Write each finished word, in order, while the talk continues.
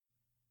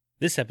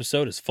This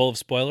episode is full of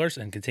spoilers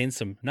and contains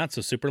some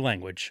not-so-super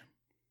language.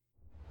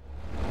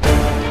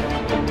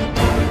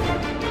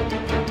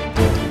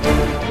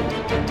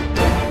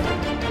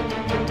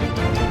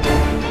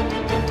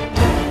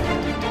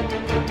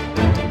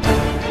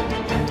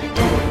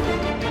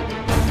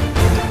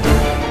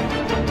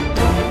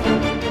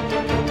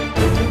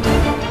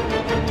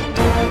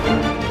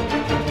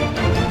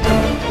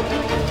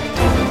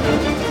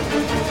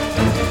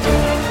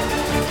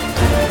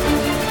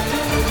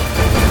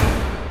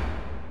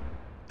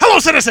 Hello,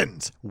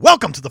 citizens!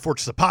 Welcome to the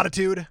Fortress of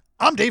Potitude.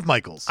 I'm Dave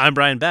Michaels. I'm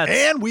Brian Betts.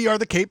 And we are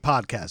the Cape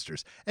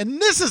Podcasters. And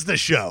this is the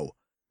show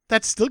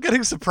that's still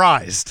getting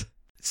surprised.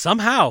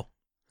 Somehow.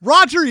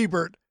 Roger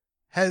Ebert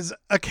has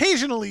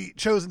occasionally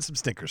chosen some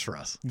stinkers for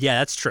us. Yeah,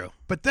 that's true.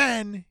 But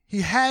then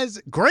he has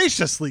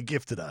graciously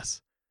gifted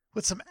us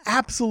with some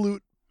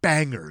absolute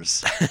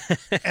bangers.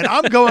 And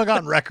I'm going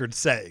on record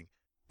saying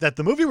that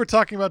the movie we're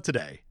talking about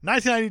today,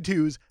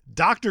 1992's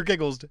Dr.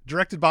 Giggles,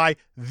 directed by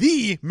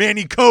the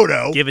Manny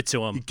Cotto. Give it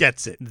to him. He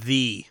gets it.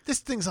 This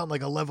thing's on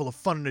like a level of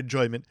fun and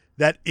enjoyment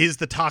that is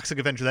the Toxic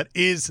Avenger, that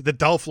is the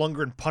Dolph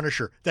Lundgren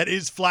Punisher, that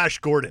is Flash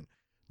Gordon.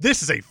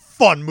 This is a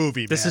fun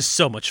movie, man. This is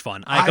so much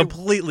fun. I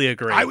completely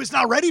agree. I was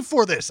not ready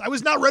for this. I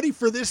was not ready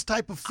for this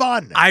type of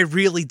fun. I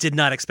really did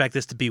not expect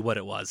this to be what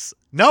it was.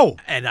 No.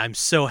 And I'm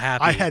so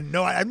happy.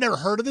 I've never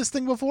heard of this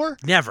thing before.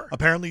 Never.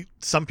 Apparently,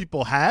 some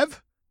people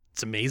have.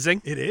 It's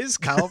amazing. It is.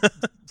 Kyle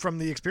from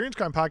the Experience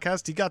Crime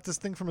podcast, he got this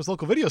thing from his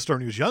local video store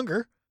when he was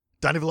younger.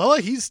 Donnie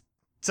Villela,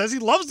 says he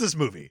loves this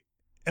movie.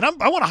 And I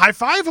want to high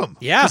five him.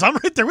 Yeah. Because I'm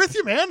right there with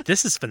you, man.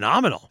 This is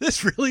phenomenal.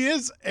 This really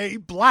is a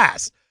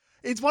blast.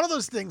 It's one of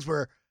those things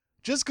where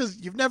just because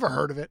you've never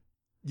heard of it,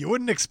 you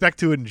wouldn't expect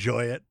to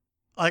enjoy it.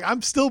 Like,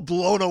 I'm still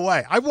blown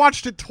away. I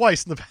watched it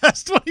twice in the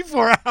past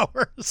 24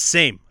 hours.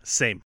 Same.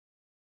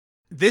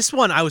 This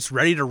one I was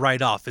ready to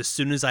write off as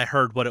soon as I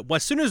heard what it was.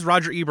 As soon as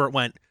Roger Ebert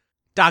went,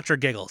 Dr.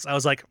 Giggles, I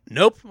was like,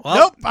 nope. Well,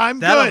 nope, I'm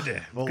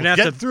good. We'll gonna have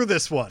get to through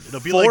this one. It'll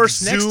be like force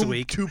Zoom next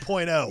week.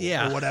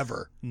 2.0 or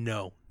whatever.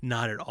 No,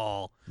 not at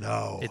all.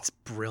 No. It's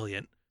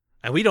brilliant.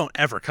 And we don't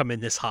ever come in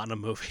this hot in a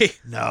movie.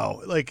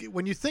 No. Like,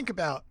 when you think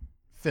about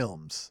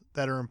films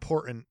that are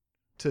important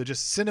to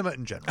just cinema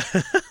in general,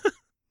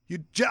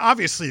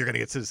 obviously you're going to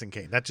get Citizen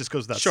Kane. That just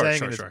goes without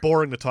saying, and it's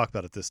boring to talk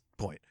about at this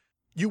point.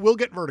 You will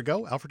get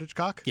Vertigo, Alfred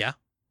Hitchcock. Yeah.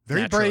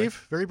 Very brave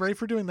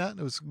for doing that.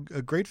 It was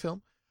a great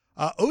film.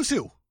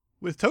 Ozu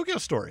with Tokyo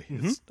Story.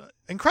 Mm-hmm. It's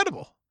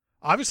incredible.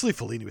 Obviously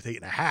Fellini with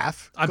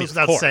 8.5. I mean, goes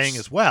without saying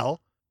as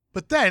well.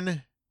 But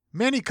then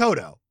Manny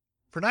Cotto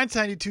for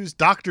 1992's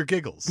Dr.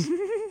 Giggles.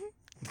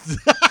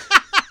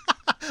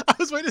 I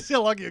was waiting to see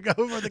how long you go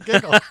for the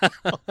giggle.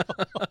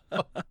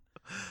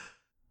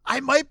 I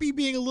might be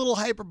being a little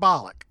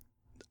hyperbolic.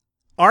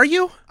 Are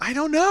you? I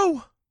don't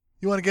know.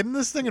 You want to get in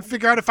this thing and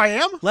figure out if I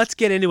am? Let's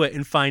get into it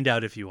and find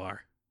out if you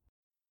are.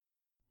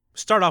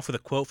 Start off with a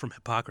quote from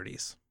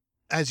Hippocrates.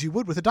 As you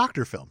would with a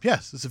doctor film.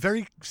 Yes, it's a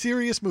very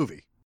serious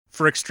movie.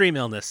 For extreme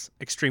illness,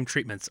 extreme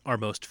treatments are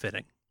most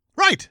fitting.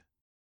 Right.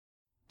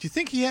 Do you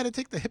think he had to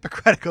take the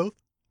Hippocratic Oath?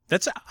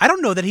 I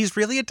don't know that he's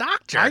really a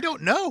doctor. I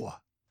don't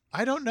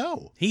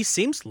know. He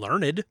seems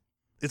learned.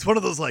 It's one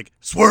of those like,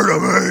 swear to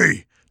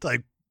me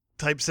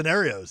type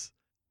scenarios.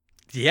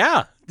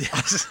 Yeah.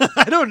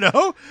 I don't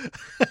know.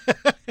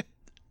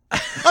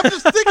 I'm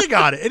just thinking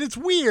on it, and it's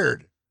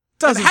weird.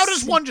 How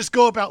does one just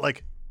go about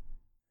like,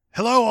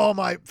 hello, all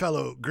my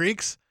fellow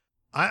Greeks.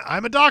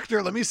 I'm a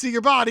doctor. Let me see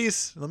your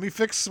bodies. Let me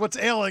fix what's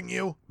ailing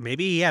you.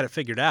 Maybe he had it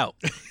figured out.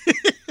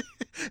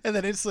 And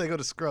then instantly go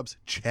to Scrubs.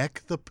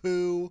 Check the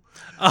poo.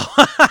 Oh.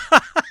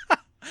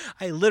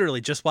 I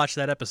literally just watched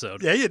that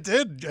episode. Yeah, you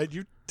did.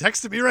 You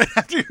texted me right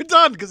after you're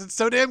done because it's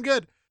so damn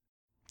good.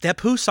 That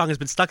poo song has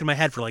been stuck in my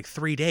head for like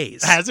 3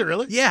 days. Has it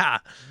really? Yeah.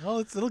 Well,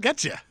 it'll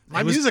get you.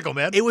 Musical,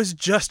 man. It was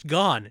just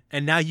gone,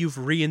 and now you've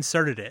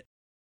reinserted it.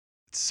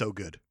 It's so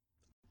good.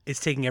 It's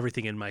taking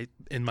everything in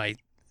my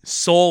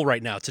soul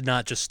right now to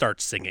not just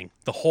start singing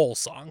the whole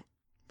song.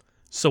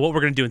 So what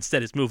we're going to do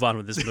instead is move on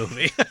with this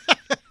movie.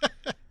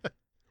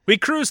 We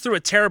cruised through a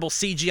terrible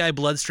CGI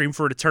bloodstream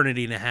for an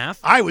eternity and a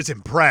half. I was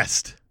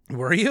impressed.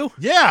 Were you?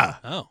 Yeah.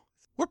 Oh.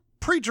 We're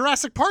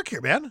pre-Jurassic Park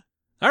here, man.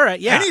 All right,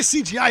 yeah. Any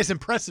CGI is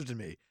impressive to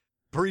me.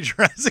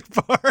 Pre-Jurassic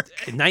Park.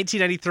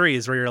 1993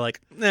 is where you're like,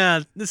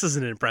 nah, this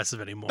isn't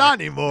impressive anymore. Not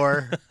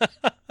anymore.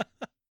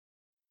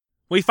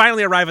 We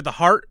finally arrive at the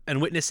heart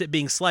and witness it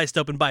being sliced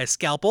open by a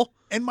scalpel.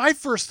 And my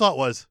first thought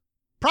was,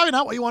 probably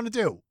not what you want to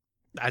do.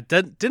 That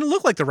didn't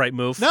look like the right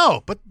move.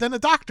 No, but then a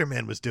doctor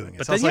man was doing it.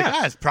 But so I was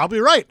like, it's probably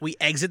right. We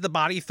exit the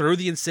body through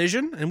the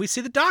incision, and we see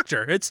the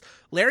doctor. It's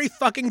Larry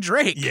fucking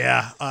Drake.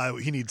 Yeah,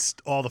 he needs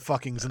all the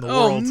fuckings in the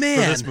world for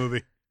this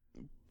movie.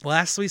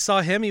 Last we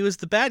saw him, he was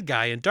the bad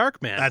guy in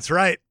Darkman. That's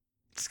right.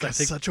 He's got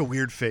such a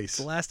weird face.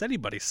 The last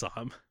anybody saw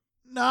him.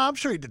 No, I'm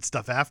sure he did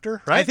stuff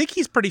after, right? I think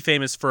he's pretty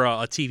famous for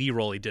a TV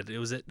role he did. It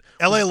was at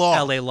L.A. Law.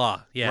 L.A.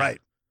 Law, yeah.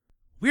 Right.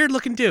 Weird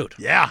looking dude.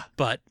 Yeah.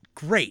 But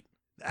great.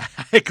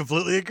 I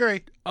completely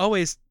agree.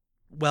 Always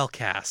well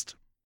cast.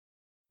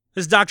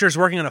 This doctor is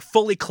working on a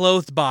fully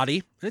clothed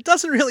body, and it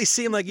doesn't really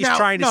seem like he's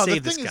trying to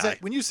save this guy. The thing is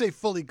that when you say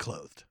fully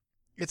clothed,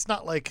 it's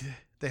not like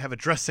they have a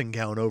dressing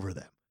gown over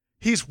them.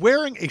 He's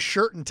wearing a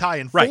shirt and tie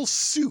and full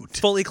suit.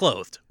 Fully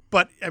clothed.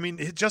 But, I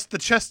mean, just the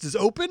chest is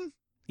open?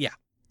 Yeah.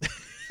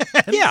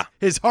 Yeah.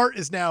 His heart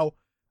is now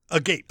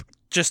agape.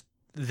 Just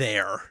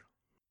there.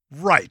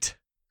 Right.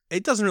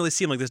 It doesn't really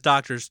seem like this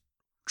doctor's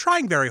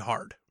trying very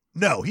hard.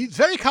 No, he's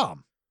very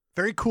calm.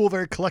 Very cool,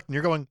 very collected.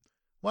 You're going,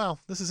 wow,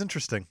 this is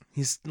interesting.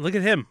 Look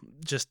at him,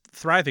 just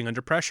thriving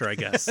under pressure, I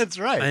guess. That's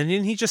right. And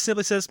then he just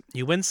simply says,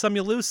 you win some,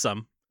 you lose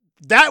some.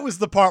 That was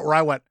the part where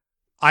I went,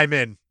 I'm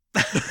in.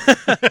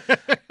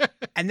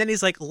 And then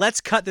he's like,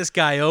 let's cut this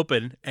guy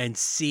open and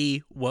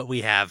see what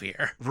we have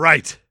here.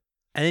 Right.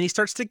 And then he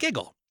starts to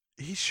giggle.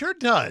 He sure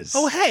does.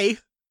 Oh, hey,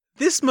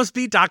 this must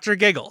be Dr.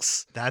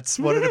 Giggles. That's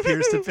what it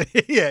appears to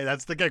be. Yeah,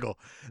 that's the giggle.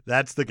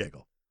 That's the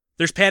giggle.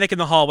 There's panic in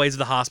the hallways of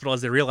the hospital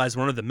as they realize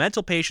one of the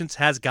mental patients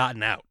has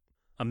gotten out.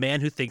 A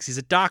man who thinks he's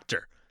a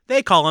doctor.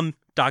 They call him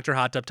Dr.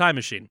 Hot Tub Time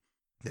Machine.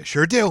 They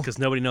sure do. Because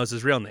nobody knows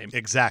his real name.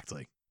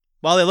 Exactly.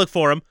 While they look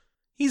for him,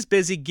 he's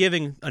busy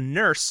giving a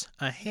nurse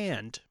a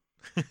hand.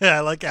 I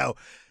like how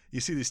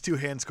you see these two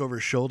hands go over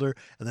his shoulder,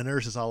 and the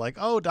nurse is all like,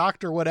 oh,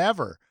 doctor,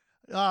 whatever.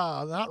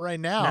 Not right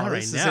now. Not this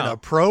right is now.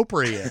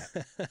 inappropriate.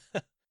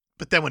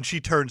 But then when she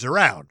turns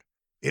around,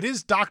 it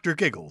is Dr.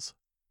 Giggles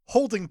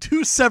holding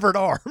two severed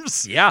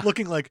arms. Yeah.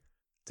 Looking like,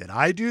 did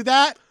I do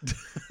that?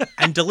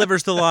 And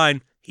delivers the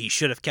line, he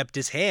should have kept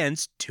his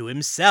hands to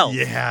himself.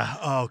 Yeah.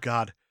 Oh,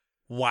 God.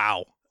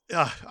 Wow.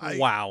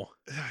 Wow.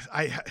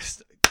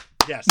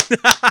 Yes.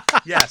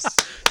 Yes.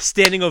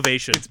 Standing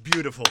ovation. It's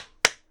beautiful.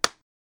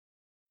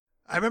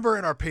 I remember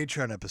in our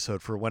Patreon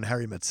episode for When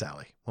Harry Met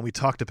Sally, when we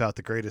talked about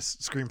the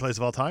greatest screenplays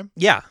of all time,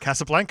 Yeah.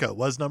 Casablanca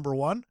was number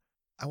one.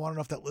 I want to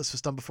know if that list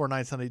was done before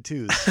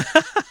 1992's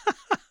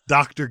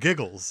Dr.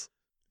 Giggles.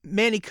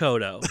 Manny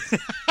Cotto.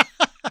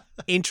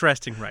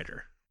 Interesting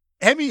writer.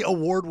 Emmy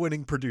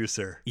award-winning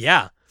producer.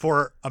 Yeah.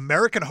 For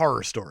American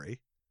Horror Story.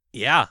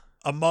 Yeah.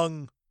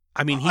 Among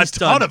he's a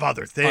ton done of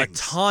other things.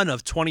 A ton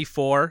of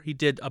 24. He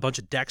did a bunch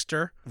of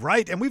Dexter.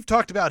 Right. And we've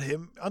talked about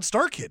him on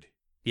Star Kid.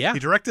 Yeah. He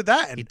directed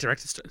that. And he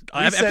directed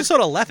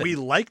episode 11. We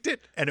liked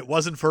it, and it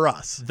wasn't for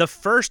us. The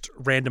first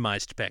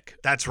randomized pick.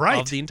 That's right.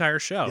 Of the entire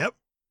show. Yep.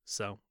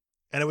 So.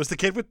 And it was the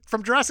kid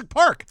from Jurassic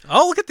Park.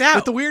 Oh, look at that.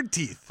 With the weird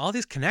teeth. All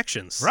these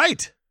connections.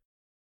 Right.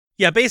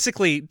 Yeah,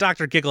 basically,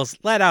 Dr. Giggles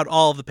let out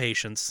all of the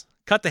patients,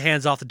 cut the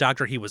hands off the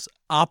doctor he was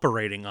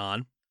operating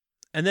on,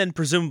 and then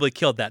presumably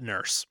killed that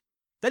nurse.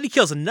 Then he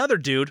kills another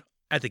dude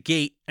at the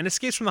gate and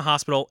escapes from the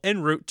hospital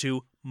en route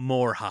to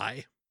Moore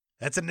High.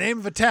 That's the name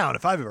of a town,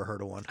 if I've ever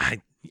heard of one.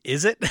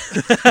 Is it?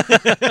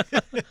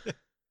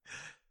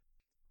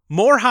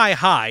 Moore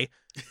High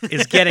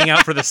is getting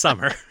out for the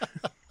summer.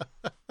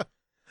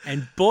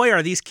 And boy,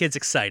 are these kids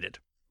excited.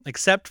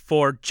 Except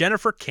for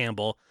Jennifer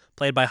Campbell,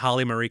 played by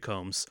Holly Marie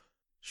Combs.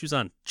 She was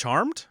on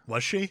Charmed?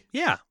 Was she?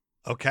 Yeah.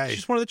 Okay.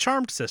 She's one of the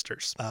Charmed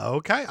sisters.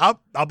 Okay.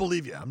 I'll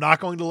believe you. I'm not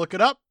going to look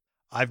it up.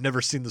 I've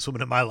never seen this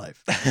woman in my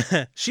life.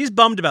 She's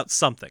bummed about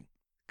something.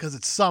 Because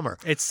it's summer.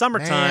 It's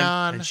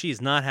summertime, and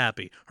she's not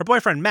happy. Her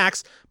boyfriend,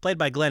 Max, played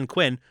by Glenn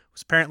Quinn,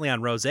 was apparently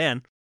on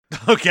Roseanne.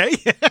 Okay.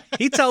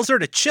 He tells her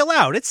to chill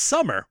out. It's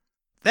summer.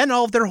 Then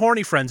all of their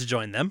horny friends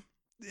join them.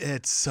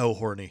 It's so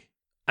horny.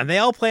 And they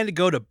all plan to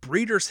go to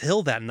Breeders'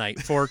 Hill that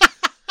night for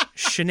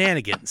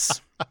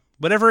shenanigans.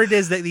 Whatever it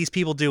is that these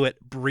people do at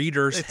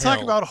Breeders' Hill. They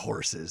talk about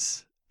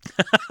horses.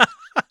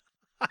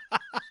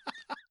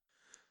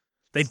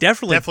 They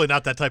definitely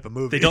not that type of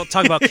movie. They don't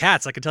talk about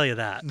cats, I can tell you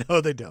that.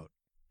 No, they don't.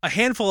 A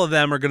handful of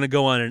them are going to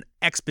go on an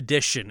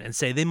expedition and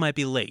say they might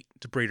be late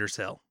to Breeders'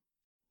 Hill.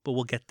 But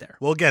we'll get there.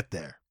 We'll get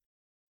there.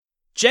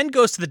 Jen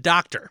goes to the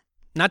doctor.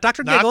 Not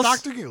Dr. Giggles.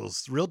 Not Dr.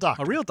 Giggles. Real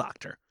doctor. A real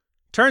doctor.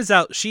 Turns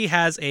out she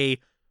has a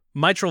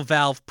mitral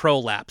valve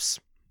prolapse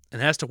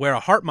and has to wear a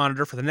heart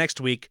monitor for the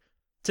next week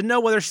to know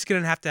whether she's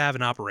going to have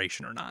an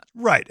operation or not.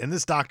 Right. And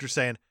this doctor's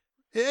saying,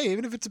 hey,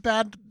 even if it's a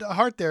bad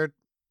heart there,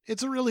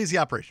 it's a real easy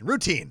operation.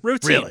 Routine.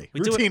 Really.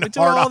 We Routine do it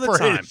heart all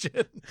operation.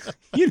 The time.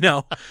 You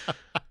know.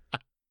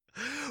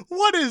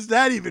 What does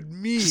that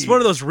even mean? It's one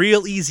of those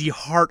real easy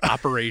heart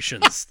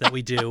operations that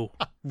we do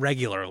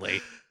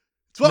regularly.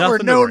 It's what we're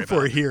known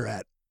for here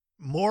at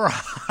Moore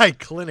High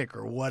Clinic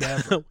or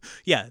whatever.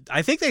 Yeah,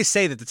 I think they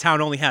say that the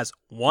town only has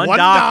one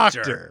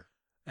doctor.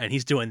 And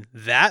he's doing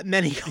that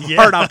many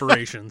heart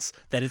operations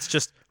that it's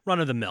just run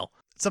of the mill.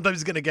 Sometimes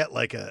he's going to get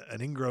like an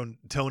ingrown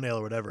toenail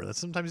or whatever. And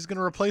sometimes he's going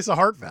to replace a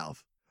heart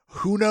valve.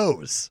 Who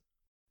knows?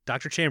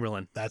 Dr.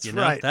 Chamberlain. That's you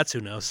right. Know, that's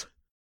who knows.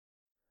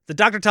 The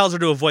doctor tells her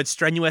to avoid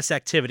strenuous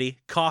activity,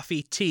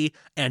 coffee, tea,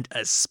 and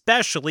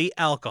especially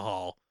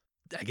alcohol.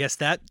 I guess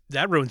that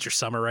ruins your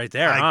summer right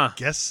there, huh? I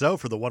guess so,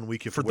 for the 1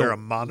 week if you wear a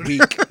monitor.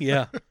 Week,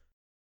 yeah.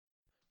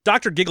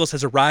 Dr. Giggles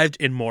has arrived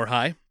in Moore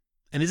High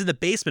and is in the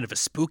basement of a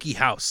spooky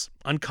house,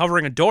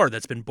 uncovering a door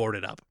that's been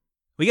boarded up.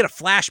 We get a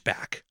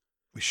flashback.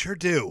 We sure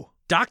do.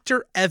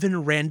 Dr.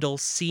 Evan Randall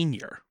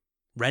Sr.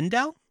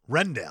 Rendell?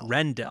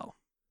 Rendell.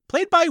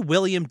 Played by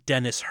William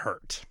Dennis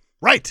Hurt.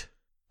 Right.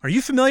 Are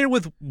you familiar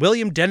with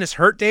William Dennis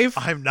Hurt, Dave?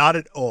 I'm not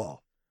at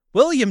all.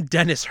 William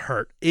Dennis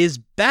Hurt is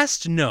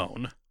best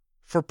known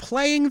for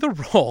playing the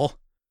role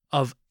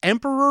of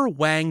Emperor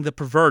Wang the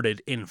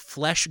Perverted in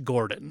Flesh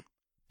Gordon,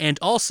 and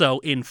also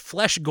in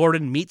Flesh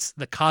Gordon Meets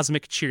the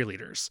Cosmic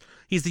Cheerleaders.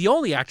 He's the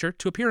only actor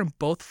to appear in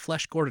both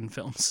Flesh Gordon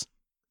films.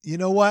 You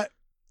know what?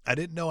 I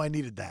didn't know I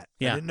needed that.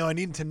 Yeah. I didn't know I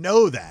needed to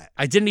know that.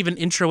 I didn't even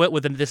intro it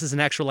with this is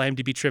an actual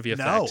IMDb trivia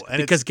fact. And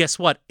because guess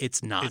what?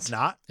 It's not. It's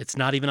not? It's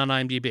not even on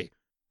IMDb.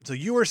 So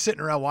you were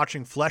sitting around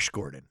watching Flesh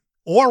Gordon.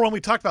 Or when we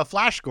talked about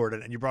Flash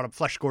Gordon and you brought up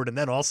Flesh Gordon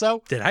then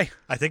also. Did I?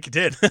 I think you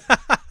did.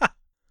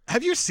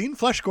 Have you seen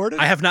Flesh Gordon?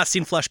 I have not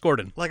seen Flesh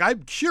Gordon. Like,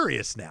 I'm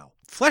curious now.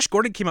 Flesh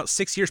Gordon came out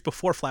 6 years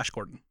before Flash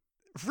Gordon.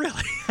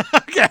 Really?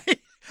 Okay.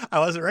 I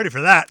wasn't ready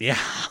for that. Yeah.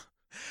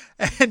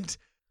 And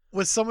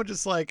was someone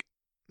just like,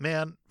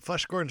 man,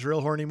 Flesh Gordon's a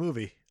real horny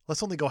movie.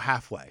 Let's only go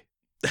halfway.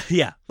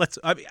 Yeah. It's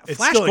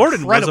Flash still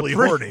Gordon was a incredibly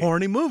pretty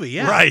horny movie.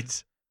 Yeah.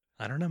 Right.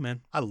 I don't know,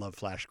 man. I love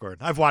Flash Gordon.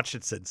 I've watched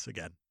it since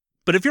again.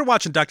 But if you're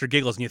watching Dr.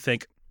 Giggles and you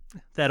think,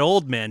 that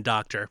old man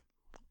doctor,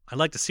 I'd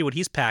like to see what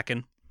he's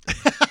packing,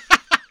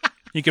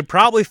 you can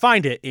probably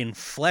find it in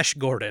Flesh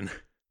Gordon,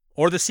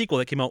 or the sequel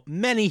that came out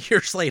many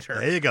years later.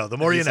 There you go. The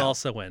more you know. He's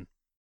also in.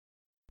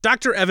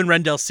 Dr. Evan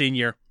Rendell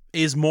Sr.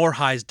 is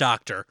Morhigh's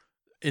doctor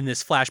in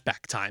this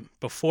flashback time,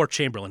 before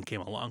Chamberlain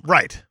came along.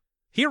 Right.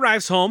 He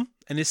arrives home,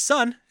 and his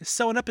son is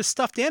sewing up his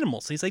stuffed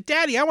animals. He's like,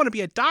 Daddy, I want to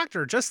be a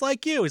doctor just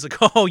like you. He's like,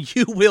 oh,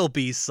 you will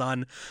be,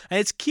 son. And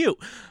it's cute.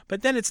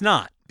 But then it's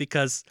not,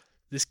 because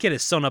this kid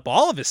has sewn up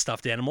all of his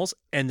stuffed animals,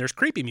 and there's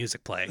creepy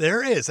music playing.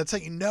 There is. That's how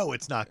you know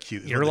it's not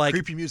cute. You're like,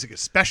 creepy music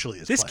especially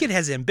is this playing. kid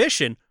has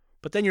ambition,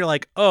 but then you're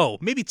like, oh,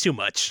 maybe too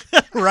much.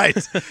 Right.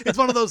 It's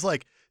one of those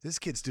like, this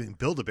kid's doing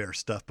Build-A-Bear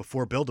stuff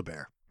before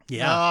Build-A-Bear.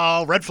 Yeah.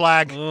 Oh, red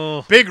flag.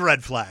 Oh. Big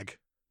red flag.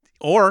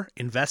 Or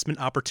investment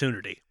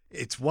opportunity.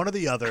 It's one or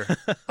the other.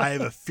 I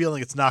have a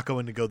feeling it's not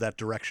going to go that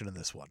direction in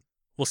this one.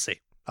 We'll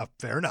see.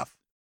 Fair enough.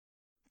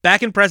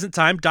 Back in present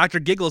time, Dr.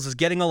 Giggles is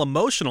getting all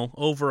emotional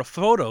over a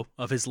photo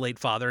of his late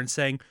father and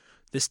saying,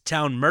 this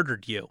town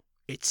murdered you.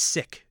 It's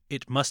sick.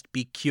 It must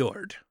be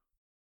cured.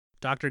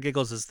 Dr.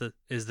 Giggles is the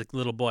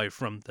little boy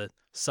from the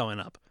sewing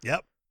up.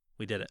 Yep.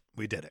 We did it.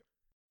 We did it.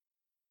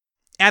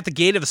 At the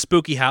gate of the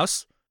spooky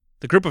house,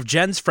 the group of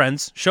Jen's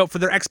friends show up for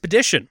their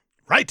expedition.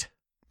 Right.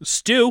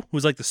 Stu,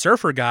 who's like the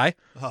surfer guy,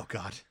 Oh,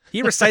 God.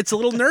 he recites a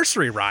little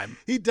nursery rhyme.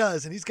 He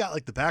does, and he's got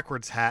like the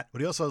backwards hat,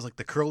 but he also has like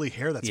the curly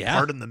hair that's Yeah.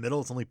 hard in the middle.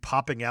 It's only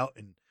popping out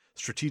in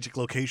strategic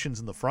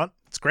locations in the front.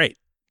 It's great.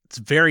 It's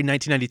very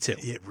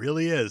 1992. It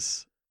really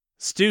is.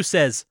 Stu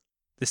says,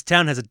 this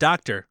town has a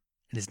doctor,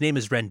 and his name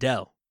is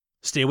Rendell.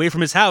 Stay away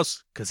from his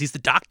house, because he's the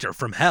doctor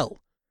from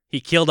hell. He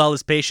killed all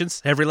his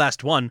patients, every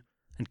last one,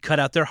 and cut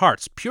out their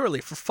hearts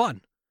purely for fun.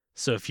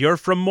 So if you're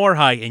from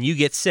Morhigh and you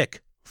get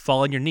sick,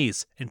 fall on your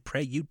knees and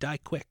pray you die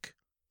quick.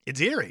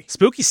 It's eerie.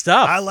 Spooky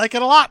stuff. I like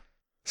it a lot.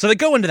 So they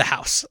go into the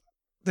house.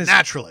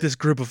 Naturally. This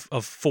group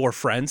of four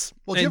friends.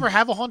 Well, did you ever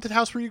have a haunted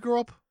house where you grew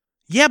up?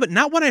 Yeah, but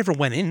not when I ever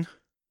went in.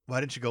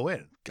 Why didn't you go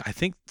in? I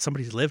think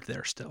somebody's lived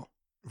there still.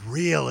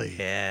 Really?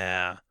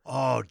 Yeah.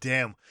 Oh,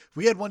 damn.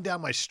 We had one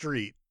down my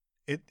street,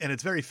 and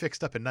it's very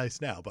fixed up and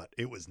nice now, but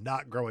it was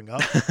not growing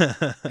up.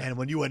 And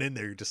when you went in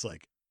there, you're just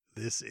like,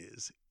 this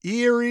is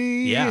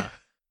eerie. Yeah.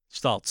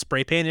 Just all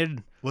spray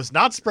painted. Was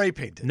not spray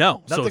painted.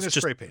 No. Nothing was was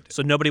just spray painted.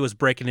 So nobody was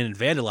breaking in and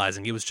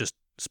vandalizing. It was just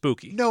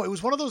spooky. No, it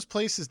was one of those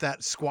places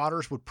that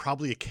squatters would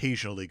probably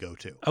occasionally go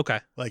to. Okay.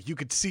 Like you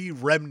could see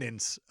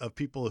remnants of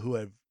people who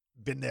have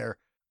been there.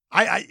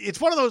 It's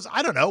one of those,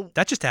 I don't know.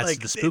 That just adds like,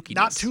 to the spookiness.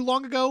 Not too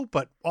long ago,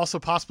 but also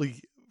possibly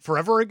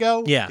forever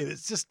ago. Yeah.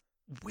 It's just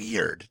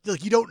weird.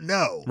 Like you don't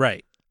know.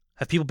 Right.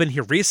 Have people been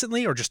here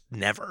recently or just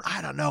never?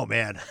 I don't know,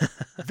 man.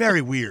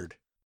 Very weird.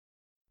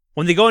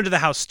 When they go into the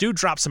house, Stu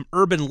drops some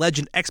urban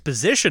legend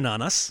exposition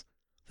on us.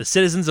 The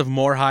citizens of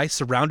Morhigh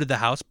surrounded the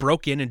house,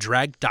 broke in, and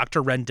dragged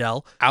Dr.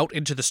 Rendell out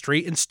into the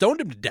street and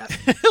stoned him to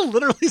death.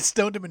 Literally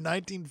stoned him in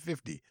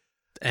 1950.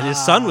 And his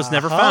son was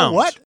never found.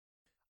 What?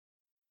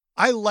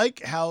 I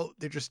like how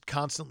they're just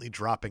constantly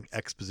dropping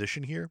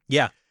exposition here.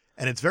 Yeah.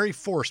 And it's very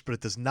forced, but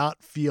it does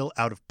not feel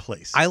out of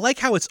place. I like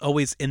how it's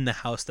always in the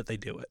house that they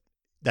do it.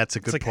 That's a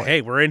good It's like, point.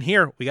 hey, we're in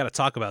here. We got to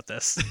talk about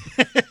this.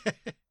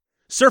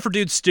 Surfer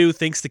Dude Stu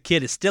thinks the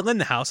kid is still in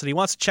the house and he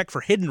wants to check for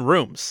hidden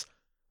rooms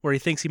where he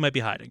thinks he might be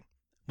hiding,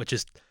 which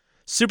is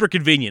super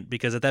convenient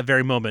because at that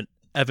very moment,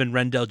 Evan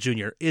Rendell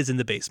Jr. is in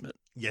the basement.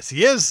 Yes,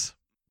 he is.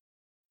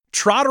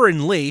 Trotter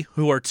and Lee,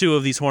 who are two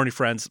of these horny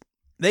friends,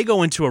 they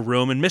go into a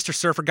room and Mr.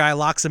 Surfer Guy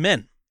locks him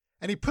in.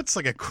 And he puts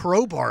like a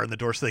crowbar in the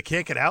door so they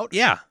can't get out.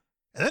 Yeah.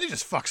 And then he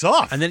just fucks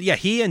off. And then, yeah,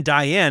 he and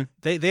Diane,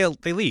 they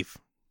leave.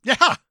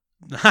 Yeah.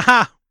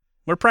 Haha.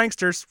 We're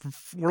pranksters.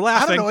 We're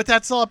laughing. I don't know what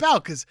that's all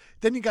about because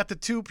then you got the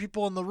two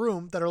people in the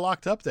room that are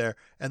locked up there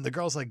and the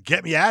girl's like,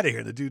 get me out of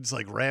here. The dude's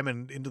like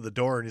ramming into the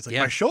door and he's like,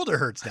 Yeah. my shoulder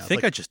hurts now. I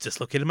think like, I just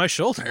dislocated my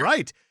shoulder.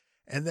 right.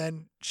 And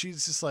then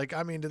she's just like,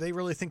 I mean, do they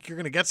really think you're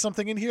going to get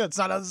something in here? That's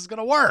not how this is going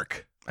to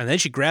work. And then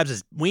she grabs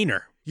his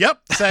wiener.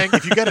 Yep, saying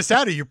if you get us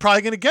out of here, you're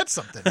probably going to get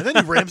something. And then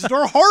he rams the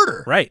door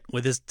harder. Right,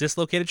 with his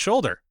dislocated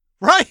shoulder.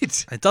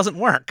 Right. It doesn't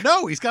work.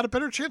 No, he's got a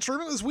better chance for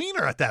him his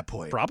wiener at that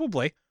point.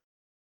 Probably.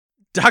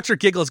 Dr.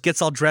 Giggles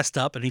gets all dressed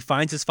up and he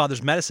finds his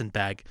father's medicine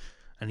bag.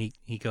 And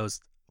he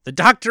goes, "The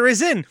doctor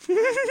is in."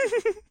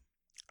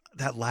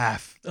 That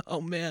laugh.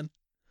 Oh, man.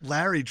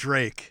 Larry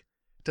Drake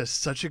does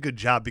such a good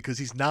job because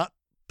he's not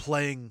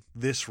playing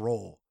this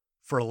role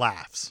for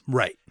laughs.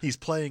 Right. He's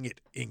playing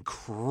it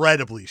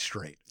incredibly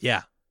straight.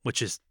 Yeah,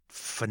 which is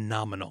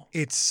phenomenal.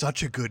 It's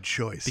such a good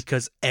choice.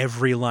 Because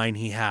every line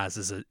he has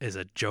is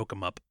a joke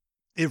 'em up.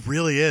 It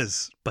really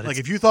is. But like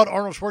if you thought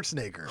Arnold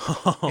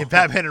Schwarzenegger in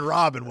Batman and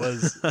Robin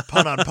was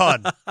pun on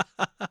pun.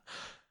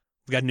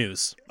 We got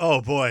news.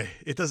 Oh boy,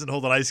 it doesn't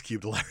hold an ice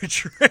cube to Larry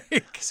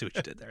Drake. See what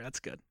you did there. That's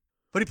good.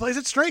 But he plays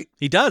it straight.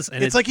 He does.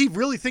 And it's like he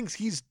really thinks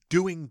he's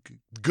doing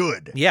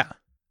good. Yeah.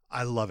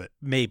 I love it.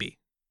 Maybe.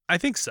 I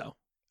think so.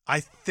 I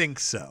think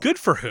so. Good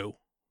for who?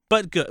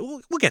 But good.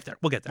 We'll get there.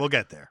 We'll get there. We'll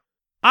get there.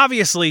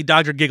 Obviously,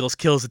 Dr. Giggles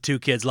kills the two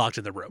kids locked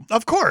in the room.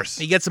 Of course.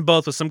 He gets them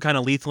both with some kind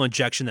of lethal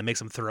injection that makes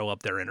them throw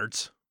up their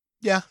innards.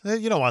 Yeah,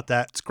 you don't want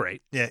that. It's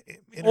great. Yeah,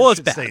 Well, it's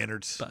should bad, stay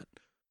innards. but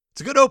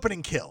it's a good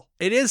opening kill.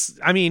 it is.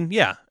 I mean,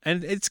 yeah,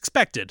 and it's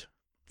expected.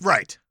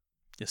 Right.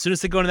 As soon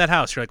as they go into that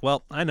house, you're like,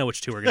 well, I know which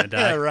two are going to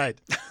die. Yeah, right.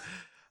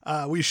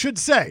 We should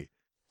say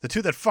the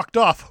two that fucked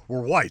off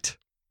were white.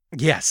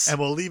 Yes. And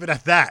we'll leave it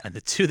at that. And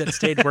the two that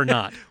stayed were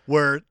not.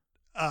 Were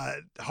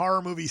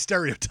horror movie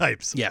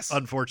stereotypes. Yes.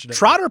 Unfortunately.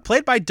 Trotter,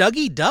 played by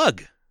Dougie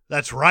Doug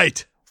That's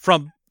right.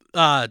 from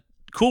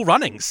Cool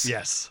Runnings.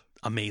 Yes.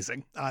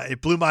 Amazing.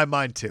 It blew my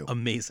mind too.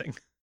 Amazing.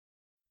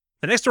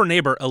 The next door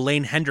neighbor,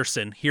 Elaine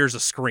Henderson, hears a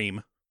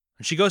scream,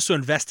 and she goes to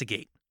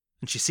investigate.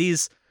 And she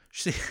sees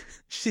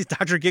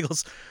Dr.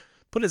 Giggles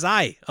put his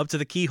eye up to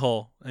the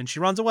keyhole, and she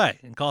runs away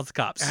and calls the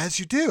cops. As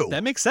you do.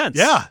 That makes sense.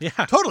 Yeah. Yeah.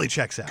 Totally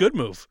checks out. Good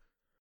move.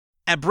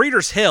 At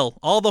Breeders' Hill,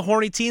 all the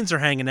horny teens are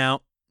hanging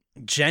out.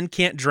 Jen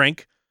can't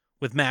drink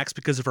with Max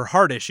because of her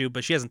heart issue,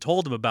 but she hasn't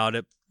told him about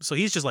it. So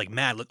he's just like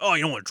mad, like, "Oh,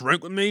 you don't want to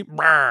drink with me?"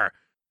 Brr.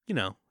 You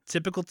know,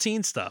 typical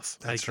teen stuff.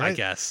 That's I right.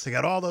 guess. They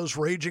got all those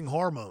raging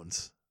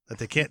hormones that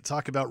they can't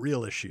talk about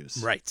real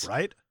issues. Right.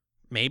 Right?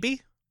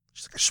 Maybe.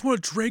 She's like, "I just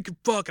want to drink and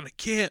fuck, and I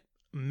can't.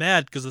 I'm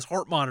mad because this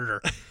heart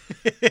monitor."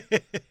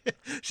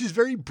 She's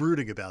very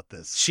brooding about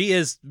this. She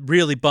is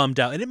really bummed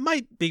out, and it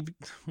might be.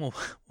 Well,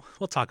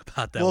 we'll talk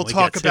about that. We'll when we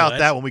talk get to about it.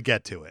 that when we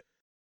get to it.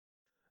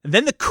 And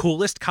then the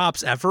coolest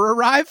cops ever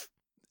arrive.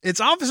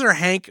 It's Officer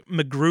Hank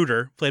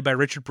Magruder, played by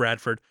Richard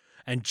Bradford,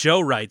 and Joe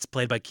Wrights,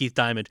 played by Keith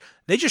Diamond.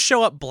 They just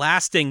show up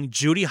blasting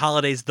Judy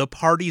Holliday's "The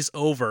Party's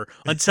Over"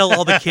 until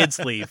all the kids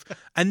leave.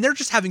 And they're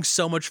just having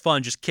so much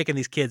fun just kicking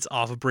these kids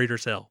off of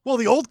Breeders' Hill. Well,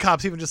 the old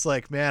cop's even just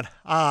like, man,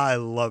 I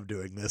love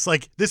doing this.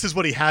 Like, this is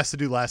what he has to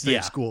do last day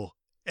of school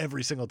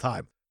every single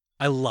time.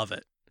 I love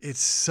it. It's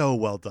so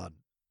well done.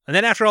 And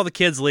then after all the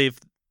kids leave,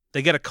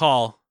 they get a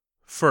call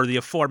for the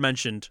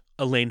aforementioned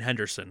Elaine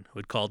Henderson, who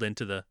had called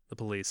into the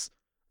police.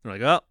 They're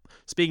like, "Oh,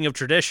 speaking of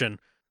tradition,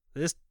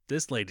 this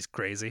lady's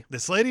crazy."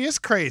 This lady is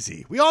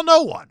crazy. We all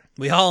know one.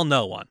 We all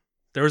know one.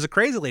 There was a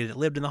crazy lady that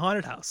lived in the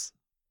haunted house.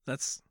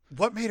 That's...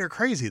 What made her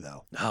crazy,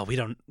 though? Oh, we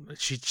don't...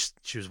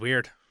 She was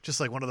weird. Just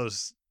like one of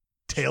those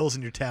tales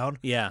in your town?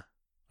 Yeah.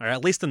 Or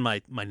at least in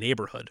my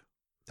neighborhood.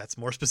 That's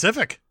more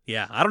specific.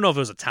 Yeah. I don't know if it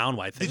was a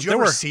town-wide thing. Did you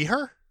ever see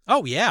her?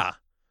 Oh, yeah.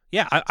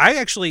 Yeah. I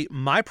actually...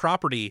 My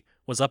property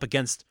was up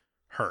against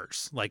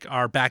hers. Like,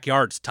 our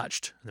backyards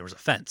touched. And there was a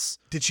fence.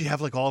 Did she have,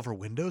 like, all of her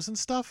windows and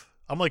stuff?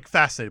 I'm, like,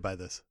 fascinated by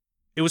this.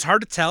 It was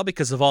hard to tell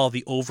because of all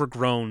the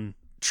overgrown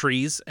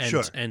trees and,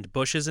 Sure. and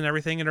bushes and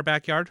everything in her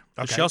backyard.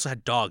 But Okay. she also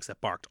had dogs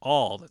that barked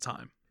all the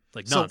time.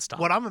 Like, nonstop.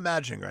 What I'm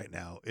imagining right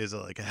now is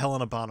like a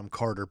Helena Bonham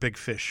Carter Big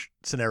Fish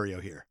scenario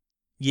here.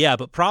 Yeah,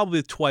 but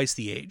probably twice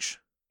the age.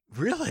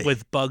 Really?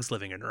 With bugs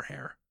living in her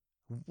hair.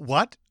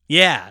 What?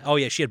 Yeah. Oh,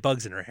 yeah. She had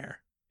bugs in her hair.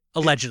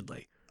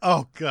 Allegedly.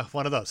 Oh, God,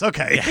 one of those.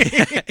 Okay.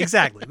 Yeah,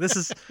 exactly. This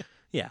is,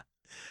 yeah.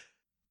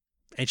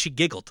 And she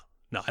giggled.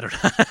 No, I don't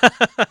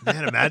know.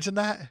 Man, imagine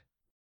that.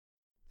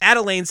 At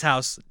Elaine's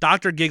house,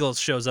 Dr. Giggles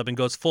shows up and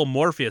goes full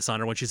Morpheus on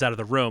her when she's out of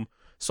the room,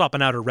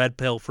 swapping out her red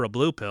pill for a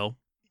blue pill.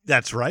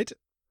 That's right.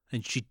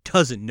 And she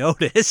doesn't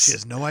notice. She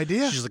has no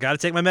idea. She's like, "Gotta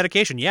take my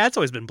medication." Yeah, it's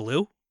always been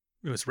blue.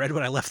 It was red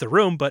when I left the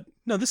room, but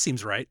no, this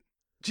seems right.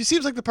 She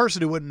seems like the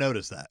person who wouldn't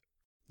notice that.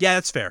 Yeah,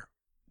 that's fair.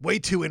 Way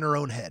too in her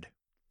own head.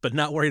 But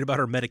not worried about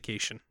her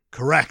medication.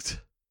 Correct.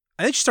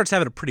 I think she starts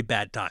having a pretty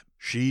bad time.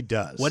 She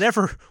does.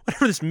 Whatever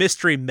this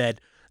mystery med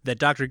that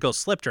Dr. Giggles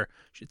slipped her,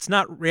 it's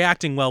not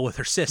reacting well with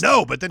her system.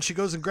 No, but then she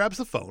goes and grabs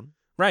the phone.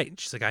 Right.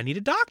 She's like, "I need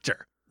a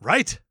doctor."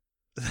 Right.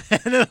 And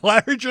then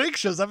Larry Drake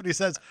shows up and he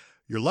says,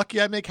 "You're lucky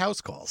I make house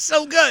calls."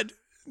 So good.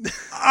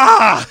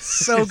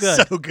 So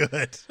good. So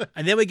good.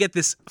 And then we get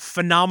this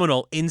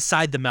phenomenal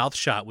inside the mouth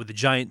shot with the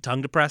giant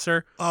tongue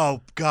depressor.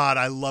 Oh, God,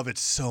 I love it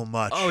so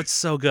much. Oh, it's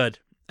so good.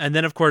 And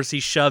then, of course, he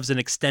shoves an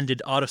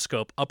extended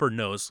otoscope up her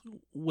nose,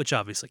 which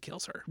obviously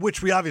kills her.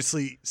 Which we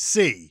obviously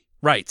see.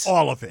 Right.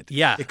 All of it.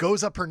 Yeah. It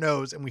goes up her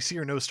nose and we see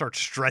her nose start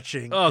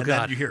stretching. Oh, and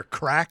God. then you hear a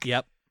crack.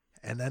 Yep.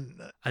 And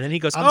then he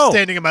goes, I'm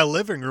standing in my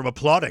living room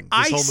applauding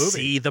this whole movie.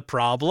 I see the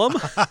problem.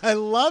 I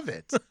love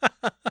it.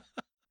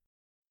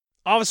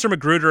 Officer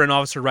Magruder and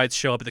Officer Wright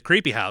show up at the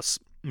creepy house.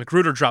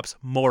 Magruder drops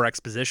more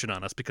exposition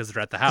on us because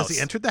they're at the house. Because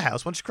he entered the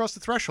house. Once you cross the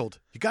threshold,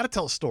 you got to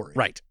tell a story.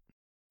 Right.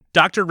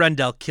 Dr.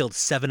 Rendell killed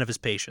 7 of his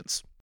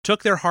patients,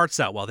 took their hearts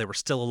out while they were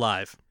still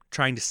alive,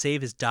 trying to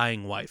save his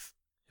dying wife.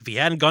 If he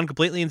hadn't gone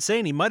completely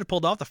insane, he might have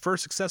pulled off the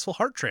first successful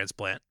heart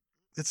transplant.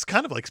 It's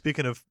kind of like,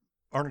 speaking of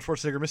Arnold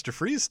Schwarzenegger, Mr.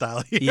 Freeze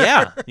style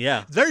here.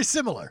 Yeah. Very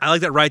similar. I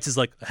like that Wright's is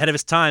like ahead of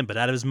his time, but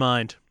out of his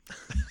mind.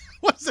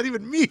 What does that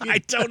even mean? I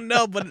don't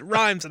know, but it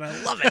rhymes and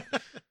I love it.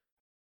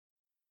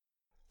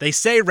 They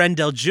say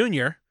Rendell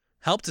Jr.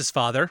 helped his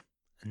father,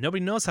 and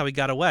nobody knows how he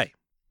got away.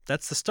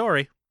 That's the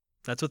story.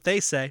 That's what they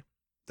say.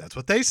 That's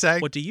what they say.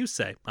 What do you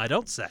say? I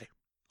don't say.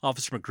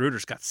 Officer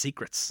Magruder's got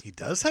secrets. He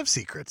does have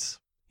secrets.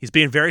 He's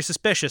being very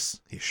suspicious.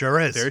 He sure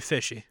is. Very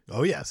fishy.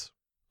 Oh, yes.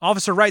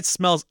 Officer Wright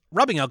smells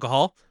rubbing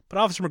alcohol, but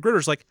Officer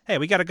Magruder's like, hey,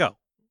 we got to go.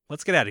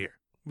 Let's get out of here.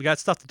 We got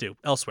stuff to do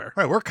elsewhere.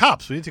 All right, we're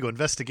cops. We need to go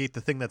investigate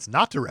the thing that's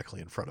not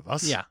directly in front of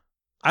us. Yeah.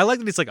 I like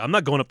that he's like, I'm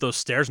not going up those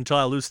stairs until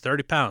I lose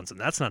 30 pounds, and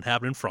that's not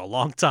happening for a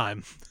long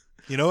time.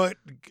 You know what?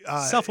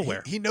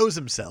 Self-aware. He knows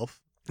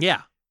himself.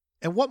 Yeah.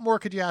 And what more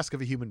could you ask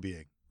of a human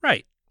being?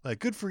 Right. Like,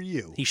 good for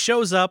you. He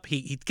shows up,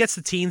 he gets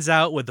the teens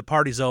out with the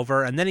party's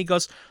over, and then he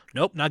goes,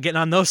 nope, not getting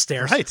on those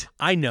stairs. Right.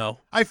 I know.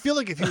 I feel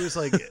like if he was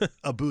like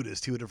a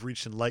Buddhist, he would have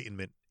reached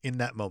enlightenment in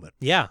that moment.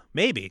 Yeah,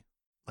 maybe.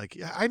 Like,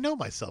 yeah, I know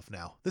myself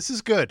now. This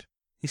is good.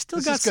 He's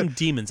still got some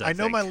demons, I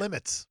know think. my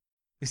limits.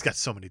 He's got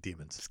so many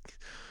demons.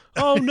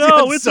 Oh,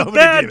 no, it's so a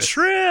bad demons.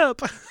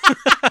 trip.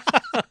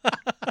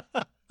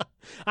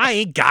 I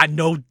ain't got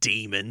no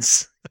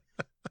demons.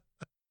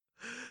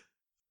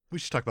 We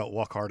should talk about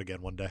Walk Hard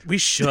again one day. We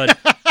should.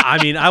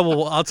 I mean,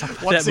 I'll talk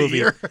about Once that movie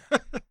a year.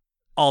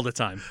 all the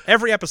time.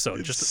 Every episode,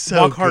 It's just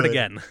so Walk Hard good.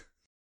 again.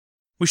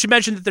 We should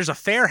mention that there's a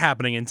fair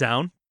happening in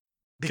town.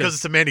 Because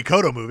it's a Manny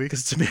Cotto movie.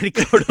 Because it's a Manny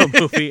Cotto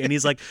movie. And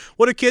he's like,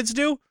 what do kids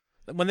do?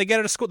 When they get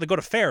out of school, they go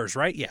to fairs,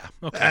 right? Yeah.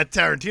 Okay. That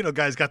Tarantino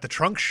guy's got the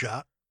trunk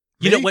shot.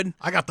 You Me? know when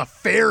I got the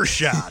fair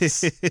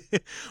shots.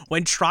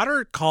 when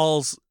Trotter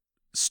calls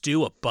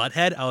Stu a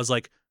butthead, I was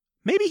like,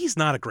 maybe he's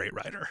not a great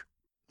writer.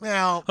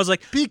 Well, I was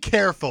like, be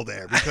careful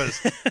there, because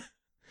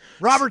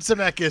Robert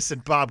Zemeckis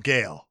and Bob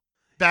Gale,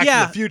 Back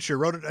Yeah. to the Future,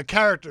 wrote a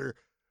character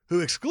who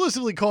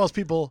exclusively calls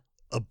people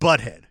a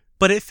butthead.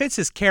 but it fits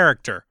his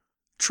character.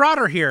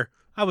 Trotter here,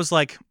 I was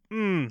like,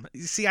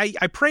 see,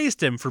 I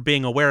praised him for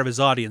being aware of his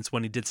audience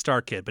when he did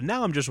Star Kid, but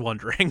now I'm just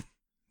wondering,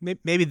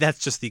 maybe that's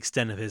just the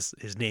extent of his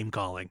name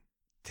calling.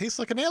 Tastes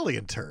like an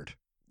alien turd.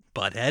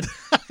 Butthead.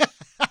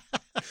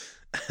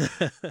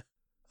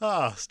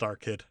 Ah, Star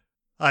Kid.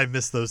 I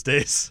miss those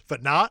days,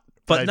 but not.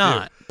 But I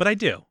not. But I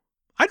do.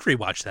 I'd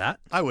rewatch that,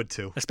 do. I would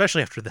too.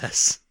 especially after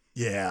this.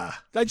 Yeah.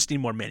 I just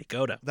need more Manny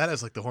Cotto. That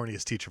has like the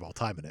horniest teacher of all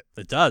time in it.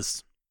 It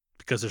does,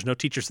 because there's no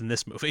teachers in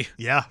this movie.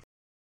 Yeah.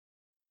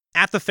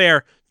 At the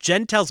fair,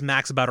 Jen tells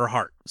Max about her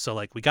heart. So,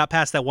 like, we got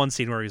past that one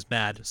scene where he was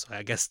mad. So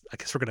I guess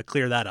we're going to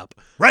clear that up.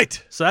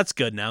 Right. So that's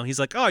good now. He's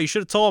like, oh, you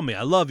should have told me.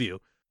 I love you.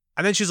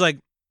 And then she's like,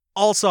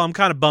 also, I'm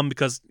kind of bummed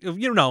because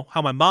you know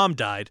how my mom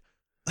died.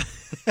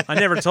 I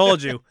never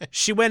told you.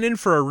 She went in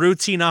for a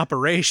routine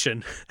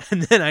operation,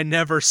 and then I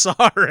never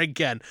saw her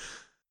again.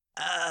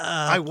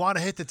 I want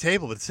to hit the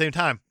table, but at the same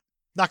time,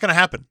 not going to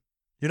happen.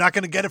 You're not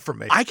going to get it from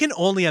me. I can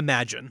only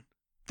imagine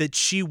that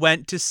she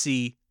went to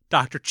see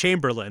Dr.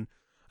 Chamberlain,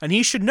 and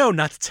he should know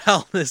not to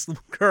tell this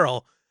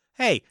girl,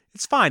 hey,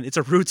 it's fine. It's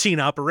a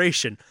routine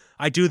operation.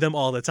 I do them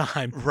all the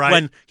time. Right,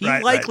 When he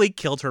right, likely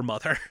killed her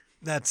mother.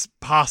 That's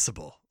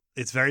possible.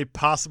 It's very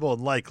possible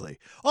and likely.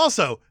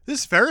 Also,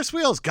 this Ferris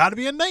wheel's got to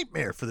be a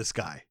nightmare for this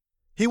guy.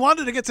 He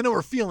wanted to get to know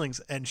her feelings,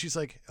 and she's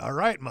like, all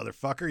right,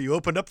 motherfucker, you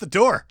opened up the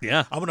door.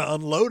 Yeah. I'm going to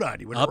unload on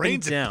you. When Up it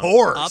rains, and down. it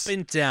pours. Up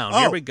and down. Oh,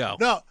 Here we go.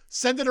 No,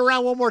 send it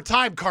around one more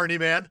time, Carney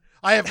man.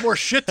 I have more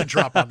shit to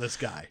drop on this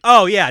guy.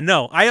 Oh, yeah,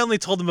 no. I only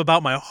told him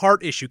about my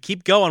heart issue.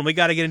 Keep going. We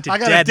got to get into I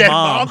got dead a dead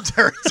mom. mom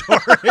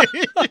territory.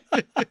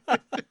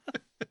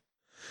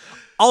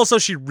 Also,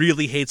 she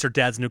really hates her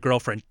dad's new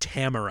girlfriend,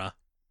 Tamara.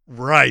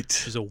 Right.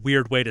 Which is a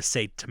weird way to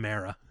say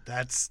Tamara.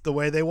 That's the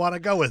way they want to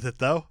go with it,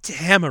 though.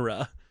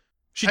 Tamara.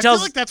 She I tells.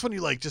 feel like that's when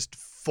you like just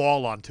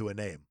fall onto a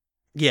name.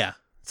 Yeah.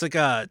 It's like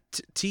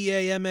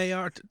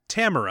Tamar.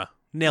 Tamara.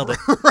 Nailed it.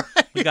 Right.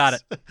 We got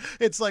it.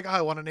 It's like, oh,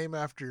 I want to name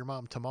after your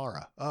mom,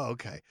 Tamara. Oh,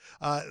 okay.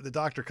 The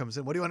doctor comes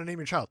in. What do you want to name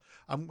your child?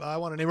 I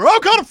want to name her. Oh,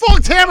 God, I'm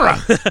falling Tamara.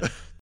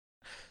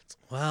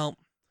 Well,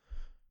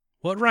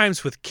 what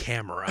rhymes with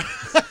camera?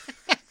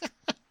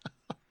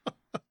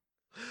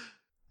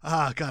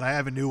 Ah, God, I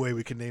have a new way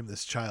we can name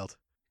this child.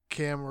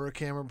 Camera,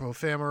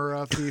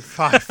 Pofamera,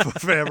 P5,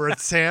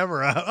 Pofamera,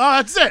 Tamara. Oh,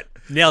 that's it.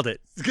 Nailed it.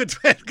 Good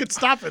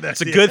stop at that.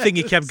 It's a good thing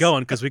he kept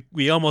going because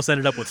we almost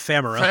ended up with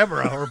Famara.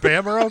 Famara or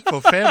Bamara,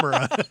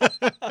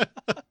 Pofamera.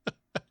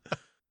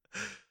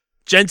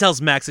 Jen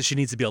tells Max that she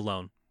needs to be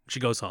alone.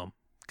 She goes home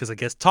because I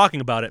guess talking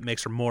about it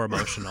makes her more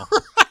emotional.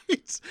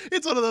 Right.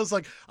 It's one of those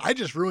like, I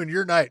just ruined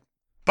your night.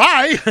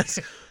 Bye.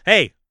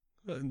 Hey,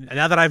 And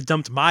now that I've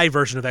dumped my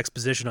version of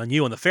exposition on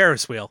you on the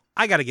Ferris wheel,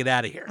 I got to get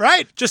out of here.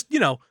 Right. Just,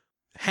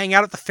 hang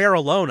out at the fair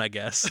alone, I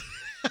guess.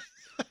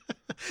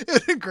 It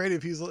would be great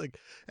if he's like,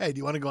 hey, do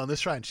you want to go on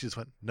this ride? And she just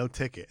went, no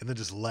ticket, and then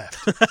just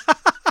left.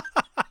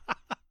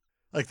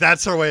 Like,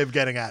 that's her way of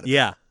getting out of it.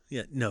 Yeah,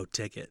 no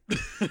ticket.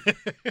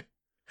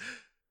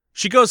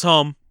 She goes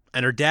home,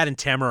 and her dad and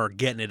Tamara are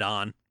getting it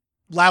on.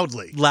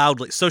 Loudly.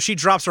 So she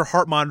drops her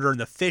heart monitor in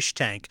the fish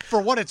tank. For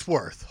what it's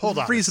worth. Hold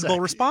on. Reasonable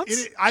response?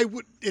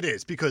 It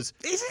is, because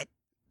Is it?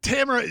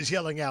 Tamara is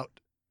yelling out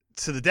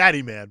to the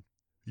daddy man,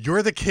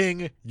 you're the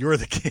king, you're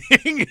the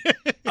king.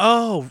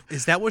 Oh,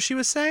 is that what she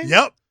was saying?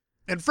 Yep.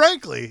 And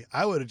frankly,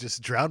 I would have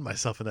just drowned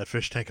myself in that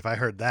fish tank if I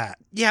heard that.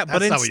 Yeah, That's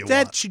but not what you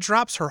instead want. she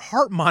drops her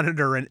heart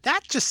monitor, and that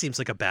just seems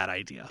like a bad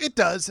idea. It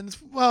does. And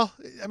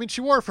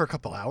she wore it for a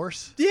couple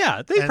hours.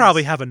 Yeah, they And-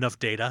 probably have enough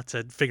data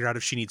to figure out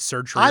if she needs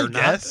surgery I or not.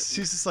 guess.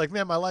 She's just like,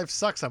 man, my life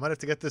sucks. I might have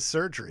to get this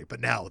surgery. But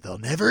now they'll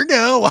never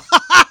know.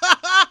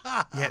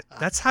 Yeah,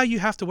 that's how you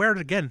have to wear it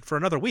again for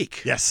another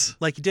week. Yes.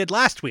 Like you did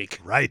last week.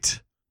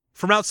 Right.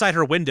 From outside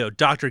her window,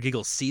 Dr.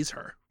 Giggles sees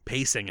her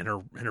pacing in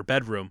her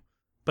bedroom.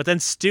 But then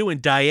Stu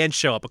and Diane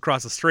show up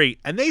across the street,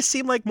 and they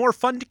seem like more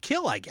fun to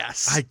kill, I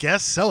guess. I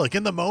guess so. Like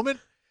in the moment,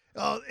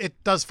 it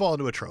does fall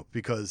into a trope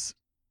because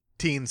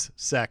teens,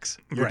 sex,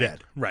 you're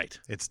dead. Right.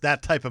 It's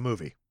that type of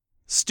movie.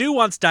 Stu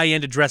wants Diane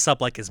to dress up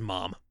like his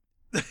mom.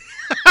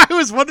 I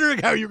was wondering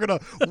how you were going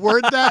to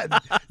word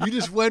that. And you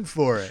just went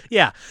for it.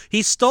 Yeah,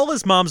 he stole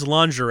his mom's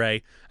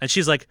lingerie, and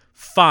she's like,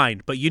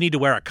 fine, but you need to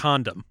wear a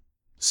condom.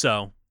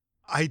 So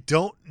I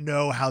don't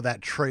know how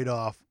that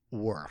trade-off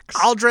works.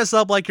 I'll dress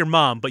up like your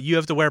mom, but you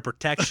have to wear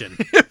protection.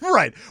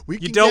 Right. We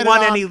You can don't get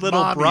want it on any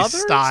little mommy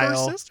brothers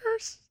style, or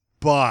sisters?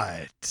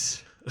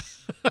 but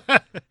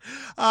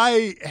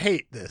I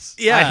hate this.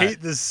 Yeah. I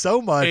hate this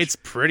so much. It's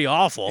pretty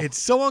awful.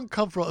 It's so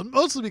uncomfortable, and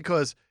mostly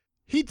because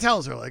he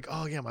tells her, like,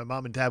 oh, yeah, my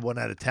mom and dad went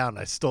out of town, and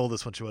I stole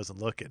this when she wasn't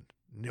looking.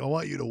 I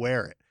want you to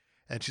wear it.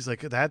 And she's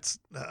like, that's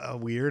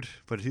weird.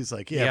 But he's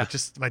like, yeah, Yeah. but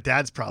just my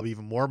dad's probably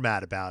even more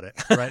mad about it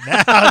right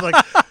now. I was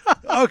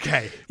like,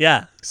 okay.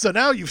 Yeah. So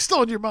now you've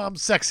stolen your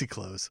mom's sexy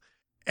clothes,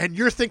 and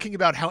you're thinking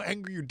about how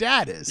angry your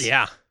dad is.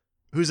 Yeah.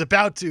 Who's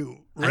about to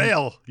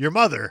rail your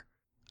mother.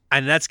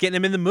 And that's getting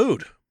him in the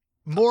mood.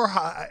 More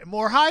high.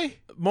 More high.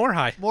 More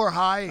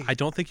high. I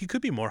don't think you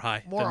could be more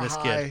high More than this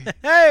high. kid.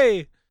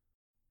 Hey!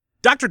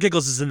 Dr.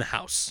 Giggles is in the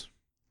house.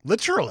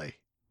 Literally.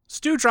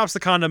 Stu drops the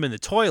condom in the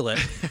toilet,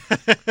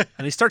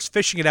 and he starts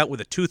fishing it out with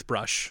a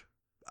toothbrush.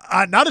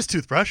 Not his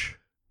toothbrush,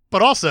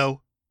 but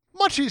also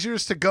much easier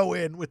to go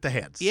in with the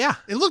hands. Yeah.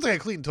 It looked like a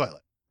clean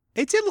toilet.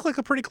 It did look like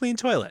a pretty clean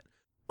toilet.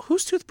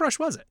 Whose toothbrush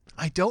was it?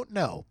 I don't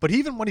know. But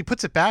even when he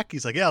puts it back,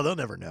 he's like, yeah, they'll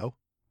never know.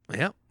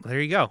 Yeah, there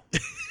you go.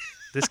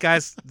 This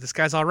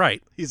guy's all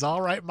right. He's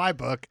all right in my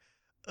book.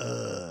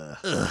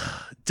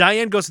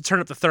 Diane goes to turn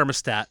up the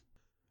thermostat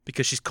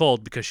because she's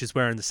cold because she's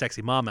wearing the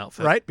sexy mom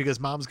outfit. Right? Because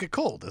moms get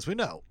cold, as we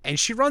know. And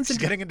she runs She's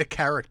into getting into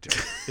character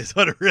is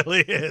what it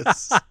really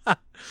is.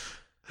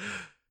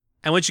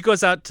 And when she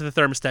goes out to the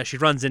thermostat, she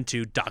runs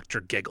into Dr.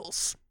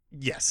 Giggles.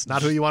 Yes.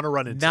 Not who you want to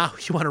run into. Now who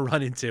you want to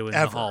run into in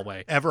the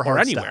hallway. Ever or hard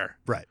anywhere.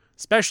 stop. Right.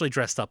 Especially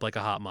dressed up like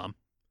a hot mom.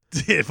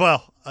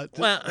 well.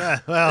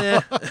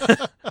 Eh.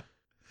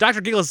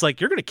 Dr. Giggles is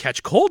like, you're going to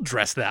catch cold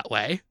dressed that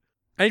way.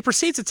 And he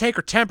proceeds to take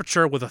her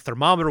temperature with a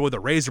thermometer with a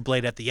razor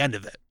blade at the end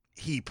of it.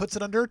 He puts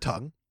it under her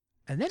tongue.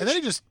 And then, And then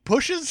he just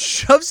pushes.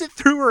 shoves it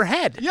through her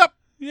head. Yep.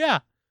 Yeah.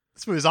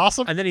 This movie's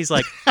awesome. And then he's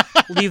like,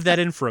 leave that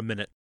in for a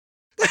minute.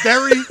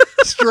 Very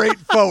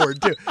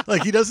straightforward, too.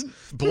 Like, he doesn't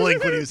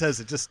blink when he says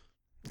it. Just.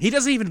 He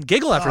doesn't even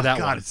giggle after that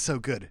God, one. it's so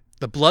good.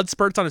 The blood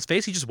spurts on his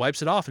face. He just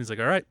wipes it off. And he's like,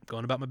 all right,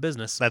 going about my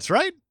business. That's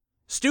right.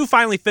 Stu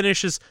finally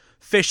finishes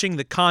fishing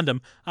the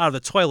condom out of the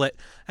toilet,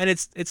 and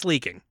it's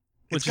leaking.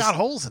 It's Which got is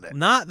holes in it.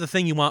 not the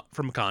thing you want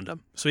from a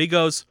condom. So he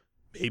goes,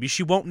 maybe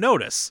she won't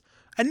notice.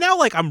 And now,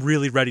 like, I'm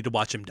really ready to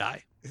watch him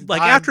die.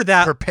 Like, I'm after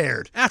that,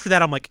 prepared.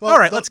 I'm like, Well, all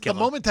right, let's kill the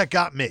him. moment that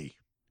got me,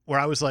 where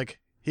I was like,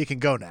 he can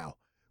go now,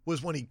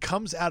 was when he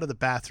comes out of the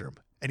bathroom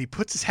and he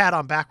puts his hat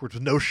on backwards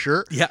with no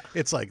shirt. Yeah.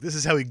 It's like, this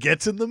is how he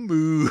gets in the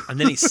mood. And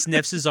then he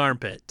sniffs his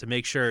armpit to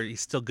make sure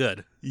he's still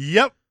good.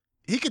 Yep.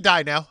 He could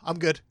die now. I'm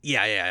good.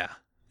 Yeah.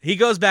 He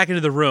goes back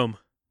into the room,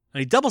 and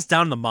he doubles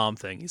down on the mom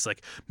thing. He's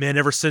like, man,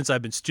 ever since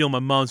I've been stealing my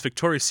mom's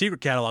Victoria's Secret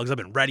catalogs, I've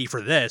been ready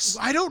for this.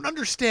 I don't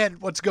understand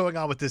what's going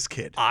on with this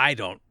kid. I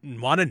don't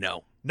want to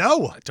know.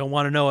 No. I don't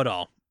want to know at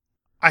all.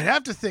 I'd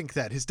have to think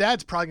that his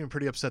dad's probably going to be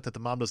pretty upset that the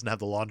mom doesn't have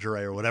the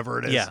lingerie or whatever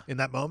it is in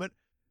that moment.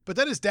 But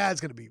then his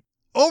dad's going to be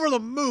over the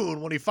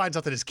moon when he finds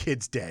out that his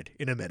kid's dead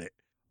in a minute.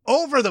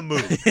 Over the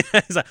moon.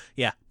 He's like,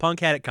 yeah,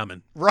 Punk had it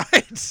coming.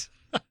 Right.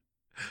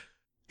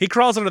 He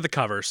crawls under the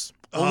covers.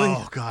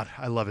 Oh, God.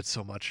 I love it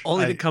so much.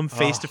 Only to come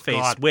face to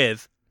face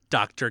with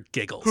Dr.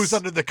 Giggles. Who's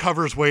under the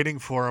covers waiting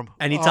for him.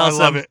 And he tells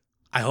I love him, it.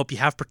 I hope you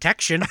have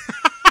protection.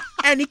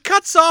 And he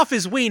cuts off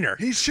his wiener.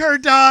 He sure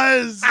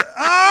does.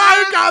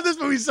 Oh, God, this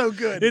movie's so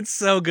good. It's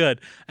so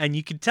good. And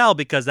you can tell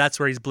because that's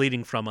where he's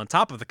bleeding from on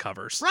top of the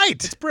covers. Right.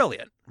 It's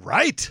brilliant.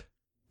 Right.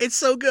 It's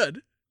so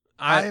good.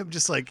 I am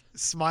just like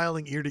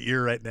smiling ear to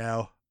ear right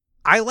now.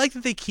 I like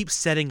that they keep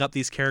setting up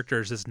these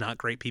characters as not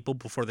great people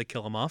before they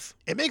kill them off.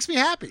 It makes me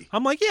happy.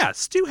 I'm like, yeah,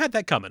 Stu had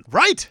that coming.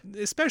 Right.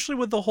 Especially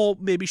with the whole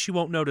maybe she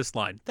won't notice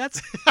line.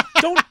 That's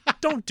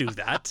don't do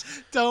that.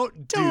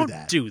 Don't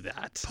do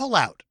that. Pull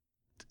out.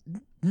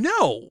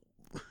 No.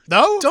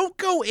 No? Don't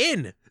go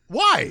in.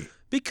 Why?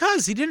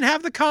 Because he didn't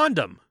have the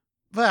condom.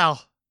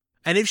 Well.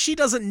 And if she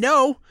doesn't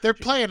know. They're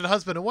playing a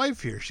husband and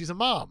wife here. She's a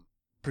mom.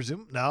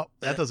 Presume? No,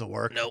 that doesn't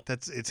work. Nope.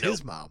 It's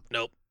his mom.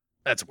 Nope.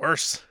 That's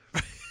worse.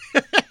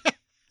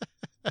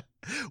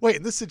 Wait,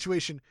 in this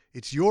situation,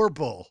 it's your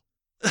bull.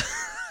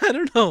 I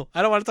don't know.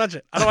 I don't want to touch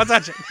it.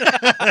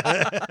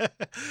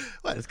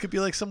 What? It could be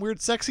like some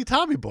weird sexy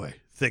Tommy boy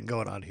thing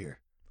going on here.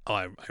 Oh,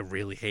 I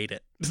really hate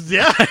it.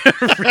 Yeah.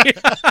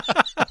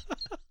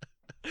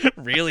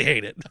 Really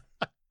hate it.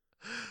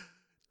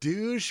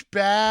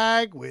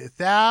 Douchebag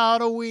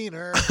without a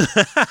wiener.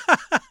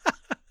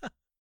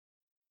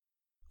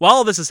 While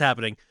all this is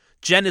happening,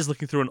 Jen is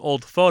looking through an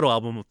old photo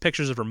album of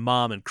pictures of her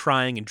mom and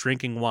crying and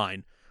drinking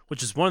wine,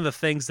 which is one of the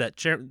things that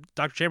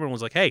Dr. Chamberlain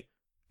was like, hey,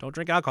 don't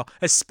drink alcohol.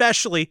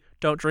 Especially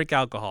don't drink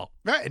alcohol.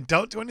 Right, and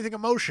don't do anything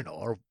emotional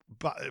or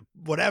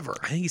whatever.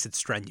 I think he said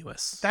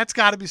strenuous. That's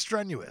got to be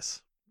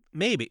strenuous.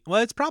 Maybe.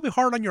 Well, it's probably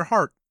hard on your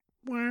heart.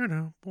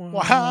 Wow.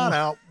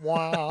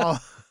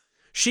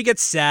 She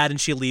gets sad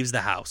and she leaves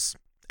the house.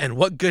 And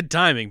what good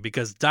timing,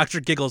 because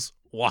Dr. Giggles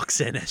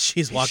walks in as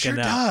she's walking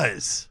out.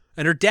 Does.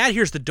 And her dad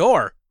hears the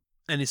door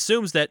and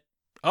assumes that,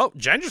 oh,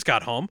 Jen just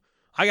got home.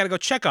 I got to go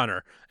check on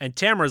her. And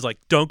Tamara's like,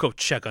 don't go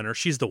check on her.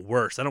 She's the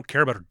worst. I don't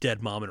care about her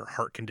dead mom and her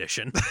heart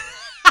condition.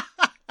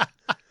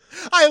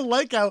 I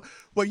like how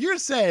what you're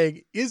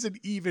saying isn't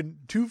even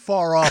too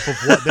far off of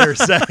what they're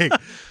saying,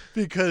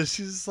 because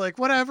she's like,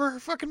 whatever, her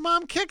fucking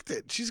mom kicked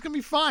it. She's going to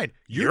be fine.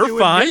 You're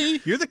fine.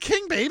 Me. You're the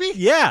king, baby.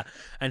 Yeah.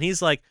 And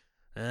he's like,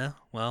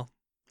 well,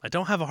 I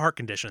don't have a heart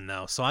condition,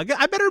 though, so I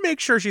better make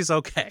sure she's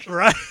okay.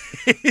 Right.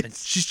 And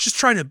she's just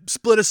trying to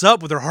split us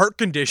up with her heart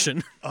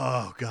condition.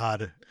 Oh,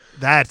 God.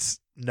 That's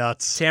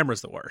nuts.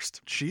 Tamara's the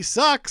worst. She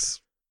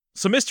sucks.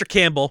 So Mr.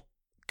 Campbell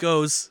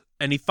goes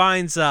and he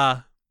finds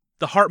the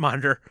heart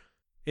monitor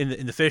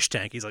in the fish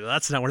tank. He's like, well,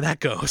 that's not where that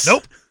goes.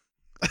 Nope.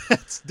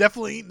 It's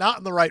definitely not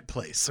in the right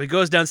place. So he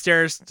goes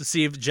downstairs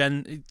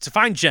to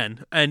find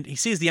Jen, and he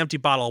sees the empty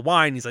bottle of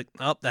wine. He's like,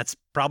 oh, that's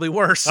probably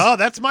worse. Oh,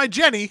 that's my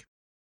Jenny.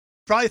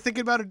 Probably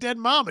thinking about her dead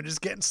mom and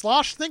just getting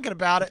sloshed thinking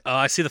about it. Oh,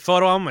 I see the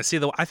photo of him.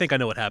 I think I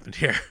know what happened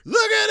here.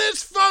 Look at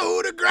this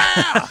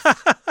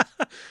photograph.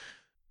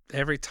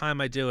 Every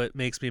time I do it,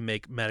 makes me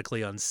make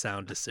medically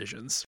unsound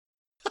decisions.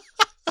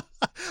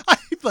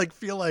 I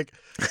feel like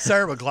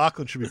Sarah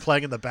McLachlan should be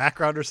playing in the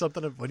background or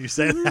something when you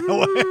say it that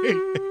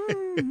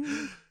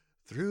way.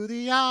 Through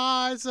the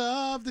eyes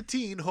of the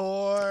teen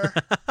whore.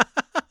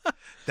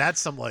 That's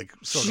some sort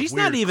She's of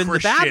weird not even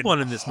Christian the bad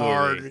one in this movie.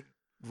 Hard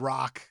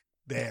rock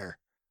there.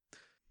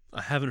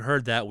 I haven't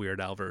heard that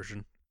Weird Al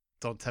version.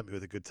 Don't tempt me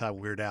with a good time,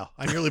 Weird Al.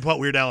 I nearly bought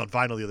Weird Al on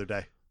vinyl the other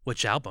day.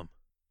 Which album?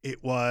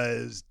 It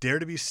was Dare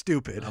to Be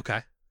Stupid.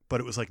 Okay.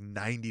 But it was like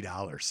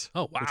 $90.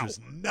 Oh, wow. Which was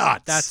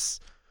nuts.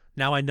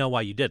 Now I know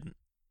why you didn't.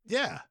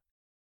 Yeah.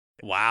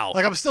 Wow.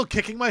 I'm still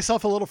kicking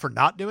myself a little for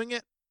not doing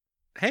it.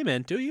 Hey,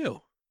 man, do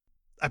you?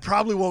 I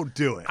probably won't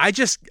do it. I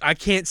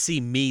can't see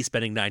me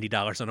spending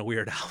 $90 on a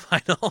Weird Al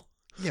vinyl.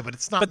 Yeah, but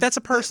it's not. But that's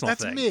a personal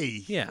thing. That's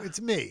me. Yeah.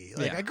 It's me.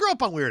 Yeah. I grew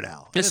up on Weird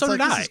Al. And so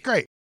did I. This is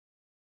great.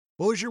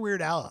 What was your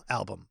Weird Al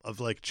album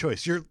of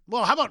choice? How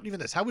about even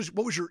this?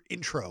 What was your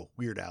intro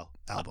Weird Al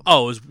album?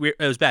 It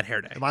was Bad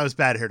Hair Day. Mine was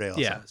Bad Hair Day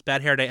also. Yeah, it was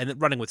Bad Hair Day and then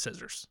Running with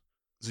Scissors.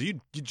 So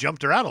you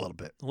jumped around a little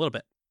bit. A little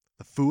bit.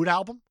 The Food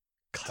album?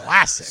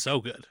 Classic.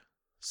 So good.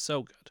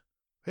 So good.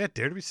 Yeah,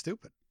 Dare to Be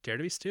Stupid. Dare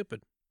to Be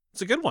Stupid.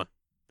 It's a good one.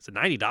 Is it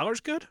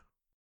 $90 good?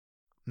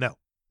 No,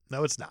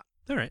 it's not.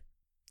 All right.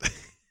 You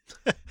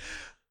could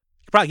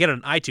probably get it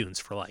on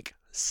iTunes for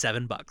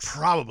 $7.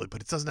 Probably,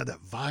 but it doesn't have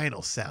that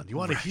vinyl sound. You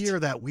want to hear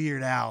that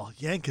Weird Al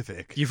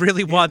Yankovic. You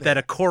really want that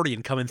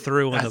accordion coming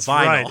through on the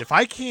vinyl. Right. If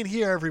I can't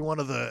hear every one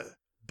of the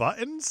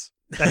buttons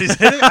that he's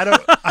hitting, I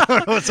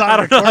don't know what's on I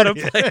don't know how to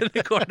accordion. play an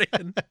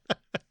accordion.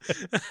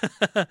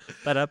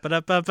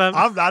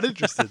 I'm not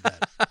interested in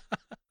that.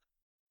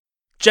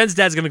 Jen's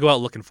dad's going to go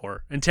out looking for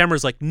her. And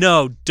Tamara's like,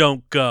 no,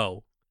 don't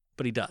go.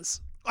 But he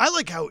does. I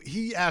like how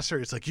he asked her,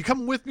 it's like, you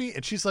coming with me?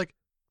 And she's like,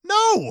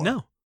 no.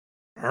 No.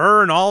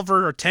 Her and all of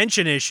her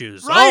attention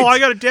issues. Right. Oh, I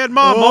got a dead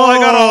mom. Oh, I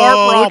got a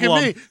heart problem.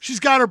 Look at me. She's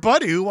got her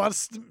buddy who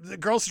wants the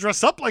girls to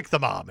dress up like the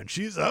mom. And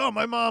she's, oh,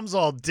 my mom's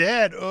all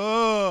dead.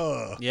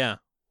 Oh. Yeah.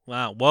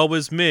 Wow. Woe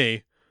was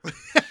me.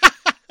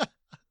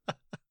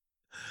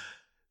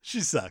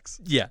 She sucks.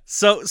 Yeah.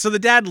 So the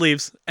dad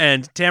leaves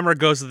and Tamara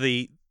goes to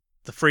the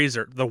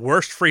freezer, the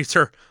worst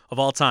freezer of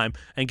all time,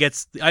 and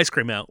gets the ice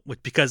cream out.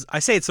 Because I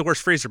say it's the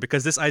worst freezer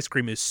because this ice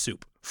cream is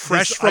soup.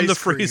 Fresh from the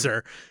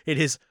freezer. It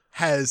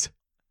has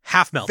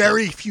half melted.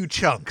 Very few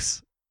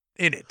chunks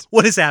in it.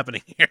 What is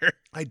happening here?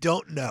 I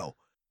don't know.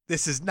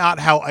 This is not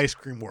how ice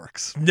cream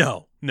works.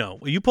 No.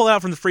 When you pull it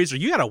out from the freezer,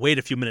 you got to wait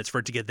a few minutes for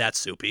it to get that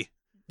soupy.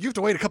 You have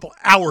to wait a couple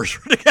hours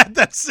to get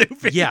that soup.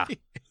 Yeah,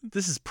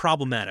 this is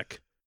problematic.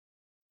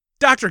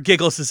 Dr.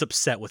 Giggles is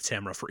upset with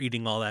Tamara for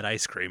eating all that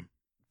ice cream.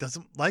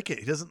 Doesn't like it.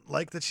 He doesn't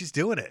like that she's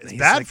doing it. It's He's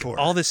bad like, for her.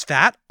 all this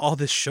fat, all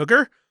this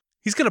sugar.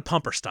 He's going to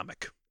pump her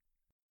stomach.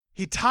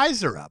 He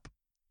ties her up.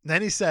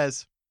 Then he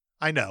says,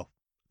 I know,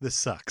 this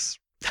sucks.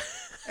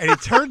 And he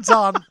turns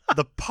on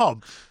the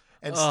pump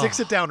and sticks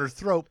it down her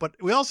throat.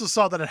 But we also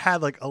saw that it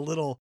had like a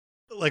little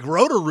like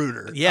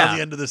rotor-rooter on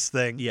the end of this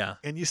thing. Yeah.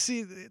 And you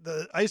see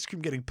the ice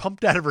cream getting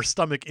pumped out of her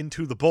stomach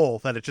into the bowl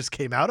that it just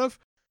came out of.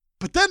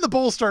 But then the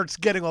bowl starts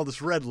getting all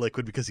this red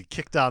liquid because he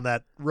kicked on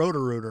that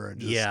rotor-rooter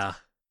and just,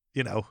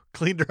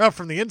 cleaned her up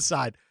from the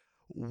inside.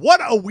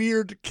 What a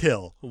weird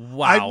kill.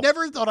 Wow. I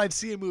never thought I'd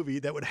see a movie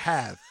that would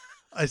have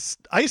a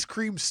ice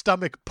cream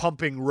stomach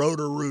pumping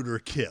rotor-rooter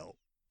kill.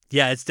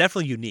 Yeah, it's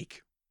definitely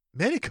unique.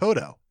 Manny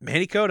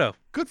Cotto.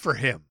 Good for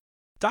him.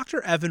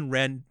 Dr. Evan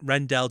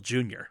Rendell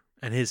Jr.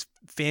 and his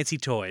fancy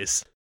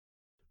toys.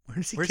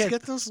 Where's he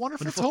get those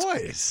wonderful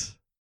toys?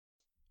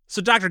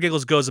 So Dr.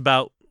 Giggles goes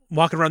about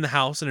walking around the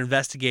house and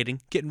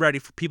investigating, getting ready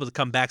for people to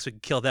come back so he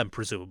can kill them,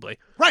 presumably.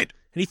 Right.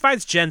 And he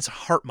finds Jen's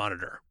heart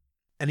monitor.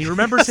 And he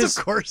remembers Of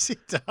course he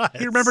does.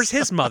 He remembers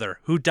his mother,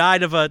 who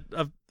died of a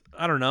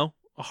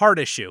heart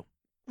issue.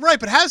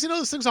 Right, but how does he know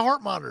this thing's a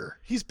heart monitor?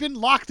 He's been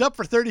locked up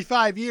for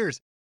 35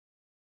 years.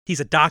 He's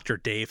a doctor,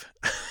 Dave.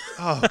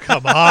 Oh,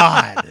 come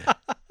on.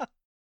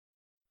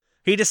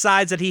 He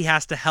decides that he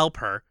has to help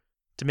her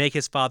to make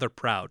his father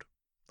proud.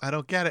 I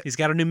don't get it. He's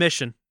got a new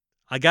mission.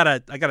 I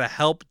gotta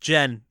help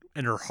Jen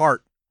and her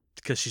heart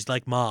because she's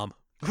like mom.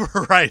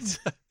 Right.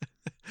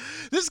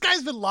 This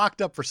guy's been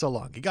locked up for so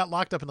long. He got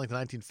locked up in like the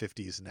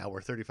 1950s, and now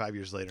we're 35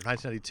 years later,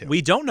 1992.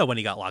 We don't know when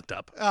he got locked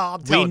up. Oh,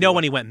 I'm telling we know you.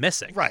 when he went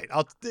missing. Right.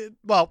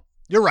 Well,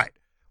 you're right.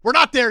 We're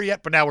not there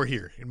yet, but now we're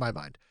here, in my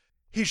mind.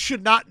 He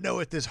should not know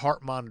what this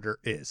heart monitor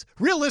is.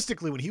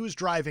 Realistically, when he was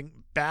driving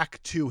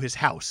back to his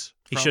house,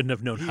 he shouldn't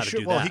have known how to do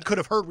that. Well, he could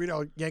have heard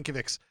Reno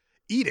Yankovic's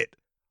Eat It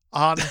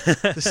on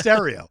the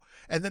stereo.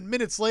 And then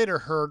minutes later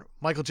heard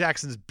Michael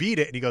Jackson's Beat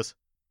It, and he goes,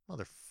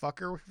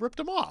 motherfucker, we ripped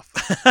him off.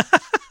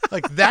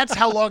 Like, that's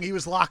how long he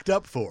was locked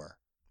up for.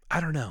 I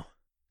don't know.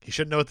 He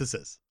shouldn't know what this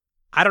is.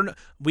 I don't know.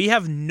 We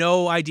have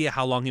no idea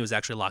how long he was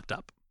actually locked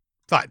up.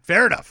 Fine,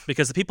 fair enough.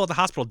 Because the people at the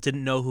hospital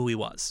didn't know who he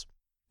was.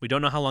 We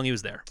don't know how long he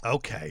was there.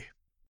 Okay.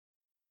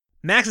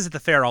 Max is at the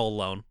fair all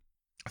alone.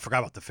 I forgot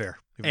about the fair.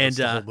 And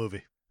the whole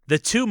movie. The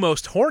two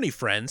most horny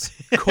friends,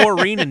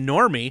 Corrine and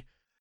Normie.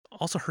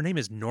 Also, her name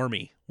is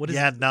Normie. What is?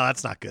 Yeah, no,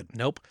 that's not good.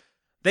 Nope.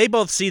 They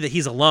both see that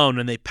he's alone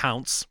and they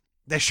pounce.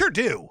 They sure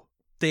do.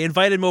 They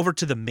invite him over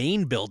to the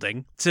main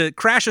building to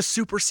crash a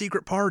super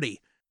secret party.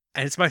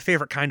 And it's my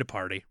favorite kind of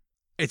party.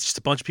 It's just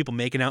a bunch of people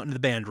making out in the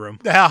band room.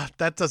 Yeah,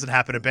 that doesn't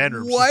happen in band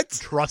rooms. What?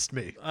 Trust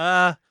me.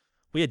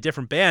 We had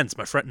different bands,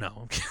 my friend.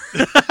 No.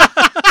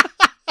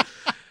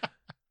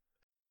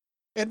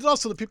 And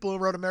also the people who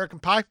wrote American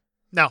Pie?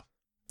 No.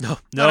 No.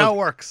 Not how it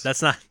works.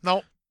 That's not.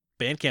 No.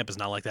 Band camp is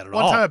not like that at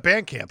One all. time at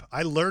band camp,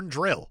 I learned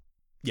drill.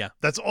 Yeah.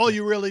 That's all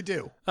you really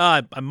do.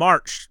 I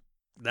marched.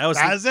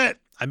 That's it.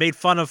 I made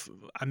fun of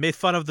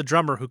the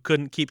drummer who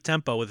couldn't keep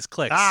tempo with his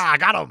clicks. I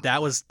got him.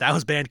 That was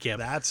band camp.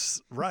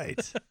 That's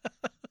right.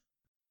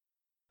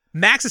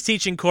 Max is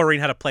teaching Corrine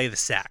how to play the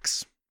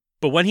sax.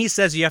 But when he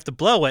says you have to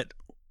blow it,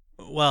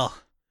 well,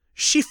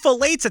 she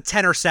fillets a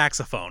tenor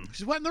saxophone.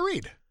 She's wetting the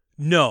reed.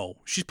 No,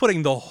 she's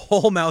putting the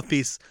whole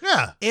mouthpiece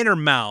in her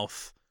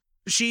mouth.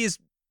 She's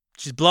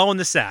blowing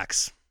the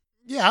sax.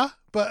 Yeah,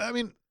 but I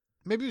mean,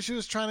 maybe she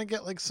was trying to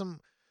get like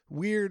some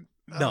weird.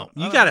 No,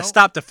 you got to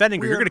stop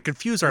defending her. You're going to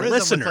confuse our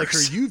listeners. With, like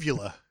her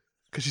uvula,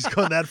 because she's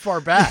going that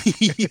far back.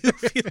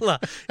 Uvula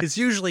is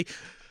usually,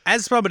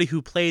 as somebody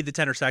who played the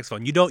tenor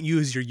saxophone, you don't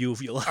use your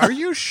uvula. Are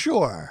you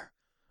sure?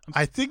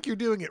 I think you're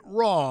doing it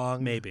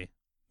wrong. Maybe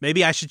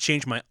I should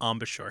change my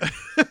embouchure.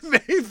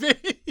 Maybe.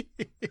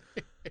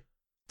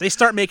 They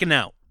start making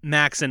out,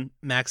 Max and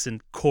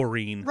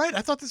Corrine. Right,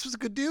 I thought this was a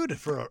good dude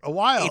for a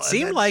while. It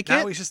seemed like it.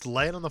 Now he's just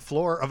laying on the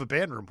floor of a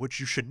band room, which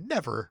you should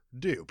never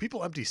do.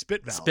 People empty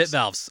spit valves. Spit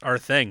valves are a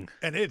thing.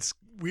 And it's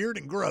weird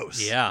and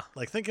gross. Yeah.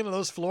 Like thinking of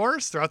those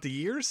floors throughout the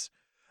years,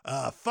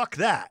 fuck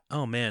that.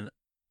 Oh, man.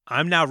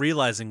 I'm now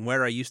realizing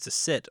where I used to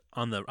sit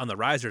on the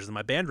risers in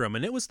my band room,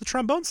 and it was the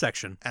trombone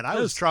section. And I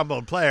was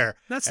trombone player.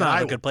 That's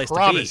not a good place to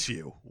be. I promise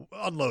you,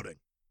 unloading.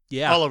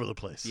 Yeah. All over the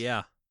place.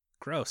 Yeah.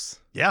 Gross.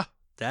 Yeah.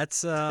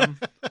 That's, I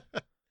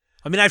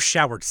mean, I've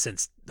showered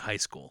since high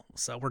school,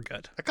 so we're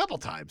good. A couple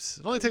times.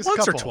 It only takes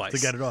Once a couple or twice to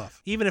get it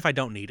off. Even if I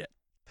don't need it.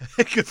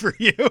 Good for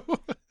you.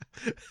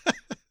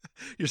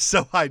 You're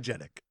so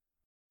hygienic.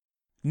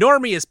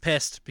 Normie is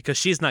pissed because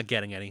she's not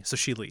getting any, so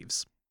she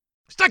leaves.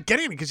 She's not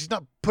getting any because she's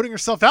not putting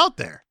herself out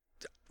there.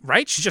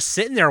 Right? She's just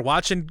sitting there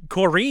watching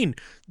Corrine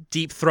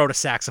deep throat a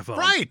saxophone.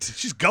 Right.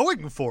 She's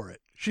going for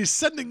it. She's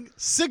sending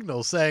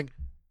signals saying,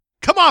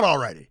 come on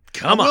already.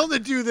 I'm willing to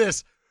do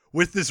this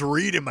with this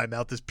reed in my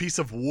mouth, this piece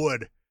of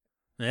wood.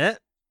 I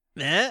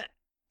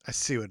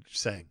see what you're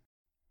saying.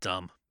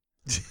 Dumb.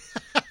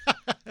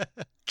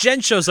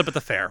 Jen shows up at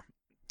the fair.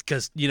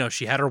 because,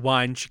 she had her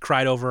wine. She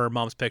cried over her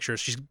mom's pictures.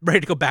 She's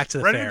ready to go back to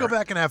the Ready fair. to go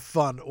back and have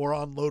fun or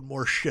unload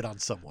more shit on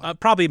someone.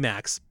 Probably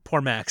Max.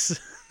 Poor Max.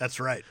 That's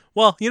right.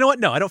 Well, you know what?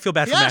 No, I don't feel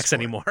bad He for asked Max for it.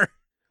 anymore.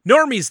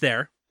 Normie's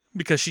there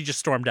because she just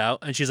stormed out,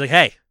 and she's like,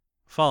 hey,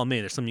 follow me.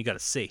 There's something you got to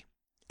see.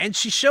 And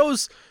she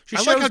shows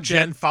I like how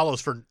Jen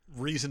follows for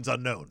reasons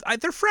unknown.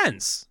 They're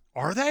friends.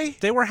 Are they?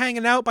 They were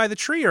hanging out by the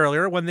tree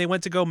earlier when they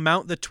went to go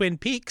mount the Twin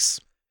Peaks.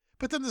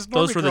 But then this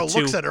Those Normie were the girl two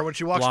looks at her when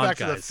she walks blonde back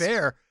to the guys.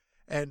 fair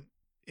and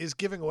is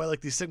giving away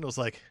like these signals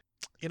like,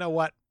 you know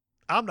what?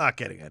 I'm not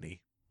getting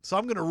any. So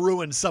I'm going to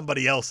ruin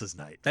somebody else's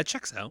night. That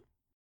checks out.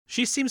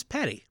 She seems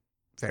petty.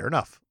 Fair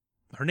enough.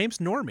 Her name's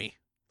Normie.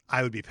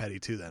 I would be petty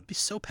too then. Be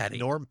so petty.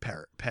 Norm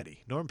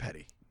Petty. Norm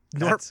Petty.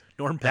 Norm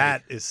Petty.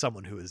 That is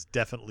someone who has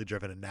definitely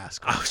driven a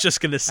NASCAR. I was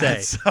just going to say.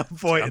 At some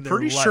point I'm in their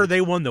pretty life. sure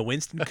they won the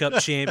Winston Cup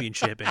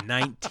Championship in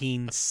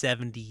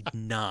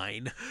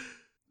 1979.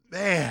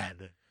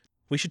 Man.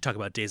 We should talk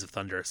about Days of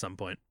Thunder at some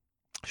point.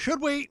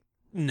 Should we?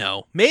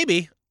 No.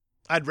 Maybe.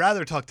 I'd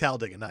rather talk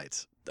Talladega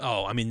Nights.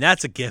 Oh, I mean,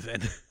 that's a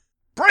given.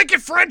 Break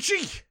it,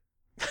 Frenchie!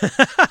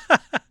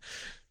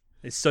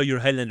 I saw your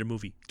Highlander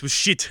movie. It was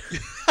shit.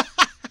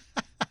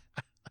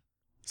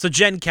 So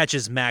Jen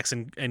catches Max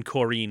and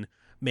Corrine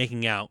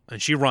making out,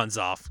 and she runs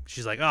off.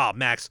 She's like, oh,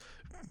 Max,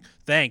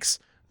 thanks.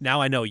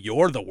 Now I know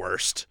you're the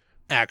worst,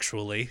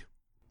 actually.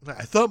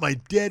 I thought my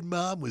dead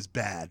mom was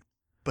bad,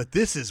 but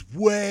this is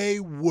way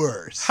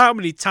worse. How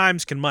many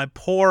times can my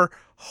poor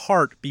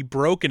heart be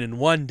broken in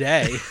one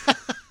day?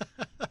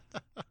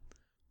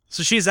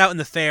 So she's out in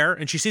the fair,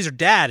 and she sees her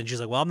dad, and she's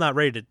like, well, I'm not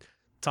ready to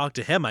talk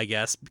to him, I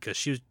guess, because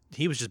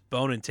he was just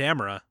boning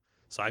Tamara,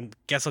 so I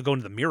guess I'll go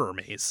into the mirror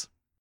maze.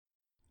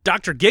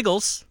 Dr.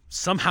 Giggles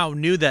somehow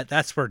knew that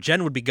that's where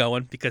Jen would be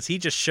going because he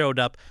just showed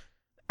up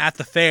at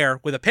the fair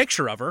with a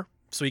picture of her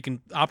so he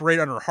can operate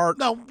on her heart.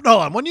 No, hold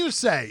on. When you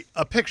say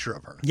a picture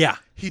of her, Yeah.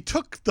 he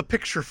took the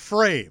picture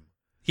frame.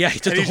 Yeah, he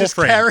took and the whole just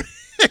frame. carried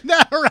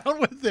that around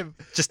with him.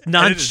 Just And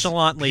it is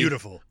nonchalantly.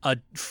 beautiful. A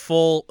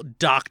full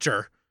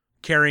doctor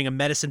carrying a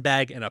medicine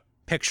bag and a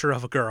picture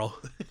of a girl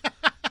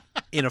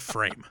in a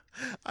frame.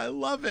 I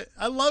love it.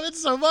 I love it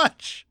so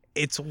much.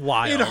 It's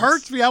wild. It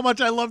hurts me how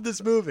much I love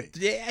this movie.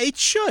 Yeah, it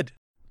should,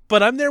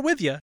 but I'm there with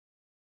you.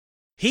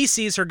 He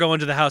sees her go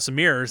into the House of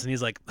Mirrors, and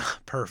he's like,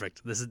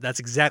 perfect. That's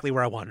exactly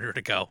where I wanted her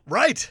to go.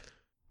 Right.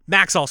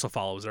 Max also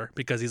follows her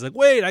because he's like,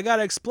 wait, I got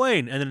to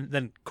explain. And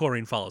then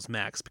Corrine follows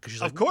Max because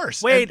she's like, Of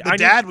course. wait, And the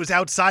dad was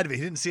outside of it.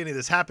 He didn't see any of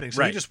this happening,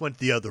 so he Right. just went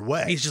the other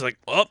way. He's just like,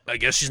 oh, I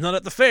guess she's not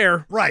at the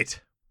fair. Right.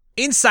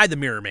 Inside the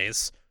mirror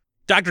maze,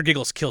 Dr.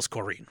 Giggles kills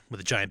Corrine with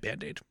a giant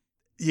Band-Aid.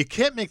 You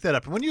can't make that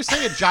up. And when you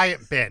say a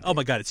giant band, Oh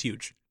my God, it's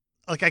huge.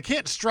 like I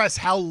can't stress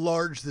how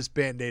large this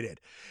Band-Aid is.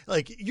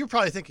 Like you're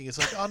probably thinking it's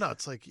like, oh no,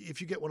 it's like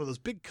if you get one of those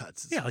big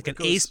cuts. Yeah, like an it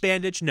goes- ace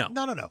bandage. No.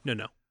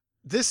 No.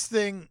 This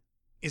thing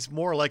is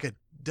more like a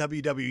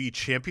WWE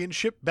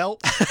championship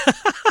belt.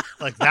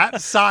 Like that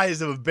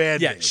size of a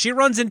Band-Aid. Yeah, she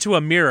runs into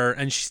a mirror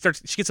and she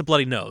gets a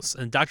bloody nose.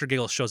 And Dr.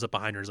 Giggles shows up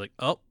behind her and is like,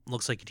 oh,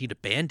 looks like you need a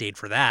Band-Aid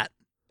for that.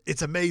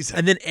 It's amazing.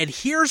 And then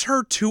adheres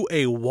her to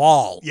a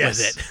wall Yes.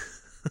 with it.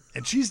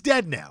 And she's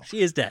dead now. She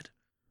is dead.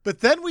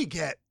 But then we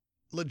get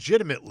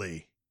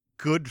legitimately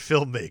good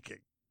filmmaking.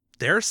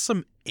 There's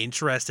some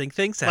interesting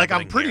things Like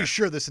happening I'm pretty here.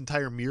 sure this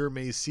entire mirror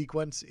maze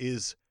sequence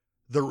is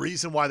the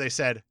reason why they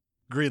said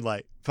green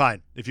light.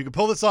 Fine. If you can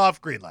pull this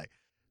off, green light.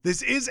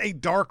 This is a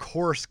Dark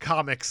Horse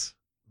Comics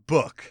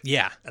book.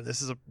 Yeah. And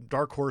this is a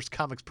Dark Horse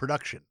Comics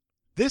production.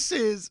 This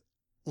is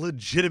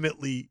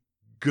legitimately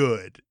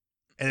good.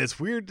 And it's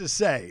weird to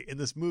say in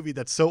this movie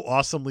that's so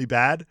awesomely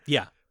bad,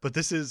 Yeah. but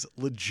this is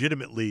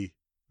legitimately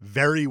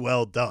very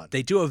well done.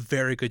 They do a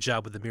very good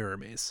job with the mirror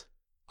maze.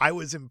 I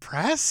was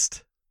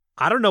impressed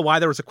I don't know why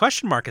there was a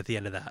question mark at the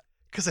end of that.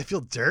 because I feel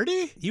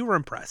dirty. You were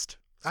impressed.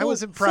 I was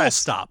Full impressed.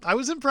 stop. I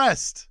was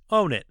impressed.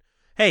 Own it.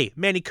 Hey,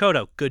 Manny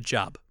Cotto, good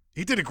job.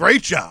 He did a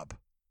great job.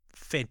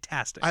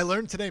 Fantastic. I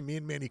learned today me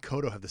and Manny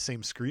Cotto have the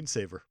same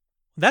screensaver.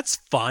 That's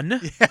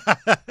fun.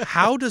 Yeah.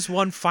 How does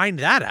one find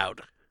that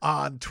out?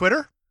 On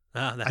Twitter,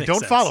 That I makes don't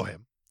sense. follow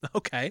him,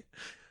 Okay.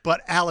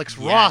 but Alex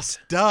Yet. Ross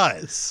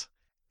does.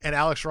 And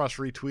Alex Ross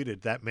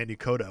retweeted that Manny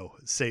Cotto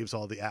saves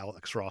all the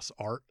Alex Ross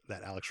art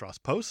that Alex Ross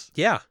posts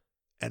Yeah.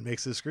 and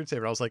makes his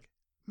screensaver. I was like,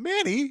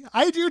 Manny,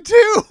 I do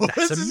too.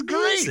 That's This is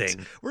great.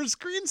 amazing. We're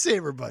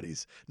screensaver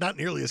buddies. Not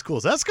nearly as cool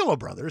as Eskimo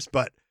Brothers,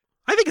 but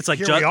I think it's like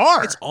Here we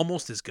are. It's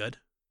almost as good.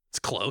 It's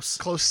close.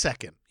 close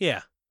second.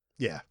 Yeah.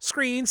 Yeah,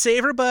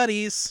 Screensaver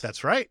buddies.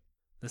 that's right.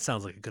 That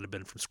sounds like it could have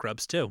been from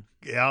Scrubs too.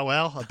 Yeah,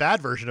 well, a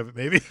bad version of it,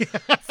 maybe.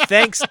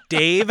 Thanks,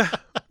 Dave.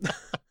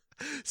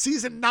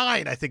 Season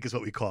 9, I think is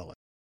what we call it.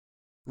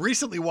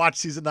 Recently watched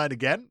season 9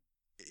 again.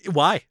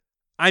 Why?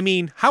 I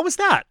mean, how was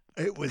that?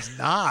 It was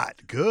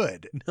not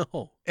good.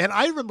 No. And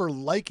I remember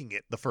liking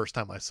it the first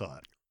time I saw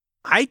it.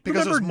 I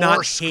Because it remember was not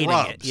more hating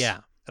Scrubs. it. Yeah.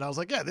 And I was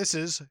like, yeah, this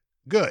is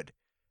good.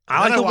 And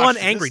I then like the watched one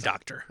it angry this time.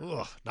 doctor.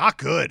 Ugh, not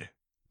good.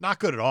 Not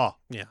good at all.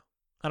 Yeah.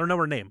 I don't know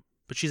her name,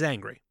 but she's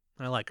angry.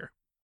 I like her.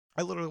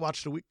 I literally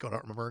watched it a week ago. I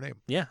don't remember her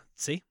name. Yeah.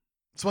 See?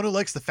 It's one who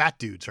likes the fat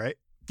dudes, right?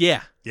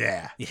 Yeah.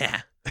 Yeah.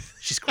 Yeah.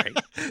 She's great.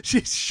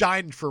 She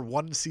shined for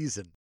one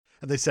season.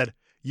 And they said,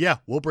 yeah,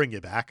 we'll bring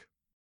you back.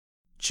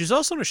 She's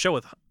also in a show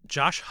with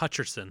Josh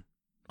Hutcherson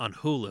on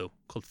Hulu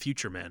called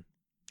Future Man.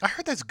 I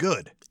heard that's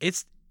good.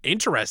 It's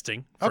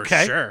interesting, for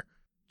Okay. sure.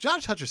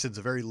 Josh Hutcherson's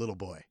a very little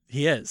boy.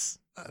 He is.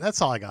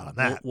 That's all I got on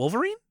that.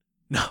 Wolverine?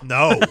 No.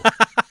 No.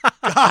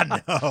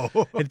 God,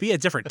 no. It'd be a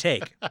different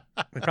take.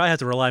 We'd probably have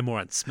to rely more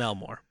on smell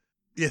more.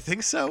 You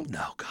think so?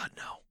 No, God,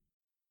 no.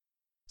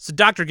 So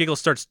Dr. Giggles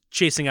starts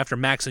chasing after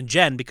Max and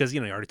Jen because, he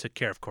already took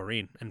care of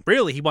Corrine. And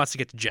really, he wants to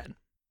get to Jen.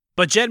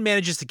 But Jen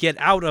manages to get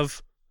out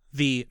of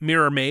the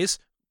mirror maze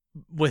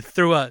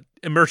through a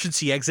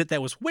emergency exit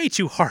that was way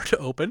too hard to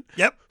open.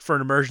 Yep. For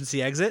an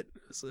emergency exit.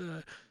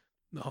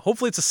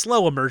 Hopefully it's a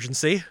slow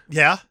emergency.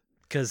 Yeah.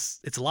 Because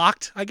it's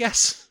locked, I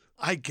guess.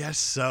 I guess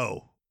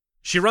so.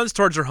 She runs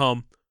towards her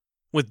home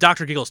with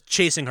Dr. Giggles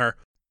chasing her.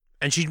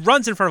 And she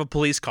runs in front of a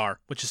police car,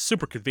 which is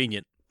super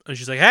convenient. And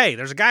she's like, hey,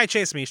 there's a guy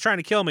chasing me. He's trying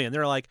to kill me. And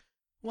they're like,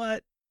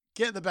 what?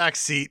 Get in the back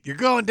seat. You're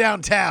going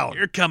downtown.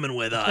 You're coming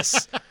with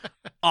us.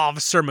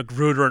 Officer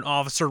Magruder and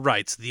Officer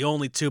Wright's the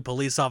only two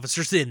police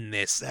officers in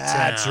this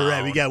That's town.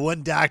 right. We got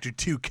one doctor,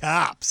 two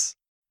cops.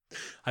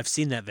 I've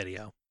seen that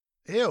video.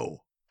 Ew.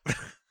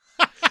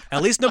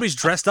 At least nobody's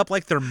dressed up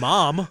like their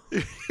mom.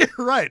 You're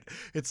right.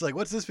 It's like,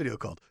 what's this video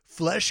called?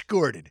 Flesh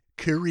Gordon,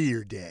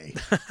 Career Day.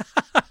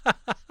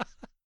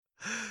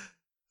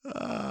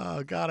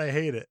 Oh, God, I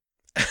hate it.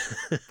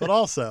 But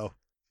also,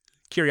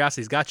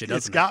 Curiosity's got you, doesn't it?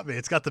 it's got me.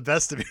 It's got the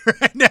best of me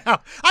right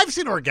now. I've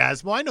seen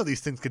Orgasmo. I know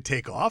these things could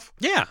take off.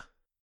 Yeah.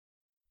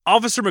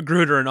 Officer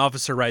Magruder and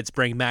Officer Wrights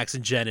bring Max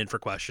and Jen in for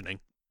questioning.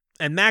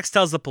 And Max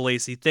tells the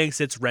police he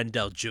thinks it's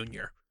Rendell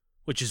Jr.,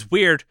 which is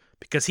weird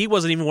because he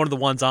wasn't even one of the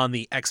ones on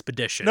the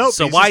expedition. Nope.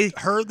 So he's why just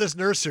heard this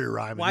nursery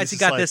rhyme? why has he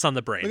got this on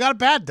the brain? We got a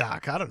bad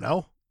doc. I don't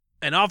know.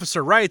 And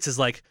Officer Wrights is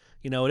like,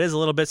 it is a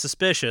little bit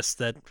suspicious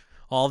that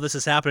all this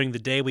is happening the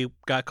day we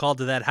got called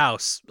to that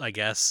house, I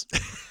guess.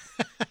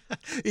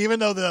 Even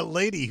though the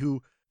lady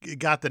who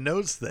got the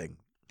nose thing,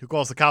 who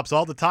calls the cops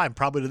all the time,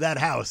 probably to that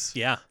house.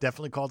 Yeah.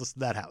 Definitely called us to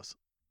that house.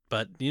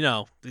 But,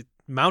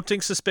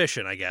 mounting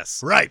suspicion, I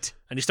guess. Right.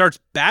 And he starts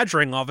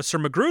badgering Officer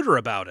Magruder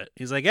about it.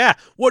 He's like, yeah,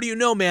 what do you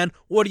know, man?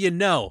 What do you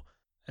know?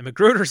 And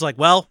Magruder's like,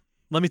 well,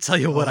 let me tell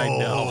you what I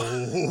know.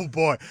 Oh,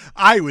 boy.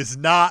 I was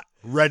not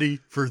ready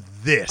for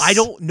this. I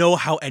don't know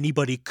how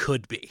anybody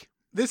could be.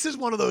 This is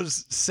one of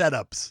those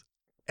setups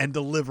and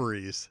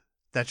deliveries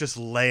that just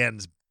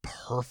lands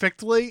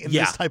perfectly in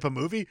this type of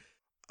movie.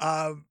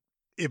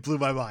 It blew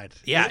my mind.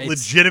 Yeah, it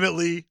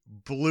legitimately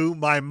blew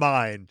my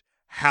mind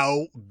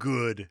how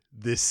good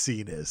this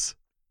scene is.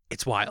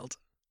 It's wild.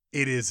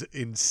 It is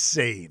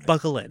insane.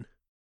 Buckle in.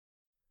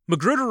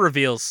 Magruder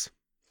reveals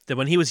that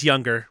when he was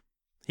younger,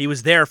 he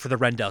was there for the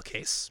Rendell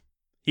case.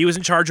 He was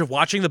in charge of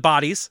watching the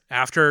bodies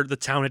after the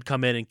town had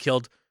come in and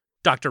killed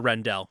Dr.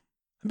 Rendell.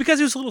 And because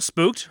he was a little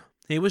spooked,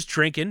 he was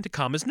drinking to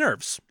calm his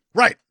nerves.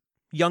 Right.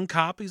 Young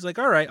cop, he's like,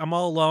 all right, I'm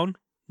all alone.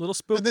 A little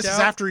spooked And this out. is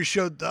after he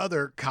showed the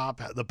other cop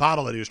the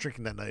bottle that he was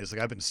drinking that night. He's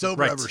like, I've been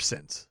sober ever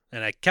since.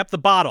 And I kept the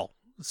bottle,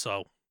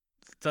 so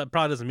that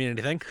probably doesn't mean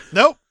anything.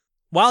 Nope.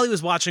 While he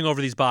was watching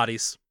over these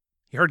bodies,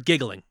 he heard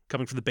giggling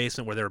coming from the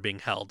basement where they were being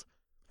held,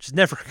 which is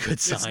never a good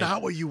sign. It's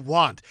not what you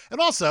want. And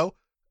also,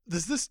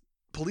 does this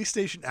police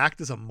station act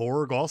as a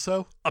morgue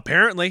also?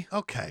 Apparently.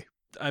 Okay.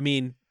 I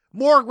mean,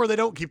 morgue where they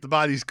don't keep the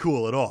bodies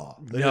cool at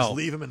all. They No. just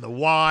leave them in the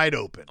wide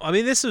open. I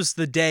mean, this was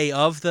the day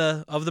of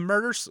the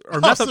murders, or Oh,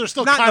 not so the, they're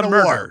still not kinda the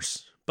warm.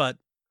 murders, but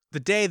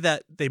the day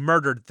that they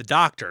murdered the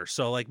doctor.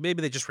 So, like,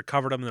 maybe they just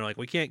recovered him, and they're like,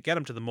 we can't get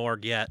him to the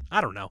morgue yet. I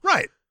don't know.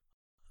 Right.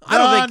 I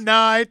don't think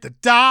night the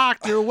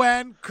doctor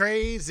went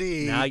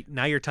crazy.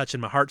 now you're touching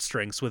my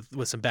heartstrings with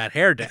some bad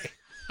hair day.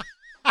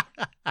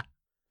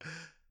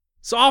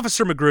 So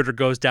Officer Magruder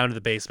goes down to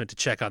the basement to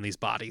check on these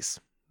bodies.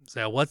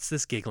 So what's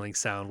this giggling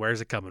sound? Where's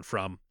it coming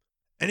from?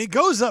 And he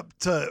goes up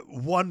to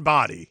one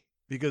body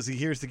because he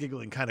hears the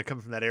giggling kind of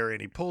coming from that area,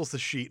 and he pulls the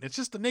sheet, and it's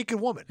just a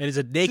naked woman. And it's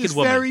a naked She's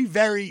woman. very,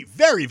 very,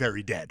 very,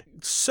 very dead.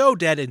 So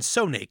dead and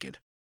so naked.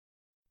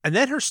 And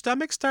then her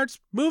stomach starts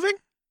moving?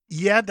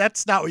 Yeah,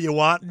 that's not what you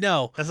want.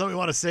 No. That's not what you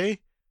want to see.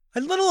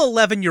 A little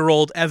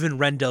 11-year-old Evan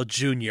Rendell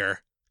Jr.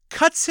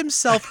 cuts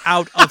himself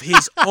out of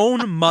his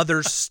own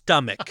mother's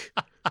stomach.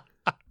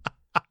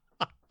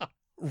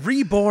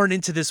 Reborn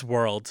into this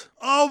world.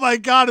 Oh my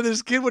God! And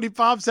this kid, when he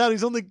pops out,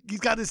 he's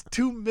got his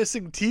two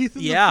missing teeth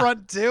in the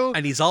front too.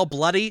 And he's all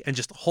bloody and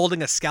just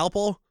holding a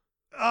scalpel.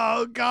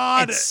 Oh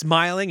God! And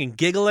smiling and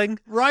giggling.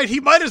 Right?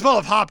 He might as well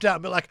have hopped out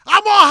and been like,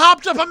 "I'm all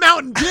hopped up a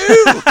mountain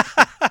too."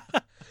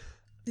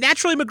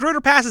 Naturally,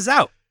 Magruder passes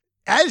out.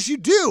 As you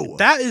do.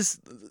 That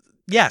is,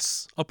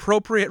 yes,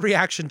 appropriate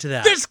reaction to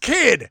that. This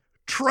kid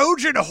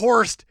Trojan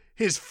horsed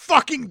his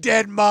fucking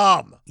dead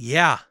mom.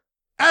 Yeah.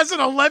 As an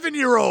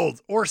 11-year-old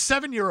or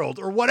 7-year-old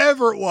or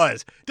whatever it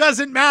was.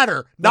 Doesn't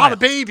matter. Not a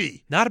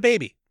baby. Not a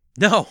baby.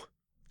 No.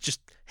 Just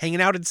hanging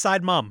out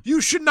inside mom.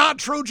 You should not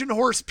Trojan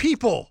horse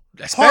people.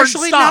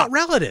 Especially not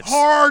relatives.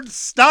 Hard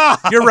stop.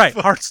 You're right.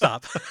 Hard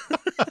stop.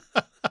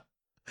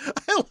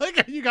 I like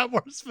how you got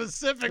more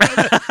specific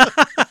with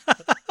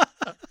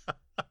it.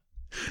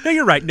 No,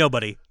 you're right.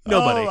 Nobody.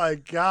 Oh my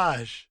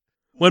gosh.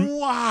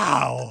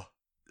 Wow.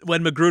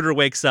 When Magruder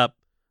wakes up,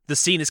 the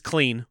scene is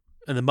clean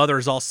and the mother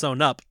is all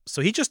sewn up.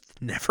 So he just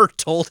never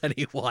told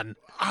anyone.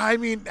 I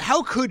mean,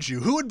 how could you?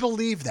 Who would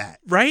believe that?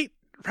 Right?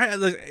 Right.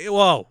 Like,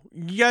 whoa.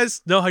 You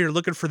guys know how you're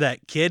looking for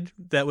that kid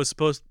that was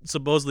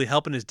supposedly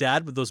helping his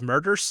dad with those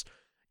murders?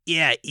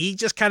 Yeah, he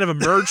just kind of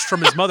emerged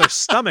from his mother's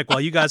stomach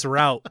while you guys were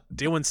out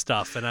doing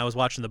stuff and I was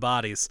watching the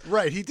bodies.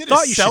 Right. He did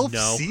Thought a you should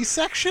know.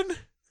 self-C-section?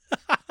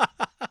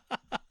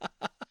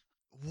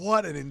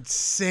 What an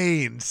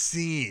insane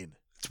scene.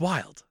 It's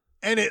wild.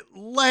 And it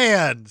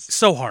lands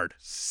So hard.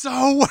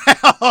 so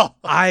well.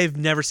 I've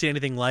never seen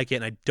anything like it,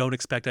 and I don't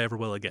expect I ever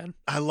will again.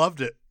 I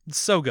loved it. It's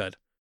so good.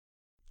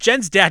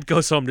 Jen's dad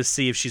goes home to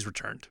see if she's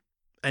returned,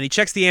 and he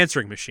checks the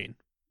answering machine.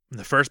 And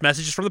the first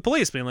message is from the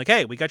police, being like,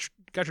 hey, we got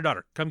your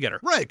daughter. Come get her.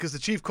 Right, because the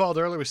chief called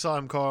earlier. We saw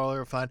him call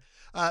earlier. Fine.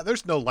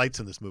 There's no lights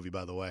in this movie,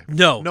 by the way.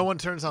 No. No one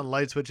turns on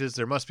light switches.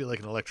 There must be like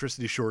an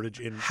electricity shortage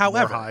in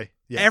However, Moorhigh.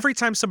 Yeah. every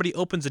time somebody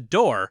opens a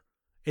door,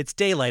 it's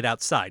daylight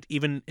outside,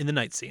 even in the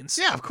night scenes.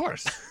 Yeah, of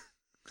course.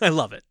 I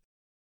love it.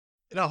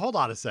 Now, hold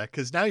on a sec,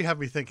 because now you have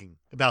me thinking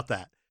about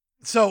that.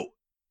 So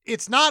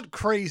it's not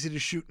crazy to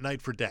shoot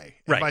night for day.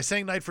 And Right. by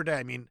saying night for day,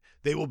 I mean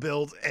they will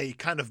build a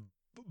kind of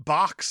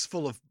box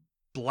full of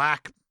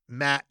black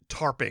matte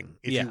tarping,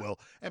 if Yeah. you will,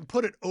 and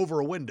put it over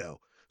a window.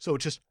 So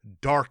it's just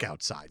dark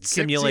outside. You can't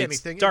see Simulates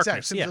anything. darkness.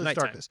 Exactly. Yeah, Simulates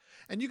nighttime. darkness.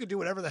 And you can do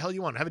whatever the hell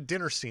you want. Have a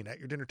dinner scene at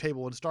your dinner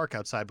table and it's dark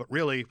outside. But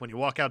really, when you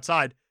walk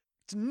outside,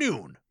 it's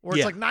noon or it's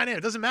Yeah. like 9 a.m.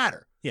 It doesn't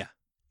matter. Yeah.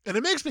 And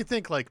it makes me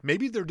think like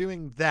maybe they're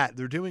doing that.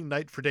 They're doing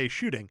night for day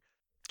shooting,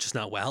 Just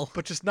not well.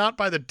 but just not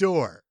by the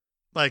door.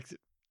 Like,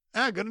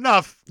 good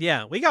enough.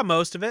 Yeah, we got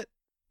most of it.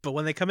 But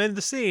when they come into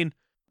the scene,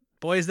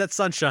 boy, is that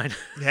sunshine.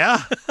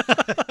 Yeah.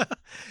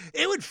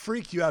 It would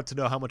freak you out to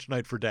know how much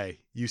night for day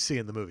you see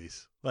in the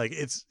movies. Like,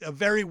 it's a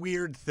very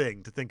weird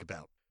thing to think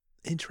about.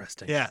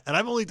 Interesting. Yeah. And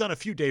I've only done a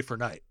few day for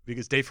night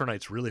because day for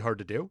night's really hard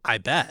to do. I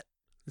bet.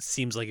 It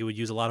seems like it would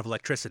use a lot of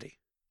electricity.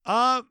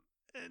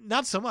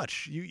 Not so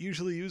much. You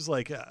usually use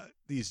like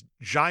these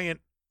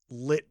giant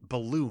lit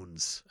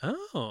balloons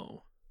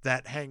Oh.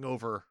 that hang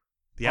over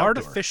the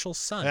outdoor. Artificial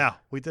sun. Yeah,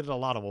 we did it a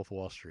lot on Wolf of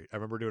Wall Street. I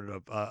remember doing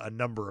it a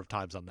number of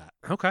times on that.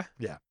 Okay.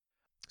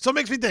 So it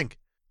makes me think,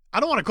 I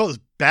don't want to call this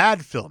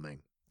bad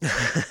filming.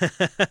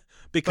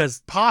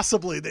 Because,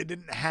 Possibly they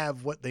didn't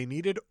have what they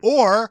needed,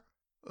 or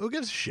who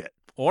gives a shit?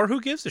 or who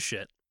gives a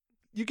shit?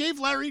 You gave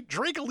Larry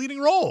Drake a leading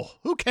role.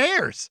 Who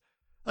cares?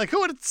 Like, who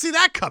would see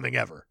that coming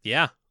ever?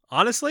 Yeah.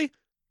 Honestly,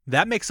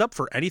 that makes up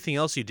for anything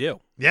else you do.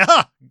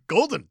 Yeah,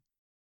 golden.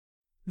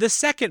 The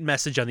second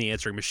message on the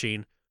answering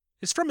machine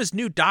is from his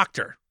new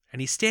doctor, and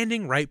he's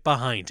standing right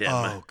behind him.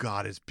 Oh,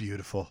 God, it's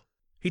beautiful.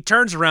 He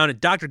turns around and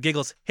Dr.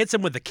 Giggles hits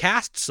him with the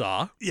cast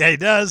saw. Yeah, he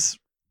does.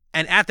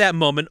 And at that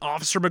moment,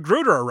 Officer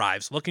Magruder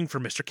arrives looking for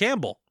Mr.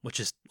 Campbell, which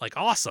is like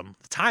awesome.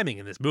 The timing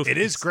in this movie. It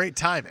is great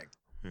timing.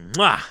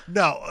 Mwah.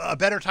 No, a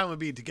better time would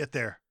be to get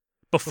there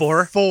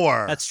Before?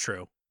 before. That's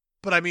true.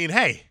 But I mean,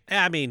 hey,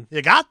 I mean,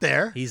 you got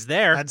there. he's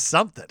there. That's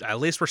something.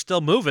 At least we're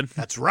still moving.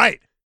 That's right.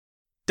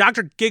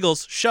 Dr.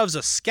 Giggles shoves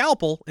a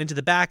scalpel into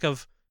the back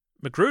of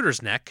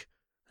Magruder's neck,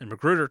 and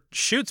Magruder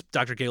shoots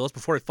Dr. Giggles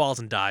before he falls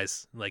and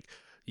dies. Like,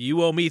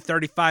 you owe me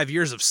 35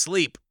 years of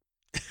sleep.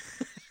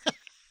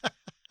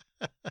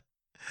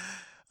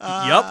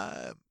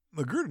 Yup.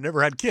 Magruder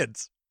never had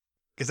kids.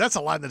 Because that's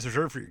a line that's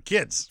reserved for your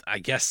kids. I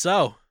guess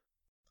so.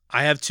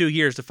 I have 2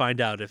 years to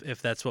find out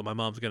if that's what my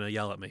mom's going to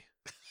yell at me.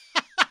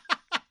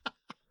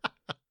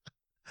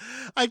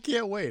 I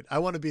can't wait. I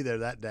want to be there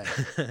that day.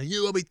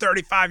 You owe me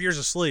 35 years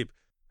of sleep.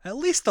 At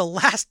least the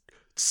last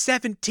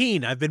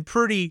 17, I've been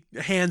pretty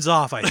hands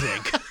off, I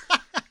think.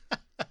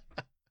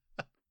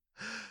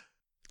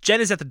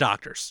 Jen is at the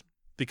doctor's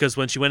because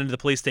when she went into the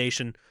police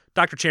station,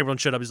 Dr. Chamberlain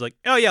showed up. He's like,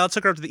 oh, yeah, let's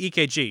hook her up to the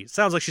EKG.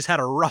 Sounds like she's had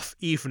a rough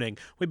evening.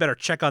 We better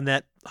check on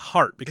that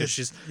heart because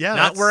she's not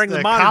that's wearing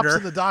the cops monitor.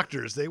 and the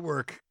doctors, they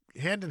work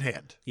hand in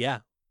hand. Yeah.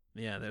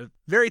 Yeah, they're a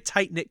very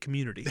tight-knit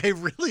community. They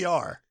really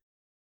are.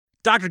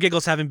 Dr.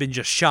 Giggles, having been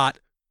just shot,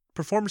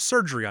 performed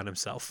surgery on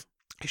himself.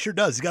 He sure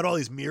does. He's got all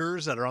these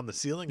mirrors that are on the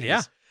ceiling. And Yeah.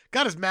 he's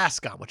got his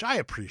mask on, which I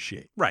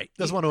appreciate. Right.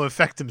 Doesn't want to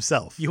affect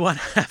himself. You want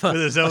to have With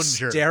his own a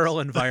germs.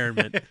 sterile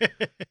environment.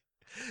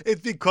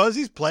 It's because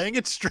he's playing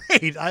it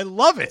straight. I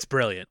love it. It's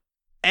brilliant.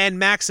 And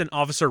Max and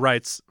Officer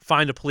Wrights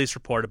find a police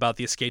report about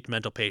the escaped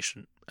mental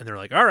patient. And they're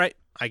like, all right,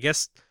 I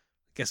guess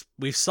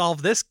we've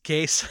solved this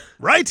case.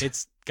 Right.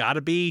 It's got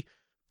to be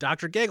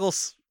Dr.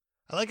 Giggles.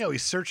 I like how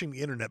he's searching the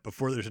internet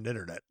before there's an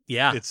internet.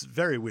 Yeah. It's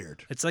very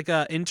weird. It's like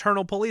a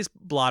internal police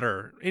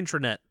blotter,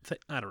 intranet.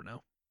 I don't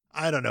know.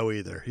 I don't know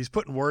either. He's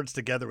putting words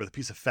together with a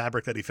piece of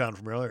fabric that he found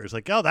from earlier. He's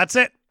like, oh, that's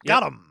it.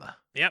 Got him.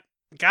 Yep.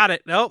 Got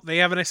it. Nope. They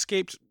have an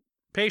escaped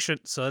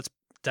patient. So that's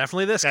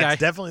definitely this guy. That's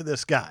definitely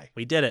this guy.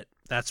 We did it.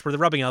 That's where the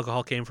rubbing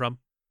alcohol came from.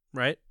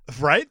 Right?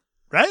 Right?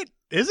 Right?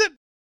 Is it?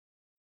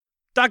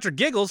 Dr.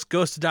 Giggles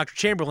goes to Dr.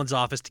 Chamberlain's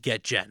office to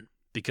get Jen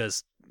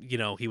because,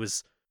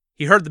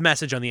 he heard the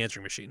message on the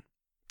answering machine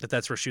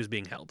that's where she was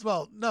being held.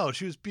 Well, no,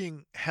 she was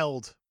being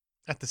held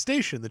At the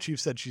station, the chief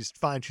said she's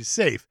fine, she's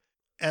safe.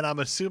 And I'm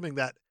assuming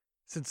that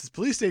since this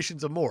police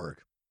station's a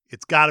morgue,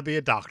 it's got to be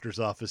a doctor's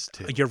office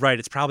too. You're right.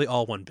 It's probably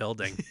all one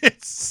building.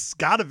 It's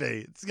got to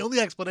be. It's the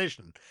only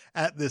explanation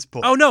at this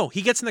point. Oh, no.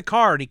 He gets in the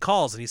car and he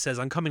calls and he says,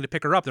 I'm coming to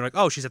pick her up. They're like,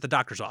 oh, she's at the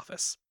doctor's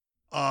office.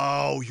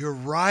 Oh, you're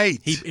right.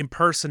 He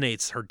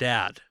impersonates her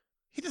dad.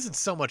 He doesn't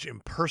so much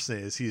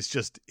impersonate as he's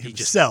just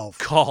himself. He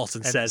just calls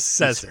and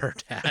says her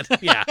dad.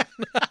 Yeah.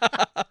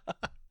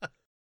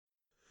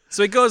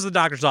 So he goes to the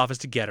doctor's office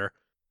to get her.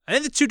 And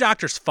then the two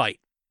doctors fight.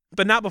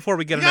 But not before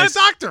we get a nice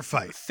doctor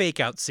fight. Fake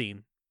out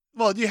scene.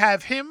 Well, you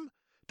have him,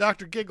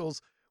 Dr.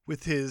 Giggles,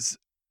 with his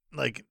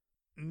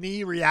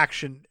knee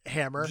reaction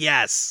hammer.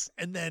 Yes.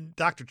 And then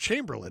Dr.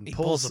 Chamberlain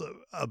pulls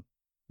a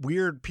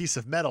weird piece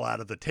of metal out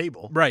of the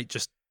table. Right,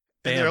 just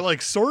bam. And they're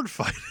sword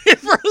fighting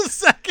for a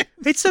second.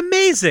 It's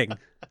amazing.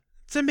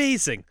 It's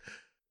amazing.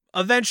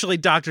 Eventually,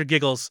 Dr.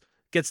 Giggles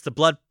gets the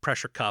blood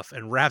pressure cuff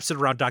and wraps it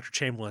around Dr.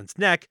 Chamberlain's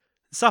neck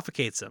and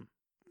suffocates him.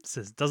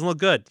 Says, doesn't look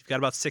good. You've got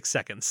about 6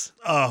 seconds.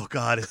 Oh,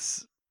 God,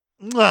 it's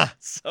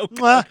so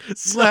good.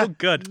 So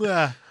good.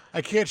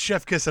 I can't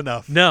chef kiss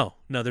enough. No,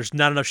 there's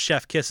not enough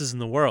chef kisses in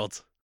the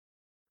world.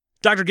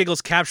 Dr.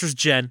 Giggles captures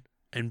Jen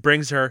and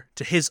brings her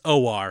to his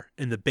OR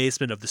in the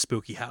basement of the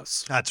spooky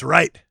house. That's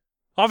right.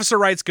 Officer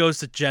Wrights goes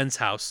to Jen's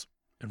house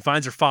and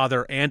finds her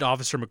father and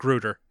Officer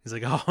Magruder. He's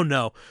like, oh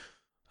no,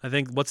 I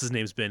think what's his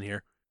name's been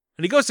here.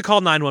 And he goes to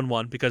call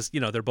 911 because,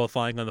 they're both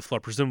lying on the floor,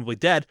 presumably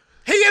dead.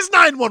 He is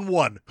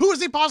 911. Who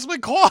is he possibly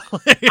calling?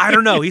 I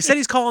don't know. He said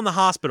he's calling the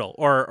hospital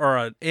or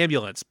an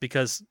ambulance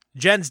because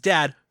Jen's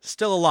dad,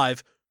 still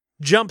alive,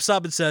 jumps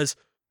up and says,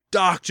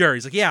 doctor.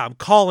 He's like, yeah, I'm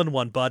calling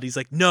one, bud. He's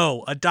like,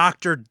 no, a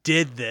doctor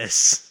did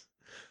this.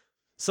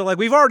 So,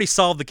 we've already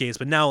solved the case,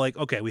 but now,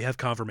 okay, we have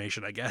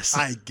confirmation, I guess.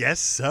 I guess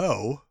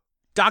so.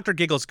 Dr.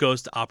 Giggles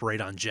goes to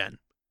operate on Jen.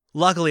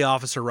 Luckily,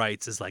 Officer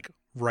Wrights is,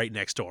 right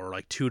next door,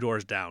 2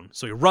 doors down.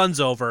 So he runs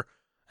over,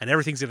 and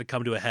everything's going to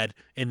come to a head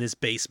in this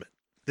basement.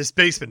 This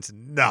basement's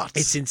nuts.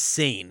 It's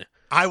insane.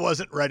 I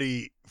wasn't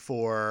ready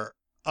for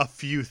a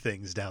few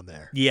things down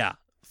there. Yeah.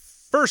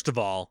 First of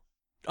all,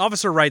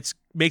 Officer Wrights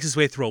makes his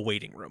way through a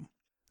waiting room.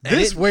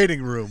 This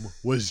waiting room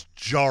was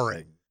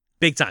jarring.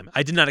 Big time.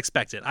 I did not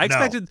expect it. I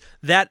expected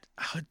that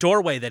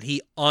doorway that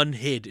he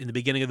unhid in the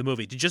beginning of the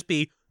movie to just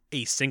be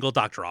a single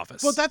doctor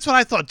office. Well, that's what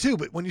I thought too,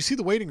 but when you see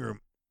the waiting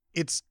room,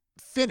 it's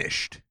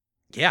finished.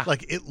 Yeah.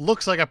 It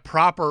looks like a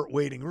proper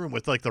waiting room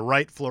with the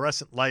right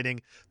fluorescent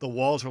lighting. The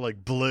walls are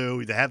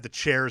blue. They have the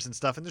chairs and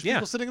stuff, and there's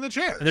people sitting in the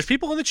chairs. And there's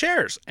people in the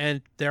chairs,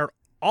 and they're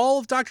all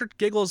of Dr.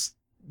 Giggles'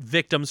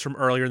 victims from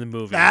earlier in the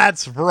movie.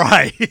 That's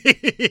right.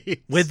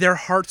 With their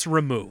hearts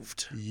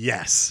removed.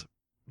 Yes.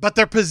 But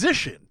they're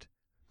positioned,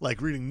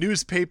 reading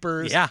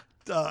newspapers,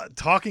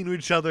 talking to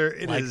each other.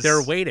 It is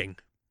they're waiting.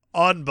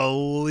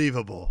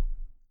 Unbelievable.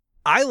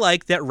 I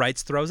like that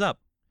Wrights throws up.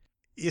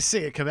 You see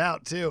it come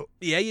out, too.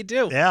 Yeah, you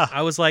do. Yeah.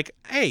 I was like,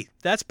 hey,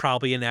 that's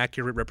probably an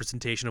accurate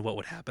representation of what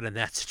would happen in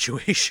that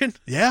situation.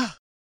 Yeah.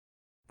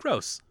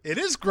 Gross. It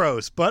is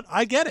gross, but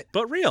I get it.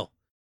 But real.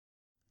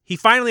 He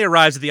finally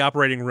arrives at the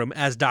operating room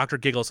as Dr.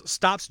 Giggles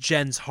stops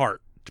Jen's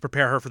heart to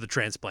prepare her for the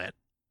transplant.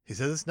 He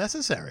says it's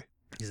necessary.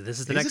 He said, this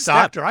is the He's next a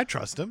doctor. step. I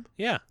trust him.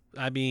 Yeah.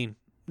 I mean,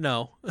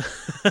 no.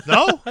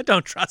 No? I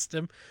don't trust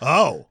him.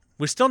 Oh.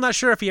 We're still not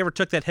sure if he ever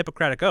took that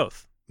Hippocratic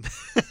oath.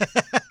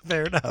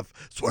 Fair enough.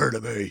 Swear to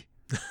me.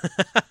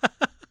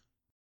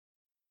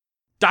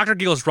 Dr.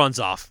 Giggles runs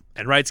off,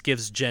 and Wrights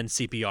gives Jen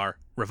CPR,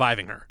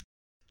 reviving her.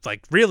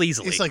 Real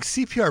easily. It's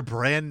CPR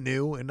brand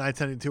new in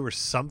 1992 or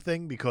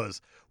something, because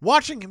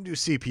watching him do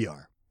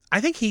CPR. I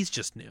think he's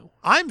just new.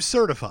 I'm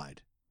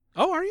certified.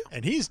 Oh, are you?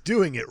 And he's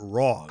doing it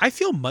wrong. I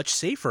feel much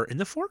safer in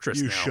the fortress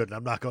You now. shouldn't.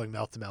 I'm not going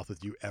mouth to mouth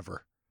with you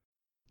ever.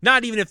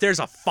 Not even if there's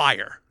a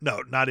fire.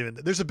 No, not even.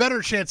 There's a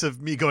better chance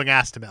of me going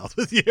ass to mouth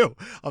with you.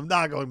 I'm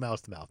not going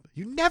mouth to mouth.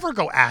 You never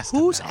go ass to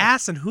mouth. Whose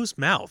ass and whose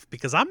mouth?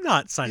 Because I'm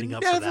not signing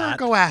up for that. Never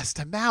go ass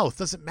to mouth.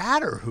 Doesn't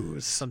matter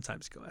whose.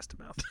 Sometimes go ass to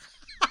mouth.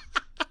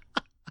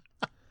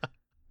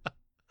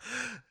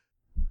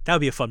 That would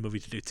be a fun movie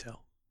to do, too.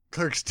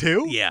 Clerks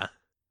 2? Yeah.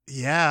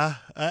 Yeah,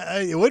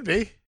 it would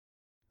be.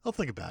 I'll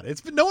think about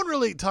it. No one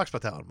really talks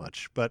about that one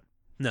much, but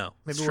no,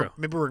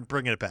 maybe we're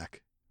bringing it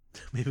back.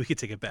 Maybe we could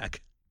take it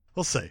back.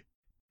 We'll see.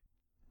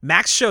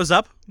 Max shows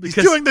up because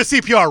he's doing the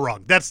CPR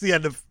wrong. That's the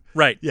end of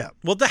right. Yeah.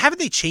 Well, haven't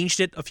they changed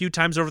it a few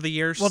times over the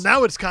years? Well,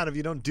 now it's kind of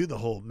you don't do the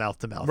whole mouth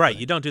to mouth. Right.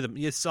 thing. You don't do them.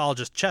 It's all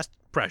just chest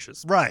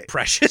presses. Right.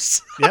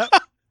 Precious. Yep.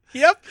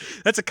 Yep.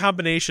 That's a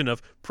combination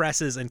of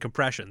presses and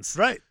compressions.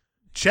 Right.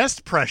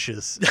 Chest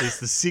Precious is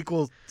the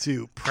sequel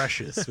to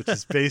Precious, which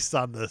is based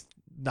on the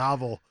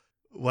novel.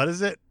 What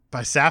is it?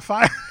 By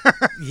Sapphire?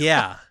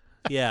 Yeah.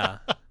 Yeah.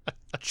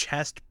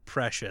 Chest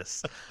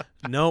Precious.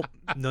 Nope.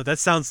 No, that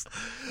sounds...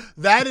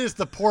 That is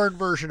the porn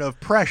version of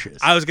Precious.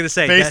 I was going to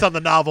say... Based on the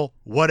novel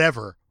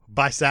Whatever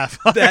by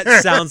Sapphire.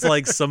 That sounds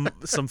like some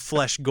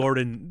Flesh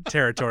Gordon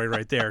territory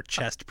right there.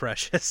 Chest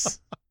Precious.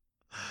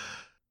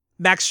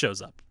 Max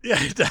shows up. Yeah,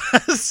 he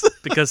does.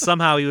 Because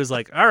somehow he was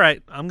like, all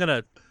right, I'm going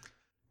to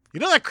You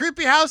know that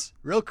creepy house?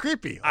 Real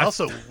creepy.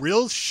 Also,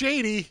 real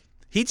shady.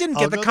 He didn't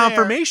get the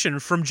confirmation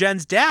from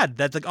Jen's dad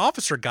that the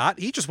officer got.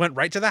 He just went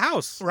right to the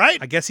house. Right.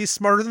 I guess he's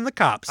smarter than the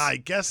cops. I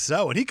guess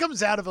so. And he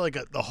comes out of like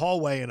the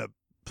hallway in a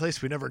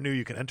place we never knew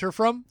you can enter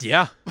from.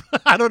 Yeah.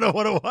 I don't know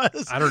what it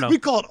was. I don't know. We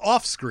call it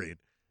off screen.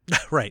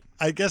 Right.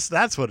 I guess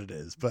that's what it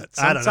is. But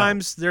I don't know.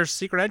 Sometimes there's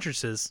secret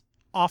entrances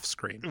off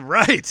screen.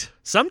 Right.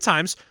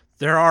 Sometimes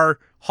there are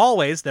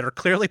hallways that are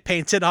clearly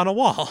painted on a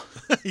wall.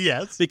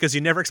 Yes. Because you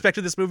never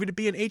expected this movie to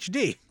be in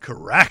HD.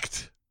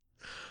 Correct.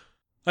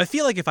 I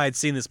feel like if I had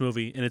seen this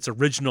movie in its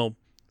original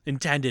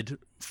intended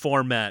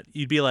format,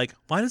 you'd be like,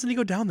 why doesn't he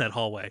go down that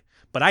hallway?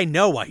 But I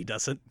know why he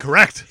doesn't.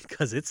 Correct.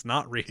 Because it's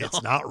not real.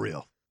 It's not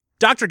real.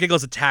 Dr.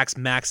 Giggles attacks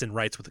Max and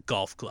Wrights with a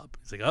golf club.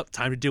 He's like, oh,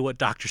 time to do what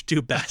doctors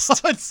do best.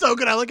 Oh, it's so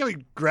good. I like how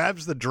he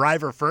grabs the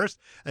driver first,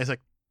 and he's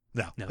like,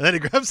 no. And then he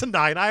grabs the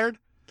 9-iron.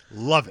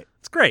 Love it.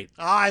 It's great.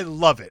 I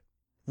love it.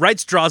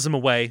 Wrights draws him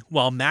away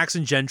while Max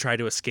and Jen try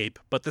to escape,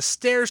 but the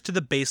stairs to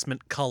the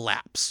basement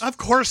collapse. Of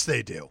course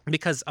they do.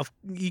 Because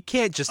you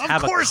can't just Of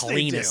have a course they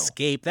clean do.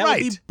 escape. That would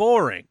be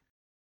boring.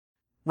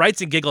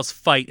 Wrights and Giggles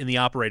fight in the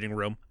operating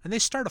room, and they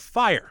start a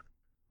fire,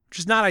 which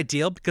is not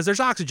ideal because there's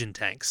oxygen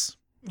tanks.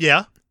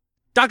 Yeah.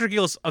 Dr.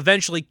 Giggles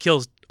eventually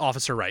kills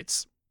Officer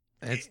Wrights.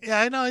 Yeah,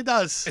 I know he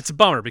does. It's a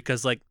bummer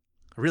because, I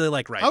really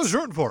like Wrights. I was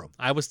rooting for him.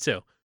 I was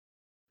too.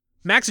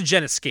 Max and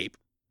Jen escape.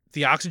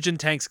 The oxygen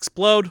tanks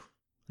explode,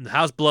 and the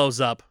house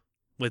blows up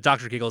with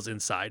Dr. Giggles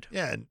inside.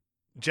 Yeah, and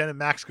Jen and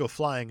Max go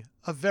flying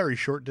a very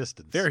short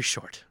distance. Very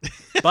short.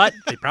 But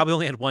they probably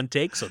only had one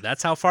take, so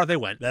that's how far they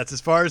went. That's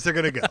as far as they're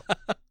going to go.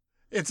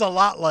 It's a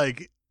lot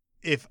like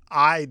if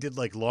I did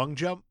long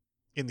jump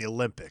in the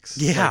Olympics.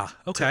 Yeah,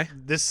 okay.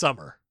 This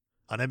summer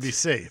on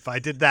NBC, if I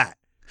did that.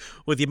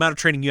 With the amount of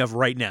training you have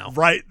right now.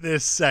 Right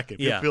this second.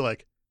 Yeah. You'd be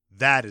like,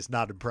 that is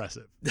not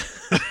impressive.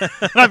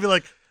 And I'd be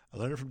like, I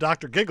learned it from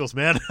Dr. Giggles,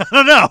 man. I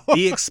don't know.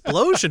 The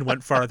explosion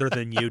went farther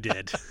than you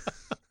did.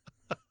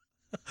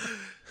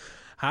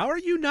 How are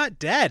you not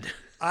dead?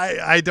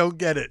 I don't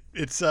get it.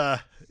 It's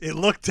it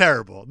looked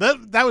terrible.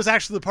 That was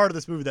actually the part of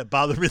this movie that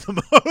bothered me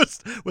the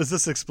most was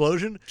this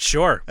explosion.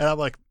 Sure. And I'm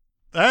like,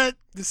 all right,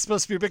 this is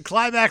supposed to be a big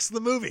climax of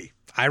the movie.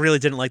 I really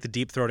didn't like the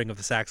deep throating of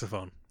the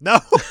saxophone. No.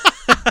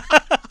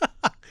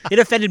 It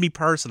offended me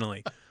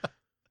personally.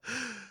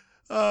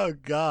 Oh,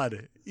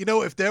 God. You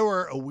know, if there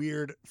were a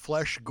weird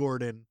Flesh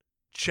Gordon,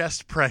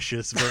 Chest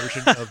Precious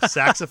version of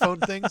saxophone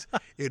things,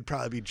 it'd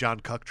probably be John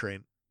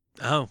Cucktrain.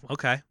 Oh,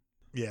 okay.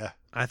 Yeah.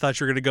 I thought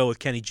you were going to go with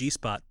Kenny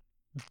G-Spot.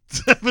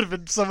 That would have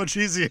been so much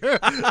easier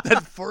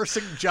than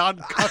forcing John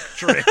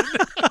Cucktrain.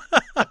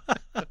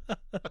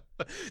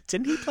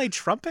 Didn't he play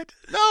trumpet?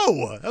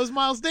 No, that was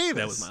Miles Davis.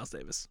 That was Miles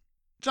Davis.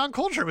 John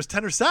Coltrane was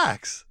tenor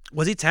sax.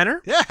 Was he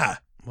tenor? Yeah.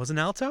 Wasn't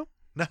alto?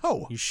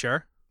 No. You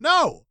sure?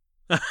 No.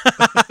 And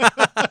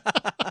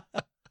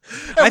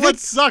what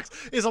sucks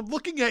is I'm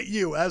looking at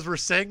you as we're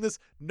saying this,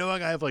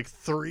 knowing I have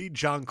 3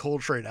 John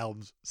Coltrane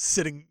albums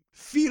sitting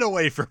feet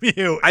away from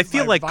you. I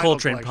feel like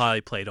Coltrane collection.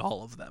 probably played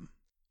all of them.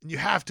 You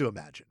have to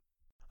imagine.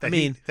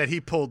 That he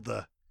pulled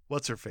the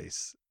what's her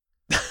face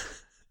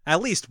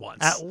At least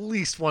once. at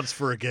least once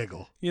for a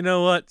giggle. You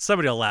know what?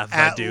 Somebody will laugh if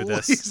I do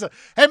this.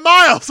 Hey,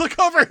 Miles, look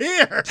over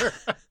here.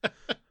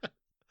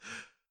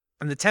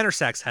 And the tenor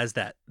sax has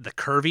the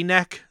curvy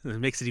neck, and it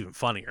makes it even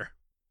funnier.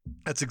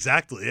 That's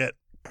exactly it.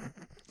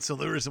 It's the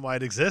only reason why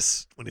it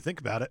exists when you think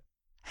about it.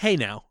 Hey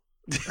now.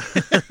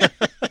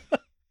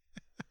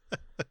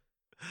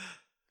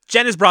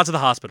 Jen is brought to the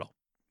hospital,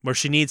 where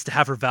she needs to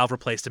have her valve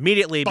replaced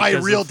immediately By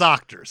real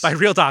doctors. By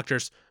real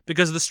doctors,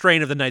 because of the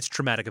strain of the night's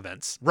traumatic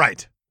events.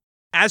 Right.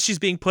 As she's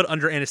being put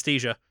under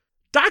anesthesia,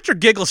 Dr.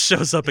 Giggles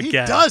shows up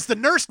again. He does. The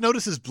nurse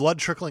notices blood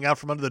trickling out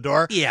from under the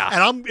door. Yeah.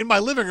 And I'm in my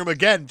living room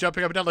again,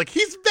 jumping up and down like,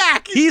 he's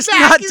back. He's back,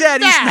 not he's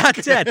dead. back.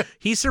 He's not dead.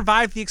 He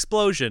survived the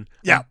explosion.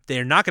 Yeah.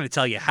 They're not going to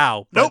tell you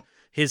how. But Nope.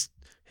 His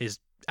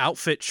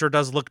outfit sure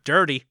does look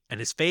dirty, and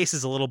his face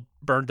is a little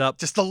burned up.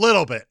 Just a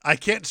little bit. I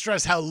can't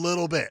stress how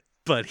little bit.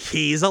 But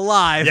he's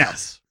alive.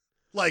 Yes.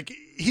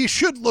 He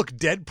should look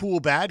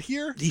Deadpool bad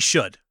here, He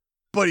should.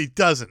 but he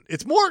doesn't.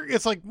 It's more. He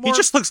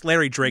just looks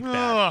Larry Drake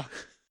bad.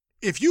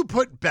 If you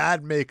put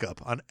bad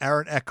makeup on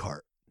Aaron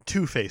Eckhart,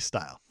 Two-Face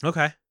style,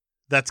 Okay.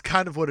 that's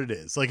kind of what it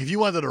is. If you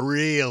wanted to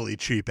really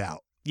cheap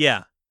out.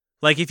 Yeah.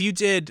 Like if you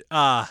did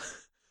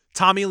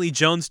Tommy Lee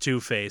Jones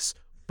Two-Face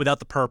without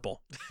the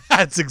purple.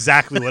 That's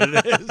exactly what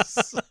it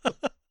is.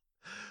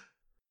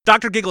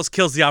 Dr. Giggles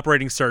kills the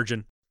operating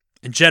surgeon,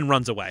 and Jen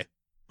runs away,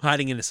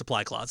 hiding in a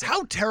supply closet.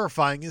 How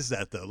terrifying is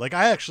that, though?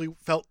 I actually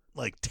felt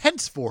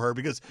tense for her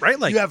because Right?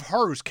 you have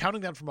her who's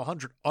counting down from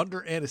 100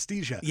 under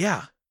anesthesia,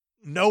 Yeah.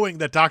 knowing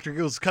that Dr.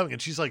 Giggles is coming,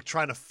 and she's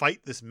trying to fight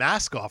this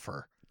mask off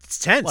her. It's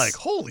tense.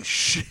 Holy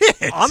shit.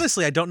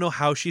 Honestly, I don't know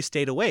how she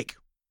stayed awake.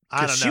 I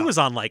don't know. Because she was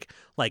on like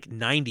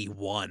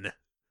 91.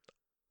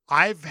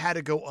 I've had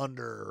to go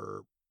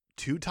under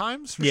 2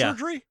 times for Yeah.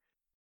 surgery.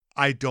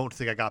 I don't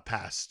think I got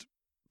past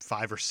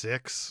 5 or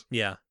 6,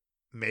 Yeah.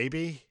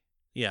 maybe.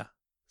 Yeah.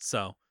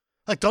 So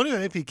Don't even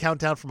make me count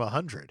down from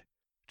 100.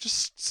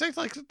 Just say,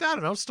 like, I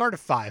don't know, start at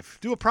 5.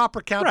 Do a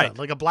proper countdown, Right.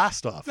 like a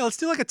blast off. No, let's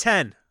do like a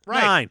 10,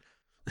 Right. 9.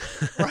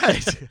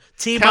 Right.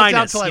 T Countdown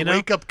minus, till I you know?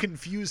 wake up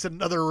confused in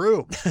another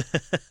room.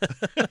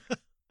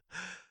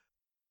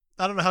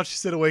 I don't know how she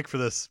stayed awake for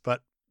this,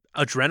 but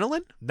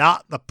Adrenaline?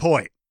 not the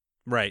point.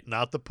 Right.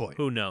 Not the point.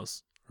 Who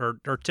knows?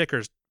 Her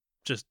ticker's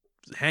just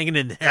hanging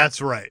in there.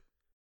 That's right.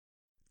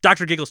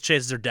 Dr. Giggles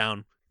chases her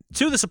down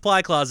to the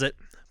supply closet,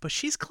 but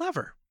she's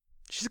clever.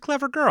 She's a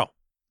clever girl.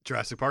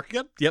 Jurassic Park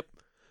again? Yep.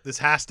 This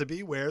has to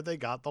be where they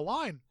got the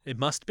line. It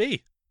must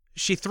be.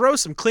 She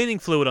throws some cleaning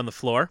fluid on the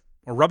floor,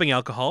 or rubbing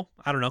alcohol.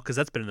 I don't know, because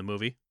that's been in the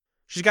movie.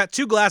 She's got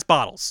 2 glass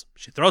bottles.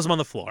 She throws them on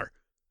the floor.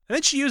 And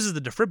then she uses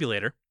the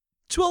defibrillator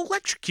to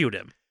electrocute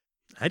him.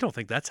 I don't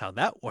think that's how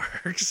that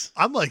works.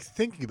 I'm like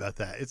thinking about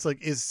that. It's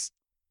like, is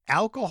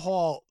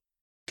alcohol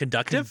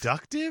Conductive?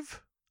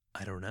 conductive?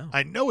 I don't know.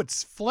 I know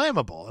it's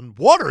flammable, and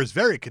water is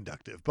very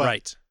conductive, but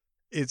Right.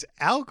 is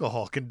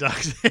alcohol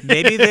conductive?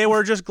 Maybe they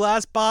were just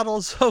glass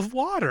bottles of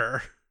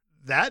water.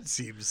 That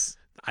seems...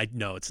 I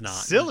know it's not.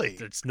 Silly.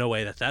 There's no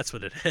way that that's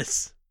what it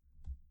is.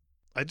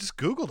 I just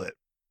Googled it.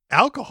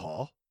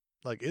 Alcohol,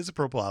 like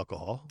isopropyl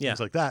alcohol, Yeah. things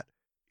like that,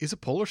 is a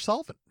polar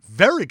solvent.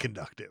 Very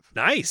conductive.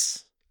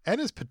 Nice. And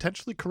is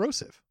potentially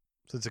corrosive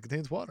since it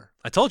contains water.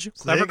 I told you.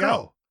 So there Clever you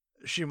girl.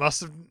 go. She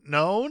must have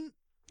known.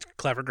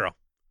 Clever girl.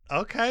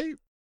 Okay.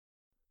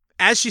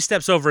 As she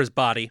steps over his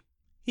body,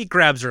 he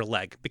grabs her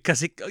leg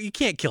because you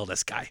can't kill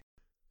this guy.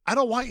 I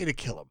don't want you to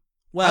kill him.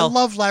 Well, I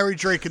love Larry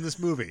Drake in this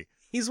movie.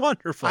 he's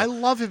wonderful. I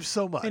love him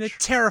so much. And a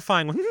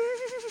terrifying one.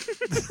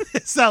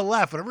 It's that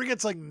laugh. Whenever he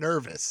gets like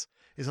nervous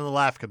is when the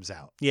laugh comes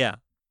out. Yeah.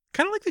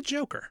 Kind of like the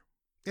Joker.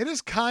 It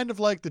is kind of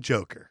like the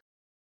Joker.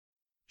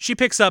 She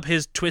picks up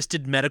his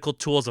twisted medical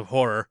tools of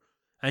horror,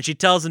 and she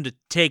tells him to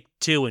take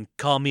 2 and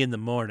call me in the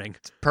morning.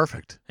 It's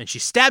perfect. And she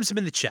stabs him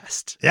in the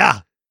chest.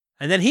 Yeah.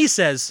 And then he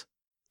says,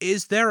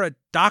 "Is there a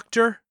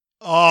doctor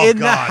Oh, in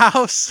God. the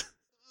house?"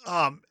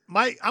 I'm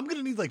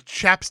gonna need like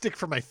chapstick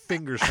for my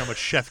fingers. How much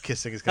chef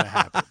kissing is gonna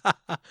happen?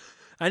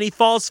 And he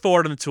falls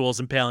forward on the tools,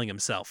 impaling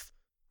himself.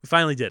 We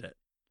finally did it.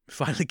 We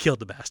finally killed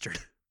the bastard.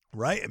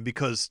 Right, and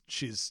because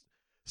she's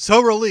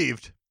so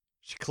relieved,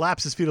 she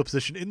collapses fetal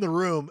position in the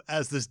room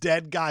as this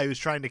dead guy who's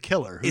trying to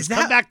kill her, who's Is that-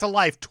 come back to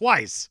life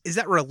twice, Is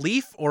that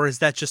relief, or is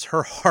that just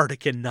her heart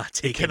cannot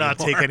take cannot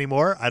anymore? take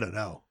anymore. I don't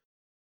know.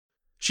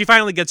 She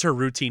finally gets her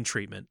routine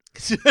treatment.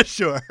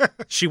 Sure,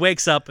 She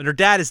wakes up, and her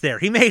dad is there.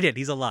 He made it.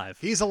 He's alive.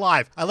 he's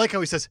alive. I like how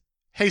he says,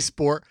 "Hey,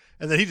 sport,"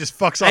 and then he just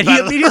fucks off. And he out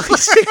of the immediately room.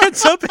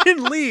 stands up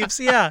and leaves.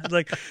 Yeah.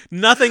 Like,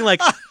 nothing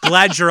like,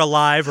 "Glad you're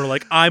alive," or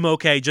like, "I'm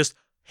okay." Just,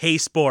 "Hey,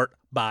 sport.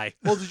 Bye."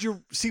 Well, did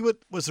you see what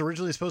was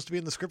originally supposed to be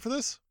in the script for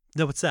this?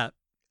 No, what's that?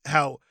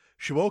 How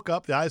she woke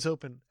up, the eyes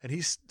open, and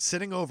he's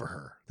sitting over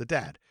her, the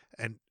dad,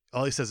 and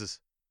all he says is,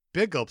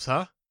 "Big gulps,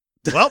 huh?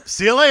 Well,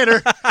 see you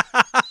later."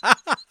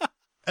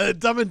 And then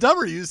Dumb and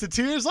Dumber used it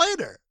 2 years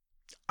later.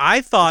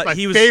 I thought My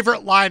he was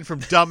favorite line from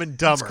Dumb and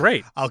Dumber. It's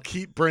great. I'll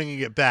keep bringing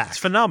it back. It's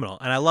phenomenal,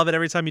 and I love it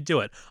every time you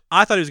do it.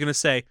 I thought he was going to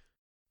say,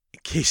 "In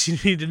case you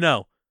need to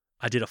know,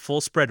 I did a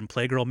full spread in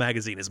Playgirl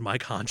magazine as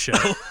Mike Honcho."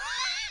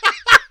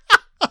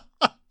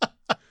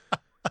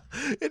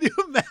 Can you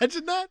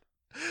imagine that?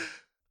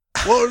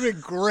 What would have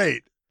been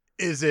great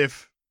is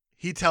if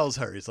he tells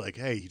her, he's like,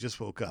 "Hey, you just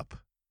woke up.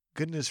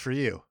 Good news for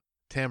you.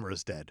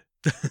 Tamara's dead.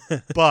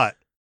 But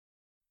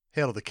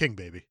hail to the king,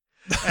 baby."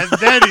 And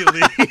then he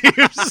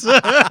leaves.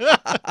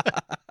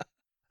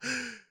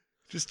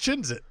 Just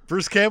chins it.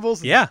 Bruce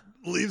Campbell's Yeah,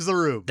 leaves the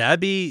room. that'd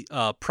be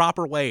a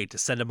proper way to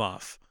send him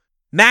off.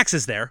 Max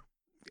is there.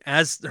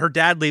 As her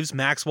dad leaves,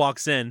 Max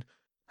walks in,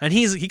 and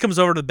he comes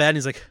over to the bed, and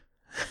he's like,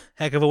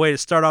 "Heck of a way to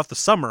start off the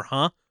summer,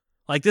 huh?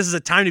 Like, this is a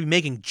time to be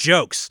making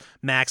jokes,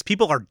 Max.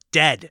 People are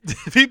dead."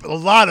 A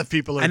lot of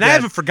people are And dead. I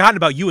haven't forgotten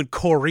about you and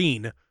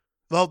Corrine.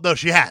 Well, no,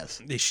 she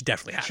has. She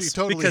definitely has. She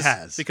totally because,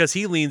 has. Because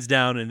he leans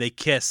down and they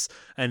kiss,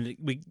 and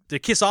they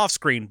kiss off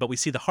screen, but we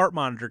see the heart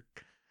monitor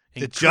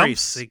It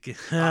increase.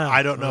 jumps.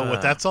 I don't know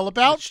what that's all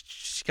about.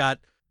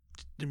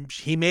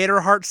 He made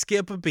her heart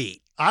skip a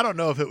beat. I don't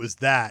know if it was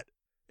that.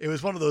 It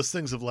was one of those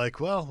things of like,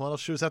 well, while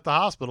she was at the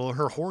hospital,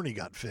 her horny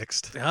got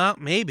fixed.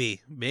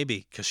 Maybe,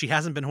 because she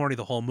hasn't been horny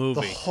the whole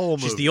movie. The whole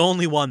movie. She's the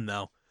only one,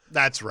 though.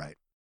 That's right.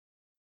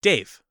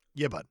 Dave,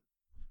 Yeah, bud.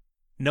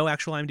 no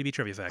actual IMDb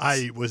trivia facts.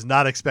 I was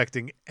not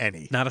expecting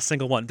any. Not a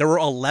single one. There were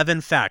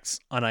 11 facts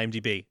on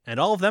IMDb, and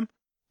all of them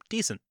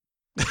decent.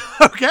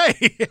 Okay.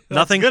 That's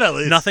Nothing good at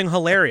least. Nothing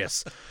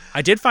hilarious.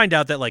 I did find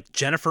out that like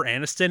Jennifer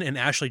Aniston and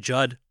Ashley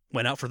Judd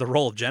went out for the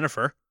role of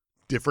Jennifer,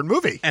 Different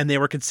movie. and they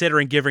were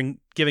considering giving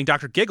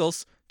Dr.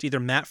 Giggles to either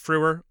Matt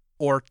Frewer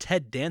or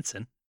Ted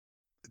Danson.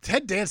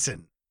 Ted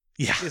Danson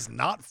Yeah. is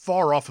not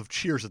far off of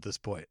Cheers at this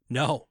point.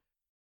 No.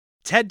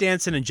 Ted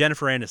Danson and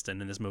Jennifer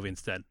Aniston in this movie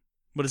instead.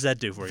 What does that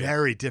do for you?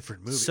 Very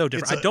different movie. So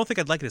different. I don't think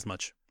I'd like it as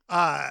much.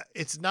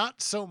 It's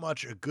not so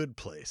much a good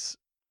place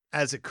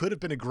as it could have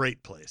been a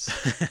great place.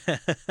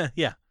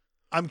 Yeah.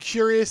 I'm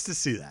curious to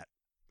see that.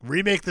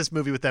 Remake this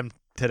movie with them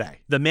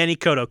today. The Manny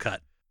Cotto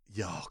cut.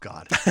 Oh,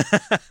 God.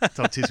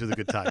 Don't tease me with a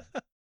good time.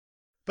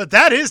 But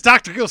that is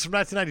Dr. Giggles from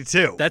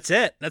 1992. That's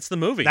it. That's the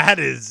movie. That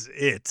is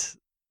it.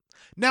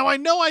 Now, I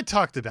know I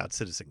talked about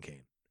Citizen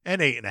Kane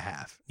and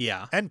 8.5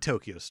 Yeah. and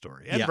Tokyo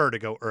Story and Yeah.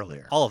 Vertigo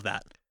earlier. All of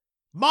that.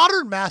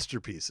 Modern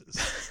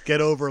masterpieces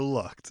get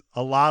overlooked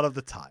a lot of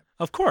the time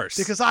Of course.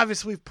 because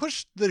obviously we've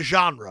pushed the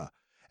genre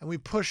and we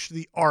push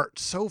the art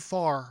so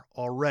far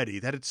already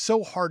that it's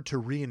so hard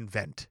to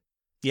reinvent.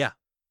 Yeah.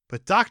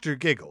 But Dr.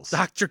 Giggles,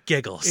 Dr.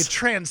 Giggles. it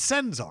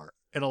transcends art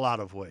in a lot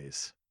of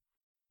ways.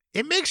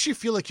 It makes you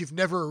feel like you've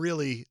never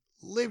really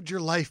lived your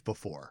life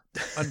before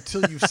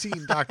until you've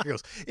seen Dr.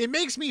 Giggles. It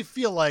makes me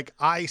feel like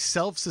I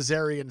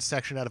self-cesarean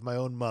section out of my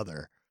own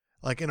mother,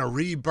 like in a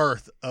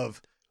rebirth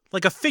of,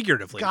 like a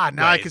figuratively. God,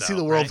 now way, I can see though,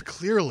 the world right?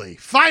 clearly.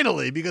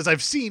 Finally, because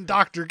I've seen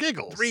Dr.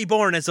 Giggles.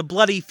 Reborn as a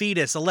bloody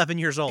fetus, 11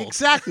 years old.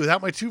 Exactly,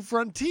 without my two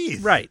front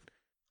teeth. Right.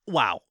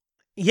 Wow.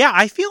 Yeah,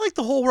 I feel like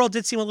the whole world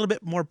did seem a little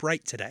bit more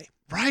bright today.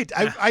 Right.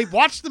 I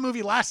watched the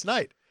movie last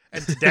night,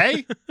 and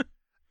today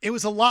it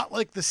was a lot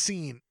like the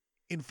scene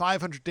in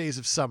 500 Days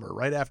of Summer,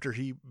 right after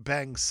he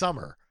bangs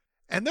Summer.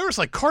 And there was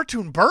like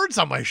cartoon birds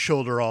on my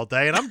shoulder all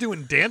day, and I'm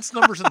doing dance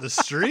numbers in the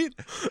street.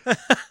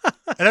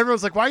 And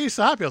everyone's like, why are you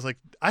so happy? I was like,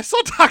 I saw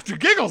Dr.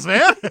 Giggles,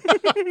 man.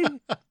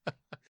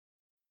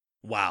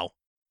 Wow.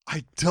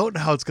 I don't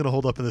know how it's going to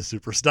hold up in the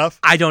super stuff,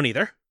 I don't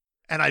either.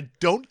 and I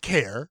don't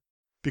care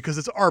because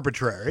it's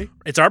arbitrary.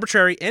 It's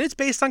arbitrary, and it's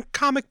based on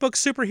comic book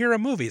superhero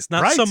movies,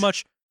 not Right. so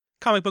much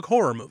comic book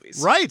horror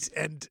movies. Right.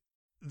 And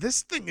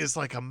this thing is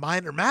like a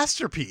minor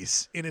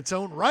masterpiece in its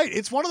own right.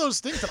 It's one of those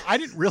things that I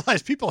didn't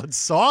realize people had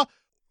saw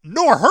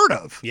nor heard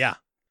of. Yeah.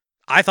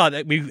 I thought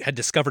that we had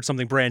discovered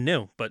something brand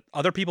new, but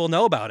other people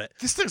know about it.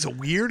 This thing's a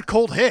weird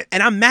cold hit.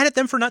 And I'm mad at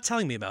them for not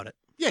telling me about it.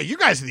 Yeah, you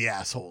guys are the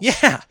assholes.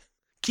 Yeah.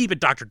 Keep it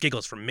Dr.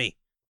 Giggles from me.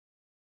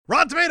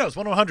 Rotten Tomatoes,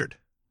 1 to 100.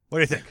 What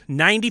do you think?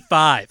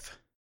 95.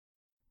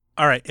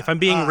 All right, if I'm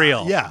being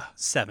real, Yeah.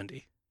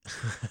 70.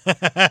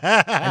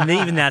 And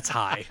even that's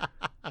high.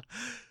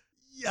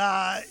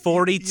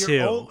 42.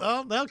 You're old.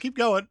 Oh, no, keep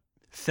going.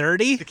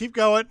 30, Keep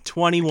going.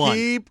 21,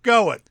 Keep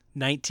going.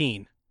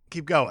 19,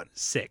 Keep going.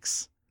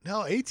 6,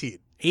 No, 18.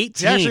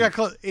 18. You actually got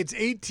close. It's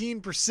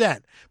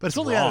 18%, but it's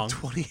only out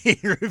of Wrong.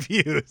 28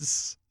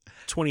 reviews.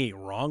 28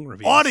 wrong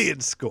reviews.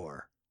 Audience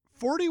score,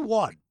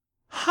 41.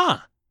 Huh.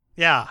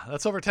 Yeah,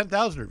 that's over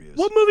 10,000 reviews.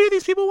 What movie are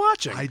these people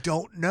watching? I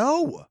don't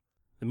know.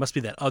 It must be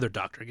that other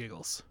Dr.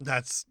 Giggles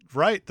That's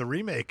right. The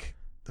remake.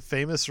 The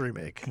famous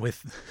remake.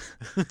 with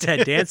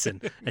Ted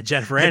Danson and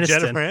Jennifer And Aniston.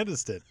 Jennifer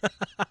Aniston.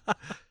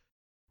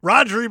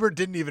 Roger Ebert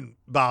didn't even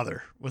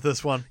bother with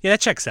this one, Yeah,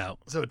 that checks out.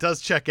 so it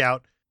does check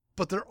out.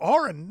 But there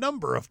are a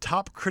number of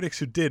top critics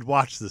who did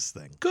watch this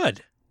thing,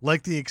 Good.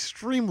 like the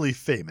extremely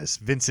famous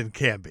Vincent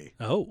Canby.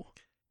 Oh.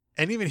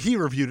 And even he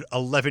reviewed it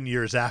 11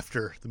 years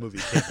after the movie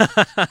came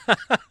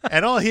out.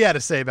 And all he had to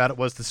say about it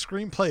was the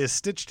screenplay is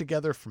stitched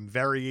together from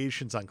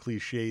variations on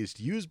cliches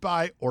used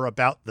by or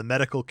about the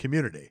medical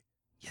community.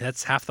 Yeah,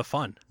 that's half the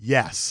fun.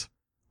 Yes.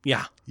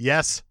 Yeah,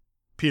 Yes.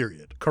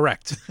 Period.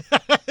 correct.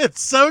 It's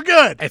so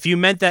good. If you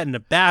meant that in a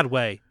bad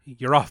way,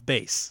 you're off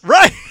base.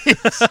 Right.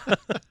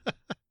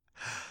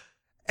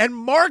 And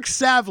Mark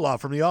Savlaw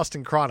from the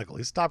Austin Chronicle,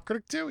 he's a top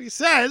critic too, he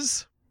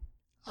says,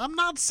 I'm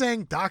not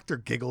saying Dr.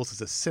 Giggles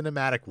is a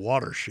cinematic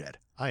watershed.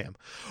 I am.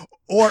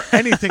 Or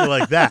anything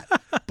like that.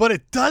 But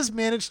it does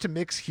manage to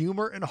mix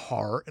humor and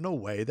horror in a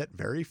way that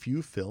very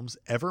few films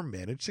ever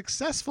manage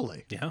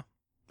successfully. Yeah.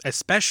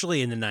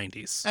 Especially in the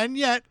 90s. And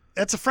yet,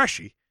 that's a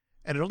freshie.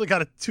 And it only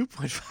got a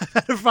 2.5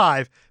 out of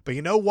 5. But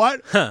you know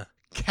what? Huh.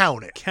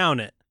 Count it.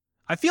 Count it.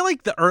 I feel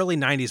like the early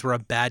 90s were a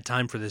bad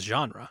time for this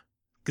genre.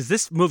 Because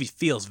this movie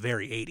feels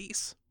very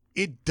 80s.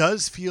 It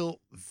does feel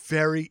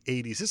very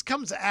 80s. This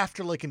comes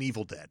after like an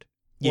Evil Dead.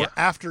 Or Yeah.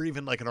 after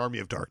even like an Army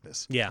of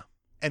Darkness. Yeah.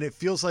 And it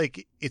feels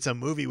like it's a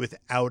movie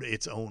without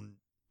its own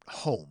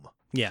home,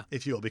 Yeah.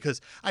 if you will.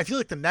 Because I feel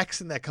like the next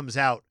thing that comes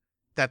out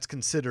that's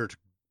considered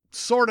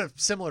sort of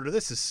similar to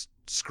this is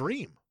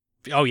Scream.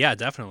 Oh, yeah,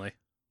 definitely.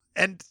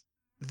 And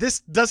this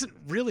doesn't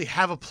really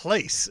have a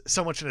place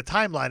so much in a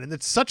timeline. And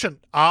it's such an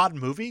odd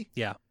movie.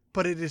 Yeah.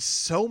 But it is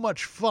so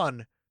much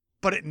fun.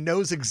 But it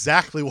knows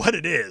exactly what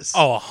it is.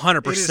 Oh,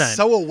 100%. It is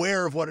so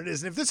aware of what it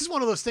is. And if this is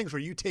one of those things where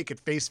you take it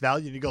face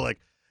value and you go like,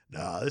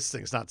 no, this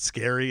thing's not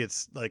scary.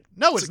 It's like,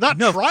 no, it's not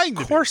trying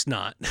to Of course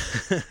not.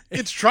 be.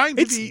 It's trying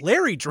to It's be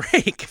Larry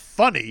Drake.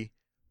 funny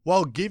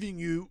while giving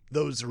you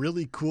those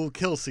really cool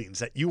kill scenes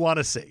that you want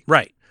to see.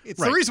 Right. It's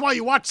right. the reason why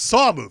you watch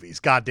Saw movies,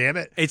 God damn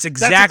it. It's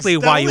exactly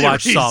why you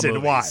watch Saw reason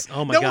movies. why.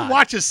 Oh my no God. one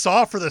watches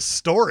Saw for the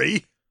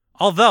story.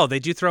 Although they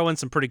do throw in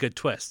some pretty good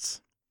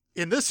twists.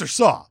 In this or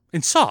Saw?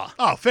 In Saw.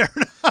 Oh, fair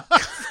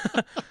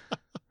enough.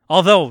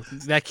 Although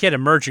that kid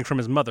emerging from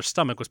his mother's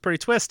stomach was pretty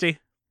twisty.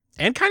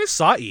 And kind of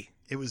saw-y.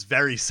 It was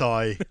very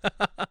Saw-y.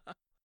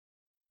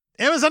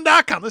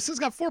 Amazon.com. This has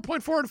got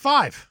 4.4 and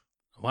 5.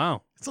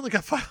 Wow. It's only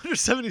got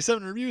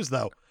 577 reviews,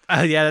 though.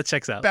 Yeah, that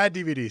checks out. Bad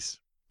DVDs.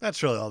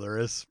 That's really all there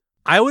is.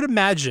 I would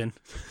imagine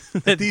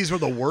that These were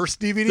the worst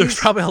there's DVDs.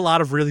 probably a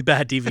lot of really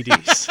bad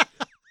DVDs.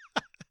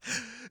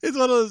 It's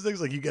one of those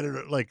things like you get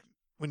it like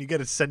when you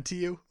get it sent to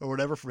you or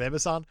whatever from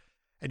Amazon,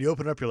 and you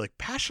open it up, you're like,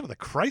 Passion of the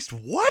Christ?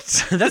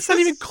 What? That's not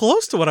even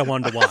close to what I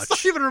wanted to watch. That's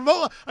not even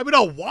remote. I mean,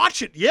 I'll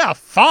watch it. Yeah,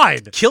 fine.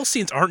 Kill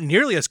scenes aren't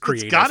nearly as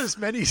creative. It's got as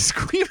many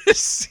squeamish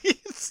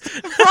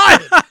scenes.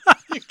 Brian,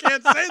 you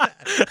can't say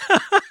that.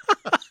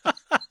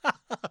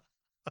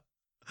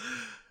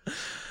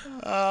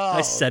 Oh,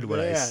 I said what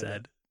I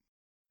said.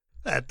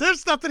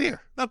 There's nothing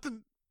here.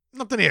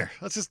 Nothing here.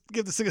 Let's just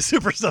give this thing a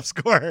super stuff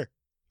score.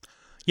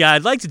 Yeah,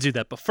 I'd like to do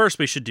that, but first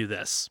we should do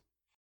this.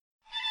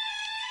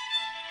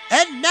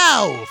 And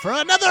now for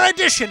another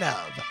edition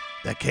of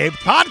the Cape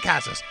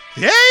Podcasters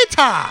Theater.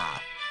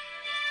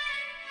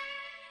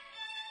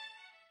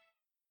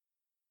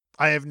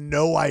 I have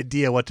no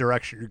idea what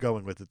direction you're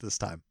going with it this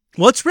time.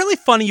 Well, it's really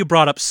funny you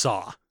brought up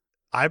Saw.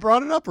 I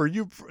brought it up, or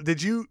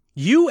did you?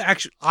 You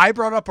actually... I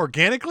brought it up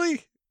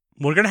organically?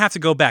 We're going to have to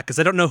go back, because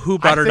I don't know who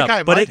brought it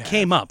up, but it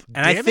came up,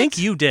 and I think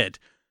you did.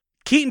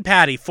 Keaton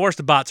Patty forced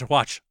the bot to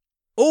watch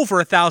over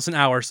 1,000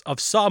 hours of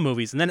Saw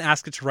movies, and then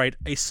asked it to write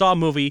a Saw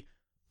movie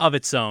of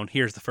its own.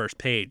 Here's the first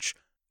page.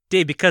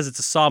 Dave, because it's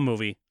a Saw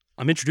movie,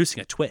 I'm introducing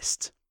a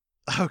twist.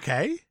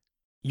 Okay.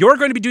 You're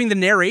going to be doing the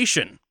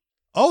narration.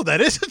 Oh,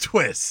 that is a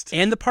twist.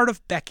 And the part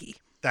of Becky.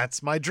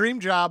 That's my dream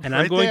job. And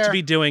I'm going to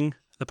be doing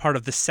the part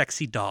of the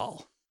sexy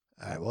doll.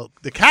 All right, well,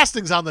 the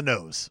casting's on the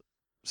nose,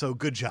 so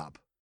good job.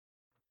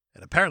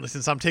 And apparently,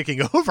 since I'm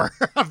taking over,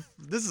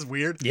 this is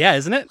weird. Yeah,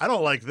 isn't it? I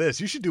don't like this.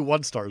 You should do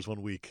 1 stars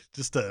 1 week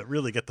just to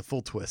really get the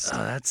full twist.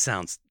 That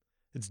sounds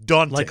it's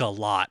daunting. Like a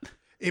lot.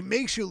 It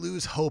makes you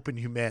lose hope in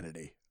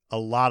humanity a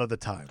lot of the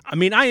time. I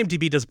mean,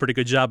 IMDb does a pretty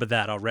good job of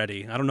that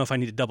already. I don't know if I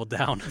need to double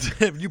down.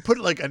 You put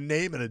like a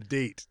name and a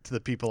date to the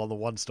people on the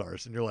 1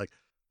 stars, and you're like,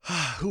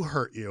 who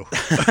hurt you?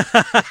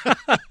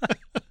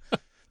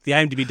 The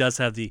IMDb does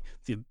have the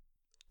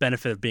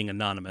benefit of being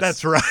anonymous.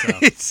 That's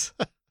right. So.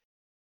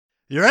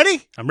 You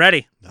ready? I'm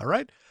ready. All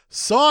right.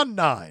 Saw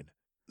 9.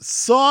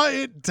 Saw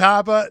it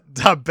taba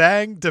da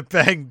bang da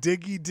bang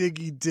diggy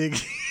diggy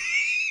diggy.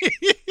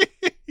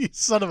 You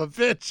son of a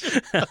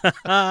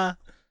bitch.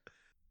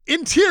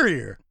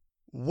 Interior.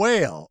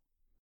 Whale.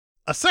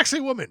 A sexy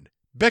woman,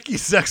 Becky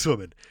Sex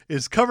Woman,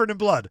 is covered in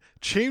blood,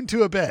 chained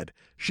to a bed.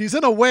 She's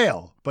in a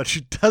whale, but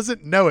she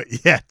doesn't know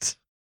it yet.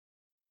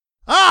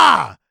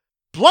 Ah!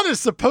 Blood is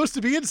supposed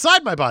to be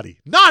inside my body,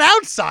 not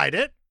outside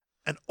it.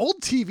 An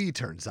old TV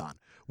turns on.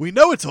 We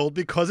know it's old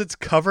because it's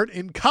covered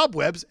in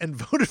cobwebs and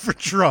voted for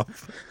Trump.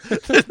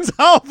 The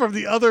doll from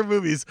the other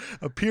movies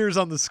appears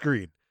on the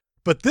screen.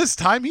 But this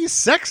time he's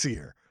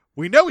sexier.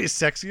 We know he's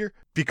sexier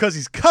because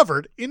he's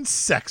covered in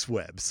sex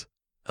webs.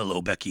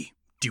 Hello, Becky.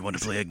 Do you want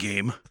to play a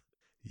game?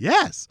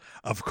 Yes,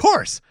 of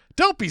course.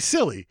 Don't be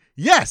silly.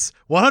 Yes,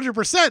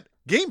 100%.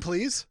 Game,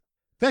 please.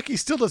 Becky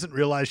still doesn't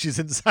realize she's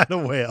inside a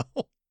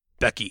whale.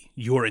 Becky,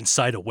 you're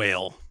inside a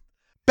whale.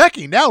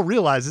 Becky now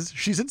realizes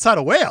she's inside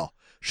a whale.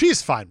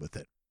 She's fine with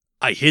it.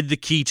 I hid the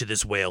key to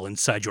this whale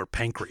inside your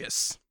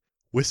pancreas.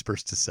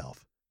 Whispers to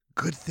self.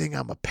 Good thing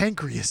I'm a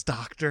pancreas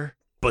doctor.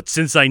 But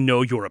since I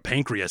know you're a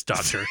pancreas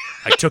doctor,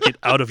 I took it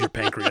out of your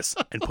pancreas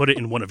and put it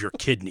in one of your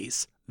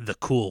kidneys, the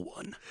cool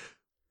one.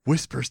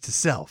 Whispers to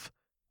self.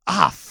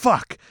 Ah,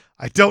 fuck.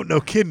 I don't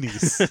know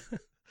kidneys.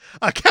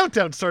 A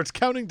countdown starts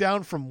counting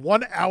down from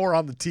 1 hour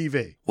on the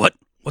TV. What?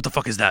 What the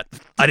fuck is that?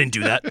 I didn't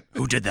do that.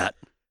 Who did that?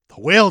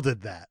 The whale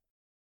did that.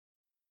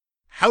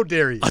 How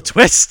dare you? A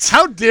twist?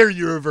 How dare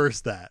you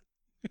reverse that?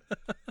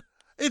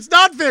 It's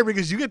not fair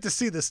because you get to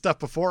see this stuff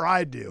before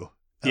I do.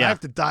 And I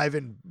have to dive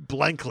in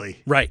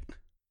blankly. Right.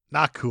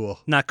 Not cool.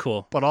 Not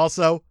cool. But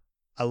also,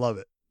 I love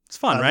it. It's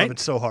fun, right? I love it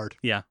so hard.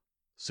 Yeah.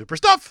 Super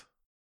stuff.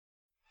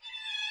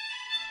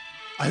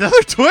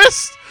 Another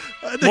twist?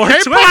 The More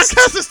Cape twist?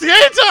 Podcast is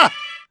theater!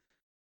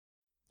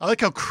 I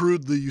like how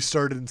crudely you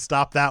started and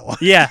stopped that one.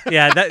 Yeah.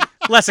 That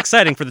less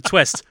exciting for the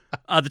twist.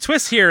 The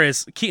twist here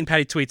is Keaton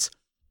Patty tweets,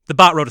 the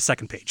bot wrote a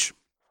second page.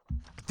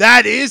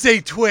 That is a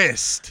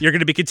twist. You're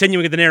going to be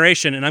continuing the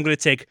narration, and I'm going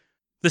to take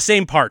the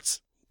same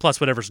parts, plus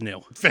whatever's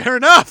new. Fair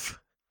enough.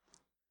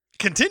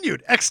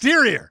 Continued.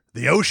 Exterior.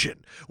 The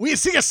ocean. We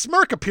see a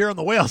smirk appear on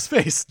the whale's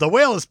face. The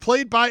whale is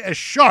played by a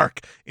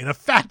shark in a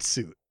fat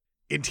suit.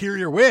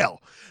 Interior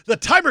whale. The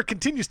timer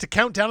continues to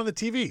count down on the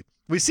TV.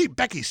 We see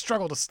Becky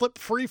struggle to slip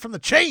free from the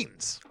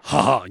chains.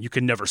 Ha! You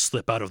can never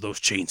slip out of those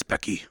chains,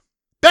 Becky.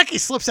 Becky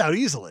slips out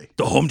easily.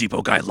 The Home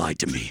Depot guy lied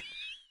to me.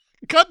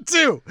 Cut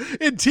to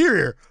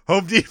interior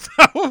Home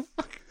Depot.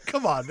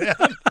 Come on, man.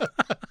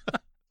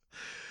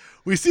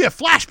 We see a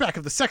flashback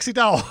of the sexy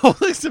doll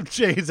holding some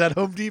chains at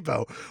Home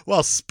Depot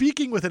while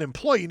speaking with an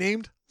employee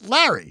named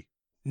Larry.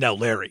 Now,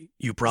 Larry,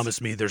 you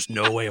promised me there's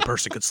no way a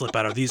person could slip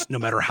out of these no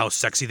matter how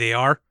sexy they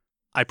are?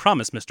 I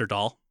promise, Mr.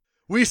 Doll.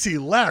 We see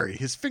Larry,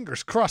 his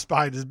fingers crossed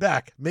behind his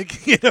back,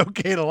 making it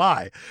okay to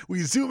lie.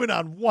 We zoom in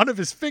on one of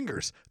his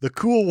fingers, the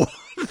cool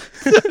one,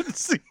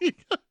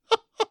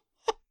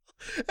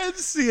 and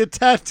see a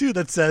tattoo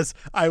that says,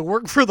 I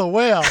work for the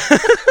whale.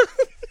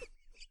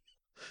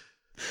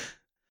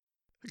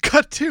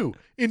 Cut to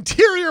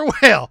interior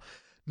whale.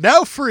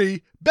 Now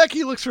free,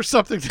 Becky looks for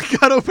something to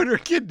cut open her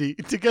kidney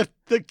to get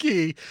the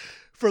key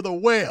for the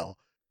whale.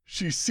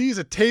 She sees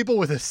a table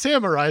with a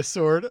samurai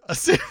sword, a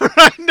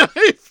samurai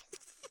knife.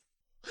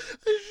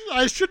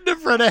 I shouldn't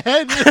have read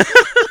ahead.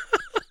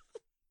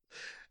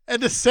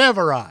 And a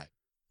samurai.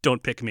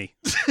 Don't pick me.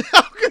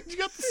 How good you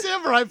got the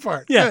samurai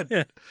part. Yeah, Good.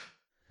 yeah.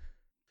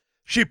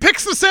 She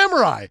picks the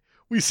samurai.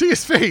 We see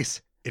his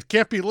face. It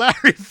can't be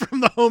Larry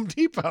from the Home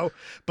Depot,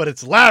 but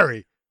it's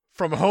Larry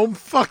from Home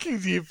fucking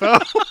Depot.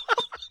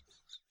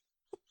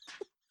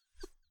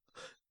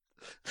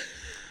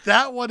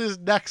 That one is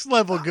next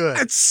level good.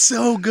 It's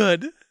so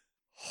good.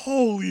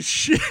 Holy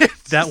shit.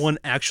 That one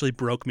actually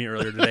broke me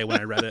earlier today when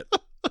I read it.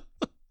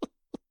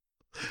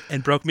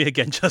 And broke me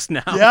again just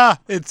now. Yeah,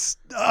 it's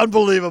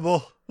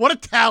unbelievable. What a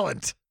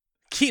talent.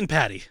 Keaton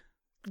Patty.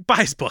 Buy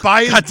his book.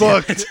 Buy his God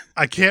damn book. it.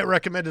 I can't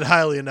recommend it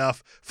highly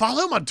enough.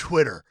 Follow him on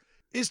Twitter.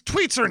 His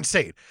tweets are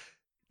insane.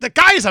 The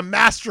guy is a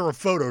master of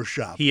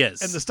Photoshop. He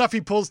is. And the stuff he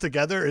pulls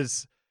together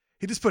is,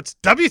 he just puts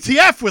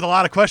WTF with a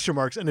lot of question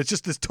marks, and it's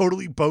just this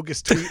totally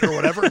bogus tweet or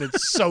whatever, and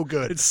it's so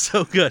good. It's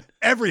so good.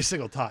 Every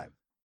single time.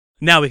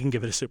 Now we can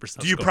give it a super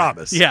sub Do you score.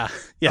 promise? Yeah.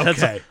 Yeah. Okay.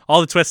 That's all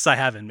the twists I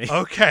have in me.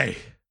 Okay.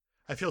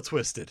 I feel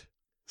twisted.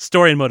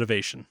 Story and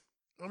motivation.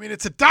 I mean,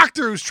 it's a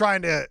doctor who's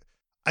trying to,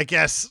 I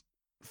guess,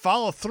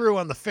 follow through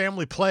on the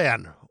family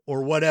plan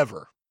or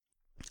whatever.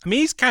 I mean,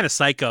 he's kind of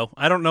psycho.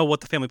 I don't know what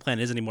the family plan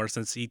is anymore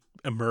since he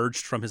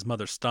emerged from his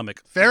mother's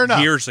stomach Fair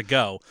enough. years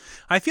ago.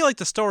 I feel like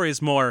the story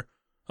is more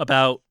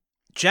about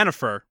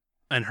Jennifer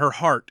and her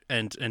heart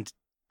and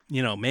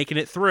making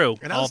it through.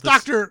 And all this this,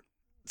 doctor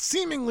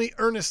seemingly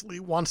earnestly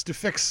wants to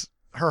fix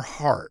her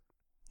heart.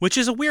 which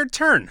is a weird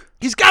turn.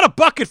 He's got a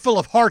bucket full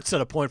of hearts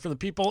at a point from the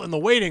people in the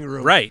waiting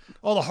room. Right.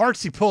 All the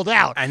hearts he pulled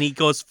out. And he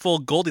goes full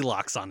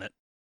Goldilocks on it.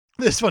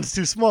 This one's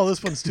too small.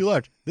 This one's too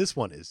large. This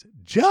one is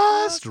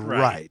just right.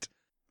 right.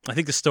 I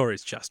think the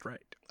story's just right.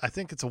 I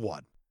think it's a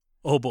 1.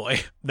 Oh boy.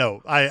 No,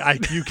 I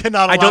you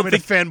cannot I allow don't me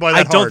think- to fanboy that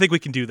I don't hard. think we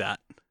can do that.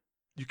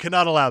 You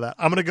cannot allow that.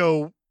 I'm going to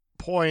go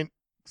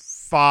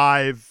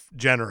 0.5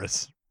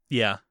 generous.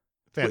 Yeah.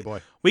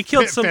 Fanboy. We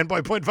killed some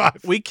Fanboy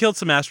 0.5. we killed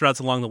some astronauts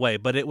along the way,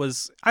 but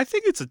I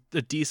think it's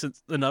a decent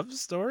enough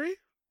story.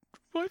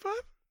 0.5?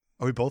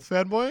 Are we both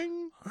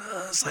fanboying?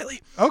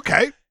 Slightly.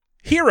 Okay.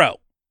 Hero.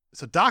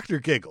 So Dr.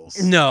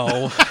 Giggles.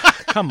 No.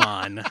 Come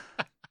on.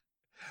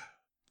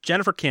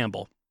 Jennifer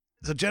Campbell.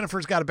 So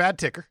Jennifer's got a bad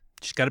ticker.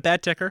 She's got a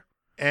bad ticker,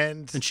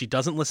 And and she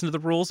doesn't listen to the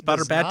rules about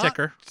her does bad not,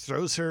 ticker.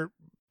 throws her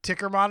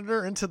ticker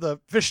monitor into the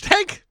fish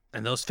tank.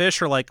 And those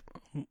fish are like,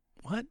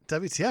 what?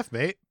 WTF,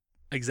 mate.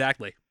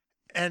 Exactly.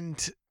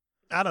 And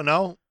I don't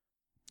know.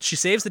 She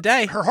saves the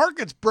day. Her heart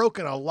gets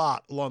broken a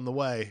lot along the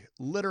way,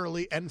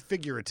 literally and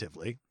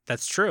figuratively.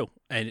 That's true.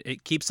 And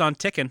it keeps on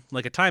ticking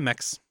like a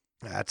Timex.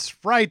 That's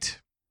right.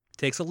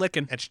 Takes a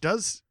licking. And she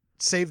does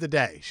save the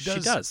day. She She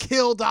does, does.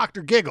 kill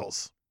Dr.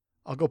 Giggles.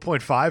 I'll go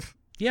 0.5.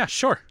 Yeah,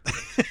 sure.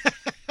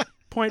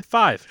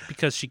 0.5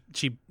 because she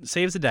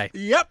saves the day.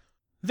 Yep.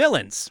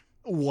 Villains.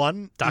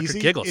 1. Dr. Easy.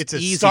 Giggles. It's a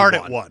Easy start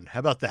at one. 1. How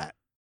about that?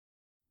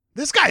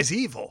 This guy's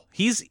evil.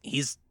 He's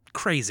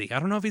crazy. I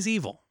don't know if he's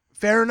evil.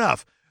 Fair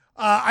enough.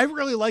 I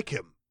really like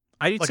him.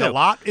 I do Like too. a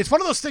lot. It's one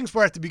of those things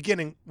where at the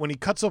beginning, when he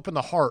cuts open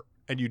the heart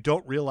and you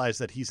don't realize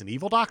that he's an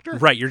evil doctor.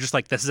 Right. You're just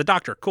like, this is a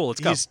doctor. Cool. Let's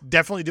go. He's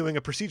definitely doing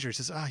a procedure. He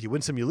says, you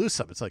win some, you lose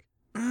some. It's like,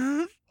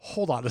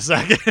 hold on a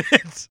second.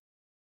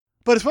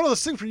 But it's one of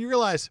those things where you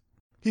realize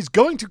he's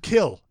going to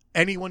kill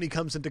anyone he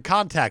comes into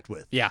contact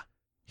with. Yeah.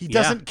 He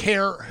doesn't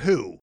care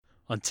who.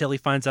 Until he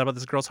finds out about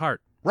this girl's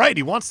heart. Right.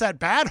 He wants that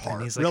bad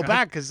heart he's like, real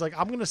bad because he's like,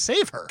 I'm going to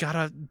save her.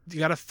 You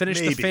gotta finish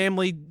the Maybe.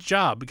 family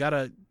job. You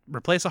gotta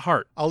replace a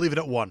heart. I'll leave it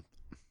at 1.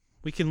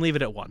 We can leave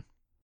it at 1.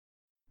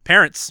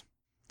 Parents.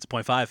 It's a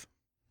 0.5.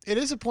 It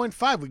is a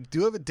 0.5. We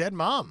do have a dead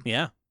mom.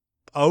 Yeah.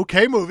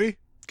 Okay, movie.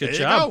 Good There you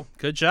job. go.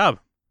 Good job.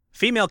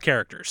 Female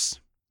characters.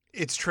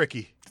 It's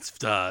tricky. It's,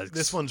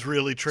 This one's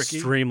really tricky.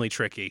 Extremely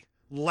tricky.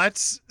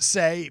 Let's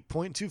say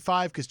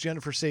 0.25 because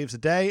Jennifer saves the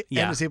day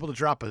Yeah. and is able to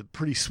drop a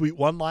pretty sweet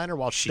one-liner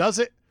while she does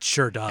it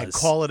Sure does. and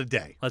call it a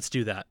day. Let's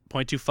do that.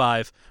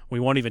 0.25. We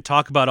won't even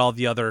talk about all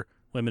the other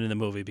women in the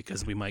movie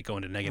because we might go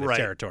into negative Right.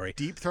 territory.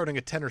 Deep throating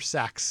a tenor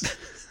sax.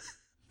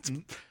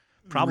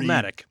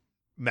 Problematic.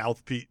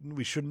 Mouthpiece.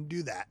 We shouldn't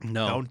do that.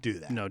 No. Don't do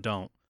that. No,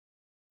 don't.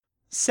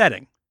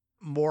 Setting.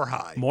 More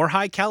high. More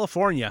High,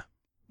 California.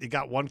 You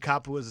got one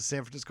cop who has a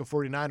San Francisco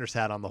 49ers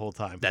hat on the whole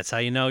time. That's how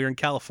you know you're in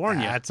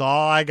California. That's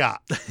all I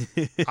got.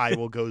 I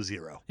will go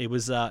 0. It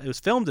was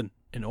filmed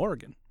in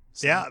Oregon.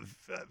 So Yeah,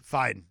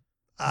 fine.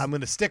 I'm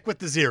going to stick with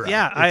the 0.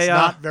 Yeah, it's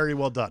not very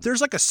well done.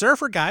 There's like a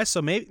surfer guy,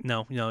 so maybe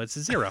no, it's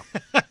a 0.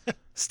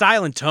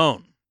 Style and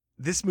tone.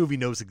 This movie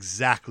knows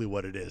exactly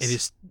what it is. It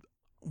is.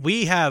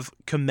 We have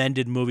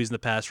commended movies in the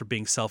past for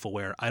being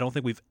self-aware. I don't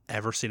think we've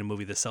ever seen a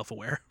movie this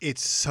self-aware.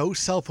 It's so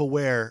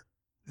self-aware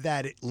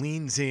that it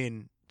leans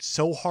in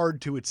so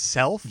hard to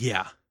itself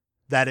Yeah.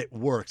 that it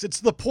works. It's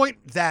the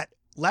point that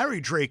Larry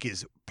Drake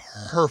is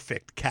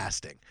perfect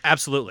casting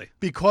Absolutely.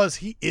 because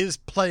he is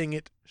playing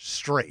it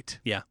straight.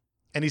 Yeah.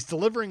 And he's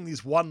delivering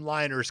these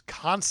one-liners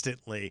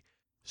constantly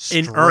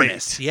In straight.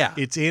 earnest, yeah.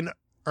 It's in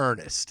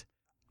earnest.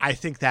 I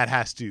think that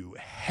has to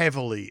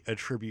heavily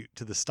attribute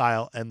to the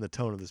style and the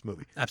tone of this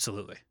movie.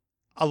 Absolutely.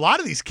 A lot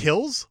of these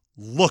kills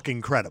look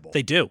incredible.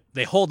 They do.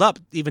 They hold up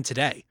even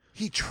today.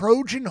 He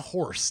Trojan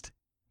horsed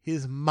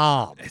his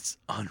mom. It's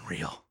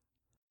unreal.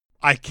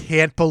 I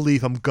can't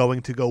believe I'm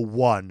going to go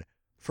 1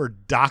 for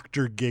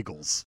Dr.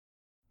 Giggles.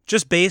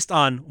 Just based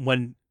on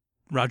when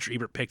Roger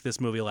Ebert picked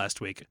this movie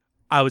last week,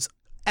 I was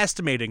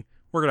estimating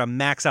we're going to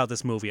max out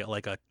this movie at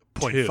like a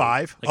 0.5?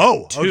 Like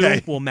oh, 2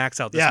 okay. will max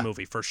out this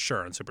movie for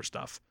sure on Super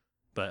Stuff.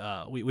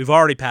 But we've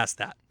already passed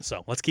that,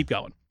 so let's keep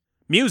going.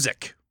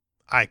 Music.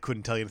 I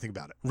couldn't tell you anything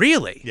about it.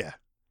 Really? Yeah.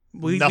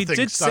 We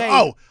did stuck. say...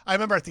 Oh, I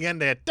remember at the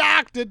end they had,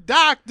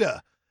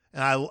 Doctor.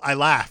 And I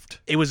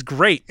laughed. It was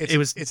great.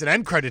 It's an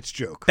end credits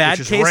joke. Bad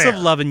which is Case rare. of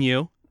Lovin'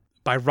 You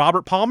by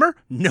Robert Palmer?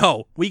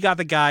 No, we got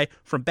the guy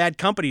from Bad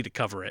Company to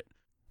cover it.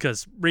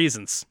 Because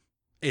reasons.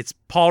 It's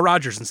Paul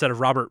Rogers instead of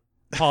Robert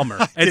Palmer.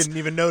 I didn't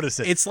even notice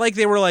it. It's like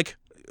they were like,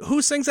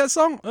 who sings that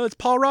song? Oh, it's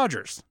Paul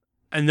Rogers.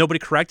 And nobody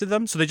corrected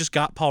them, so they just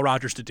got Paul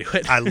Rogers to do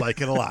it. I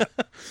like it a lot.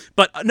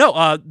 But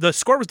no, the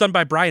score was done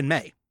by Brian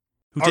May.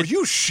 Are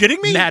you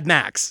shitting me? Mad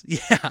Max.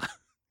 Yeah.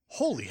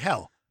 Holy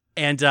hell.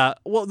 And,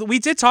 well, we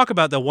did talk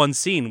about the one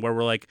scene where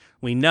we're like,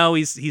 we know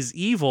he's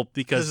evil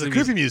because there's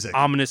goofy music.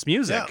 Ominous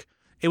music.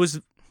 Yeah. It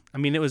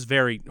was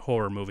very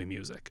horror movie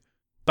music.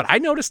 But I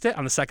noticed it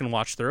on the second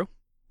watch through.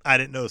 I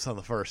didn't notice on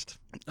the first.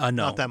 No.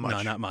 Not that much.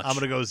 No, not much. I'm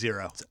going to go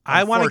 0.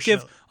 I want to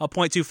give a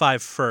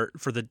 0.25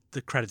 for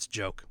the credits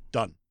joke.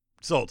 Done.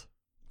 Sold.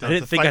 I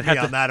didn't think I'd have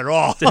on that at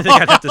all. Didn't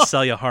think I'd have to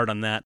sell you hard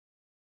on that.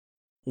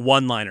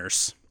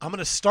 One-liners. I'm going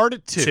to start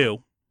at 2.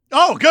 2.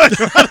 Oh, good.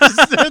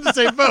 We're in the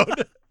same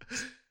boat.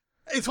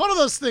 It's one of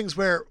those things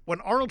where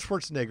when Arnold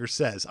Schwarzenegger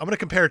says, I'm going to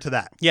compare it to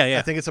that. Yeah.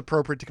 I think it's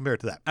appropriate to compare it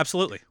to that.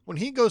 Absolutely. When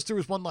he goes through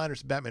his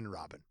one-liners to Batman and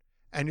Robin,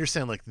 and you're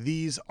saying, like,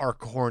 these are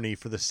corny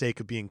for the sake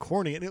of being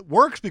corny, and it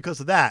works because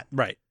of that.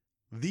 Right.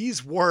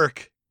 These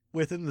work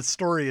within the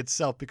story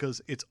itself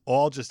because it's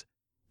all just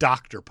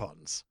doctor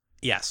puns.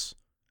 Yes.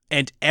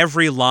 And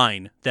every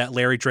line that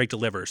Larry Drake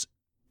delivers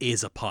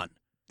is a pun.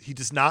 He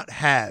does not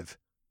have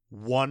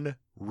one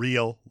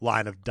real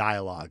line of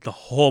dialogue the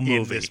whole movie.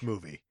 In this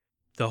movie.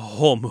 The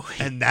whole movie.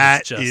 And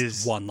that just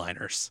is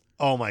one-liners.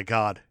 Oh my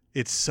God.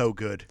 It's so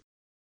good.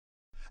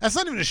 That's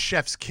not even a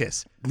chef's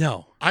kiss.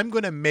 No. I'm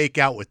going to make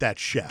out with that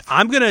chef.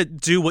 I'm going to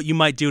do what you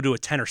might do to a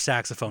tenor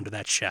saxophone to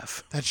that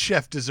chef. That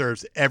chef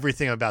deserves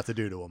everything I'm about to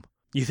do to him.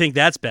 You think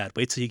that's bad?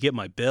 Wait till you get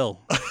my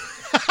bill.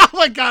 Oh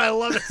my God, I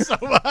love it so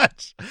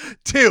much.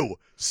 2,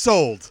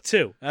 sold.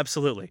 2,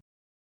 absolutely.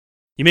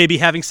 You may be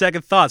having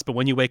second thoughts, but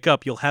when you wake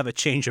up, you'll have a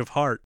change of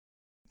heart.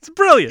 It's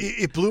brilliant.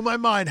 It blew my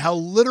mind how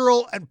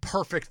literal and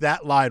perfect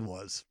that line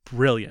was.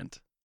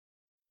 Brilliant.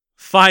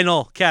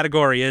 Final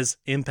category is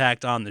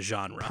impact on the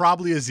genre.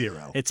 Probably a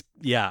 0.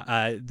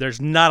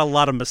 There's not a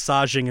lot of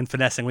massaging and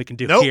finessing we can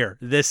do here.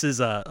 This is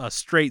a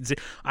straight 0.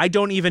 I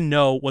don't even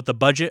know what the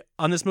budget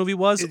on this movie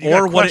was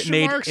or what it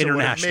made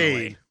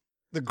internationally.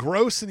 The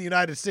gross in the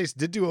United States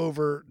did do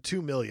over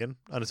 $2 million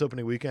on its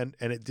opening weekend,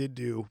 and it did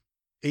do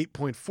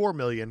 $8.4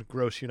 million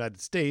gross United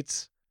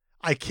States.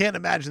 I can't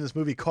imagine this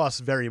movie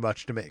costs very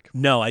much to make.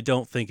 No, I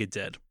don't think it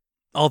did.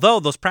 Although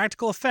those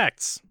practical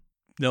effects,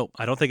 no,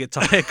 I don't think it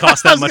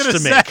cost that much to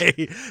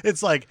make.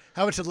 It's like,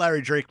 how much did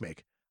Larry Drake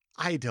make?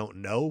 I don't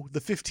know.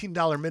 The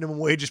 $15 minimum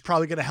wage is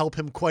probably going to help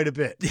him quite a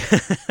bit.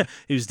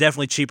 He was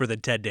definitely cheaper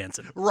than Ted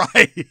Danson.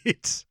 Right.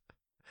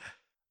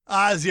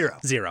 0.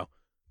 0.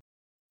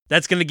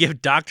 That's going to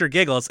give Dr.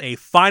 Giggles a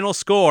final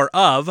score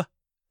of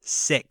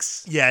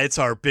 6. Yeah, it's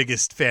our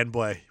biggest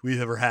fanboy we've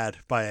ever had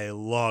by a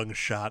long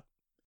shot.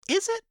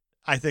 Is it?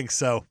 I think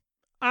so.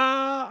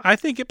 I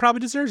think it probably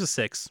deserves a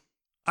 6.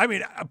 I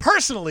mean,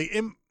 personally,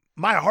 in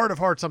my heart of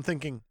hearts, I'm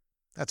thinking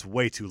that's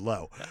way too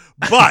low.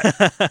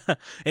 But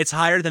it's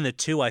higher than the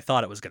 2 I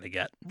thought it was going to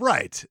get.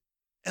 Right.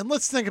 And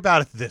let's think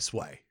about it this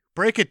way.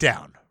 Break it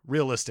down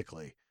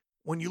realistically.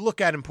 When you look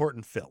at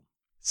important film,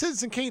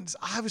 Citizen Kane's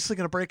obviously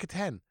going to break a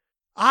 10.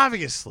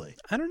 Obviously.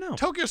 I don't know.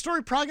 Tokyo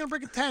Story probably going to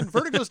break a 10.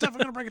 Vertigo's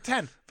definitely going to break a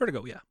 10.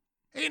 Vertigo, yeah.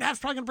 8.5's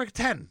probably going to break a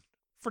 10.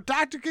 For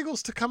Dr.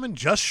 Giggles to come in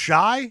just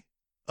shy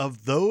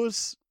of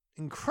those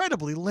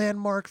incredibly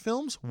landmark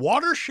films,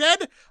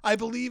 Watershed, I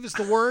believe is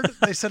the word.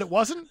 They said it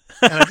wasn't,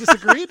 and I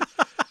disagreed.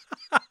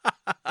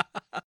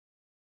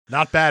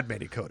 Not bad,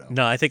 Manny Cotto.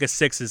 No, I think a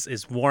 6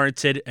 is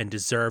warranted and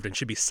deserved and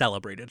should be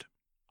celebrated.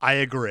 I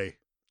agree.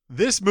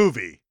 This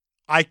movie,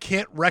 I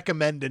can't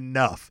recommend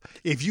enough.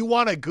 If you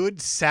want a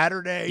good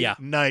Saturday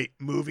night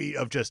movie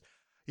of just,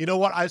 you know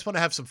what, I just want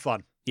to have some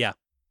fun. Yeah.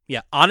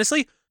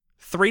 Honestly,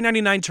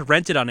 $3.99 to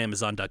rent it on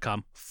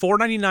Amazon.com,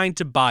 $4.99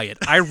 to buy it.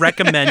 I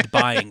recommend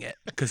buying it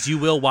because you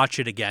will watch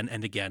it again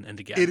and again and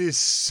again. It is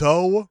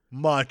so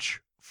much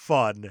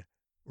fun.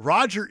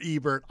 Roger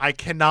Ebert, I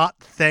cannot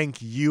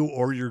thank you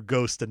or your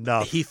ghost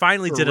enough. He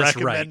finally did us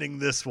right. Recommending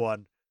this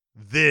one.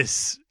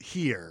 This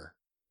here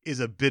is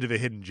a bit of a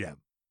hidden gem.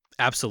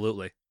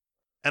 Absolutely.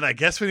 And I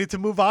guess we need to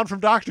move on from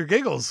Dr.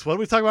 Giggles. What do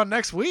we talk about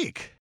next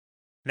week?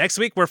 Next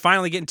week, we're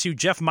finally getting to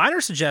Jeff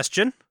Miner's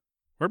suggestion.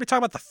 We're going to be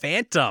talking about The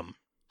Phantom.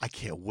 I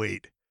can't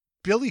wait.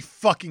 Billy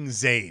fucking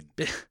Zane.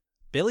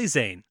 Billy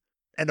Zane.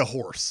 And a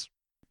horse.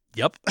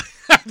 Yep.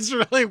 That's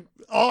really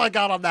all I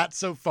got on that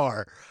so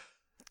far.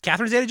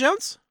 Catherine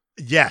Zeta-Jones?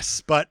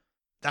 Yes, but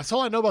that's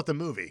all I know about the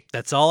movie.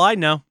 That's all I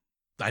know.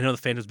 I know the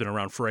Phantom's been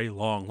around for a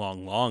long,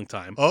 long, long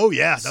time. Oh,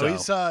 yeah. No,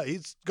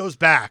 he's goes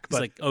back. He's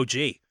but like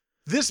OG.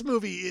 This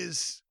movie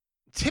is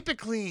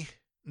typically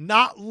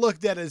not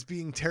looked at as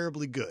being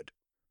terribly good.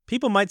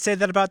 People might say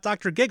that about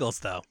Dr. Giggles,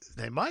 though.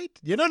 They might.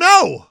 You don't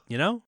know. You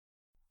know?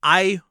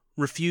 I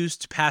refuse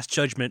to pass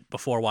judgment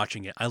before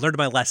watching it. I learned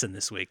my lesson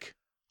this week.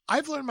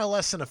 I've learned my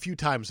lesson a few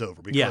times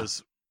over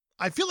because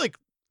I feel like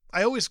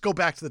I always go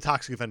back to the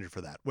Toxic Avenger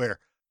for that, where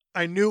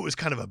I knew it was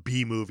kind of a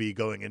B movie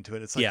going into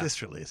it. It's like,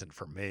 this really isn't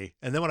for me.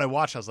 And then when I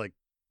watched, I was like,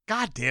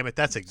 God damn it,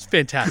 that's it's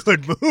fantastic.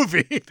 Good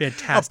movie.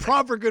 Fantastic. A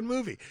proper good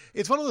movie.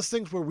 It's one of those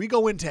things where we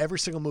go into every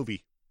single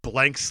movie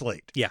blank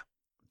slate. Yeah.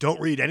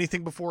 Don't read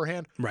anything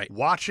beforehand. Right.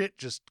 Watch it.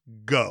 Just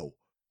go.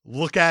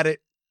 Look at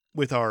it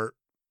with our,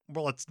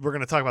 we're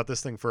going to talk about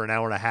this thing for an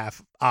hour and a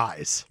half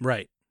eyes.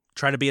 Right.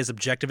 Try to be as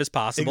objective as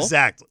possible.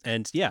 Exactly.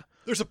 And yeah.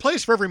 There's a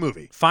place for every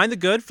movie. Find the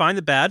good, find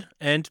the bad,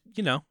 and,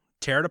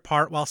 tear it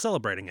apart while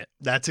celebrating it.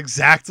 That's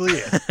exactly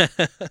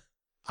it.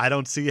 I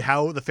don't see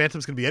how the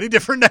Phantom's going to be any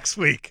different next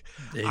week.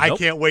 I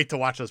can't wait to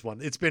watch this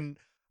one. It's been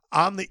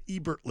on the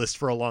Ebert list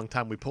for a long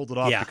time. We pulled it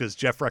off because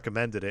Jeff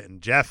recommended it.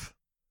 And Jeff,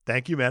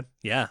 thank you, man.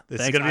 Yeah.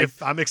 This is going to be,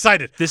 I'm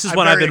excited. This is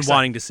what I've been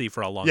wanting to see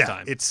for a long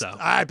time.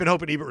 I've been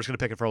hoping Ebert was going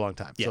to pick it for a long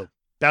time. Yeah. So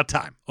about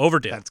time.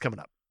 Overdue. That's coming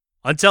up.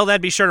 Until then,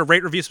 be sure to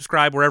rate, review,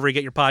 subscribe wherever you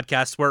get your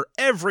podcasts. We're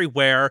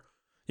everywhere.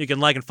 You can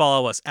like and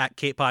follow us at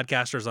Cape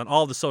Podcasters on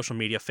all the social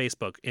media,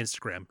 Facebook,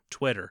 Instagram,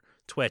 Twitter,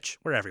 Twitch.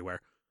 We're everywhere.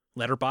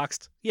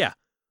 Letterboxd. Yeah.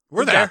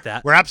 We're there. Got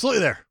that. We're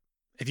absolutely there.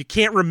 If you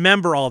can't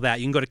remember all that,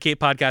 you can go to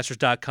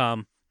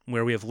capepodcasters.com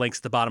where we have links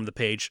at the bottom of the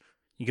page.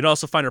 You can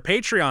also find our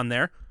Patreon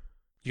there.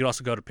 You can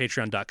also go to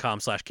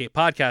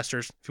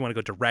patreon.com/capepodcasters if you want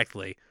to go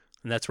directly.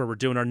 And that's where we're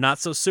doing our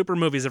not-so-super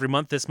movies every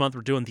month. This month,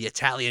 we're doing The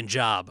Italian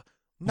Job.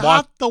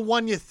 Not the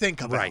one you think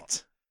about.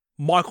 Right.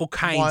 Michael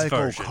Caine's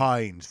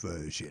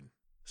version.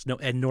 There's no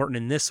Ed Norton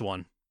in this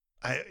one.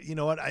 You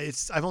know what?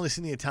 I've only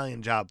seen The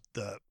Italian Job,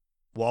 the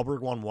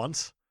Wahlberg one,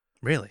 once.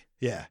 Really?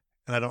 Yeah.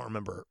 And I don't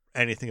remember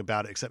anything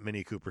about it except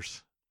Mini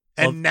Coopers.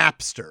 And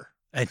Napster.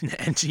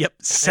 And yep,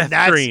 Seth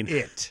and Green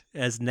it.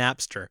 As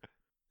Napster.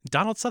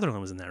 Donald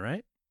Sutherland was in there,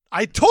 right?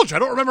 I told you, I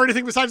don't remember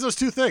anything besides those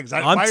two things.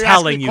 I'm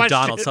telling you,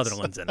 Donald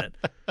Sutherland's in it.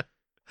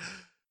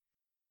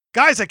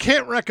 Guys, I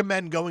can't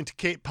recommend going to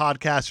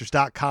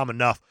capepodcasters.com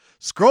enough.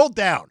 Scroll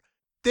down.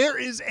 There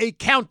is a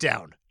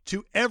countdown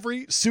to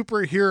every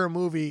superhero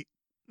movie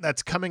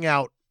that's coming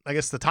out. I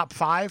guess the top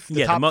 5?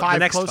 The top 5 the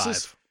next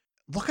closest? 5.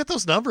 Look at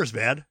those numbers,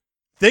 man.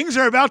 Things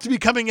are about to be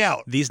coming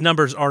out. These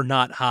numbers are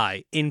not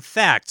high. In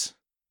fact,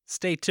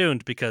 stay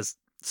tuned because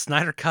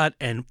Snyder Cut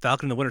and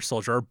Falcon and the Winter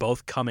Soldier are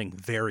both coming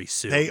very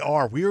soon. They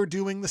are. We are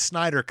doing the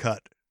Snyder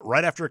Cut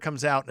right after it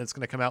comes out, and it's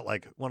going to come out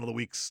like one of the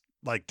weeks,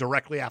 like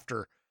directly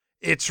after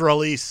its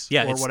release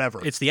or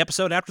whatever. It's the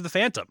episode after the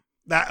Phantom.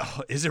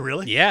 Is it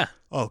really? Yeah.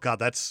 Oh,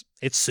 God, it's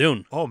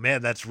soon. Oh,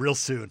 man, that's real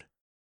soon.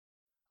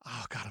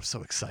 Oh, God, I'm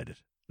so excited.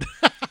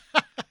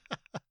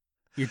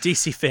 Your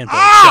DC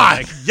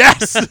fanboy.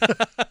 Yes.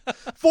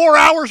 4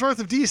 hours worth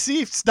of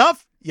DC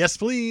stuff. Yes,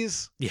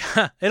 please.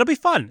 Yeah, it'll be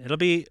fun. It'll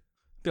be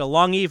a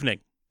long evening.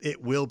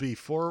 It will be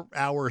 4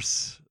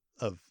 hours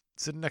of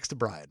sitting next to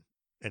Brian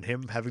and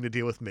him having to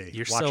deal with me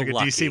watching a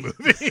DC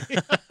movie.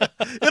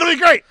 It'll be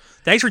great.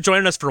 Thanks for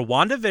joining us for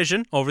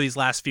WandaVision over these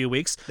last few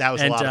weeks. That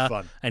was a lot of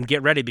fun. And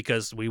get ready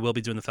because we will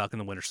be doing the Falcon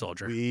and the Winter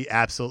Soldier. We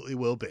absolutely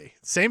will be.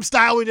 Same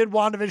style we did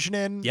WandaVision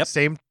in. Yep.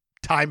 Same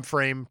time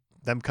frame,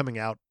 them coming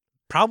out.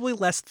 Probably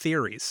less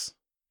theories.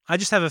 I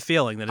just have a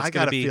feeling that it's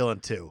going to be feeling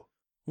too.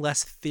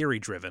 Less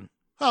theory-driven.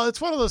 Well,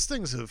 it's one of those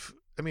things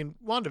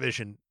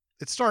WandaVision,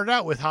 it started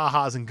out with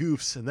ha-has and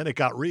goofs, and then it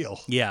got real.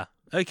 Yeah,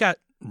 it got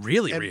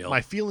really real. My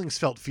feelings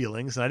felt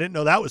feelings, and I didn't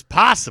know that was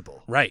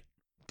possible. Right.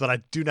 But I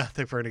do not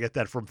think we're going to get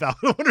that from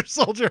Falcon and Winter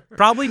Soldier.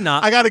 Probably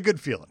not. I got a good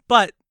feeling.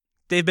 But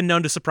they've been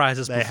known to surprise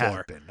us before. They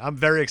have been. I'm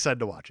very excited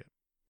to watch it.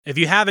 If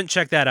you haven't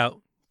checked that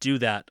out, do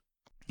that.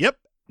 Yep,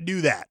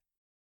 do that.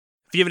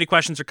 If you have any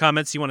questions or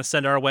comments you want to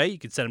send our way, you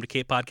can send them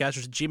to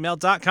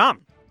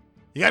capepodcasters@gmail.com.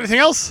 You got anything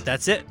else?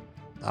 That's it.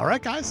 All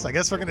right, guys. I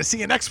guess we're going to see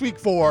you next week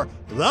for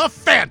The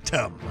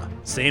Phantom.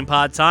 Same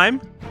pod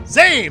time.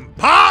 Same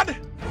pod.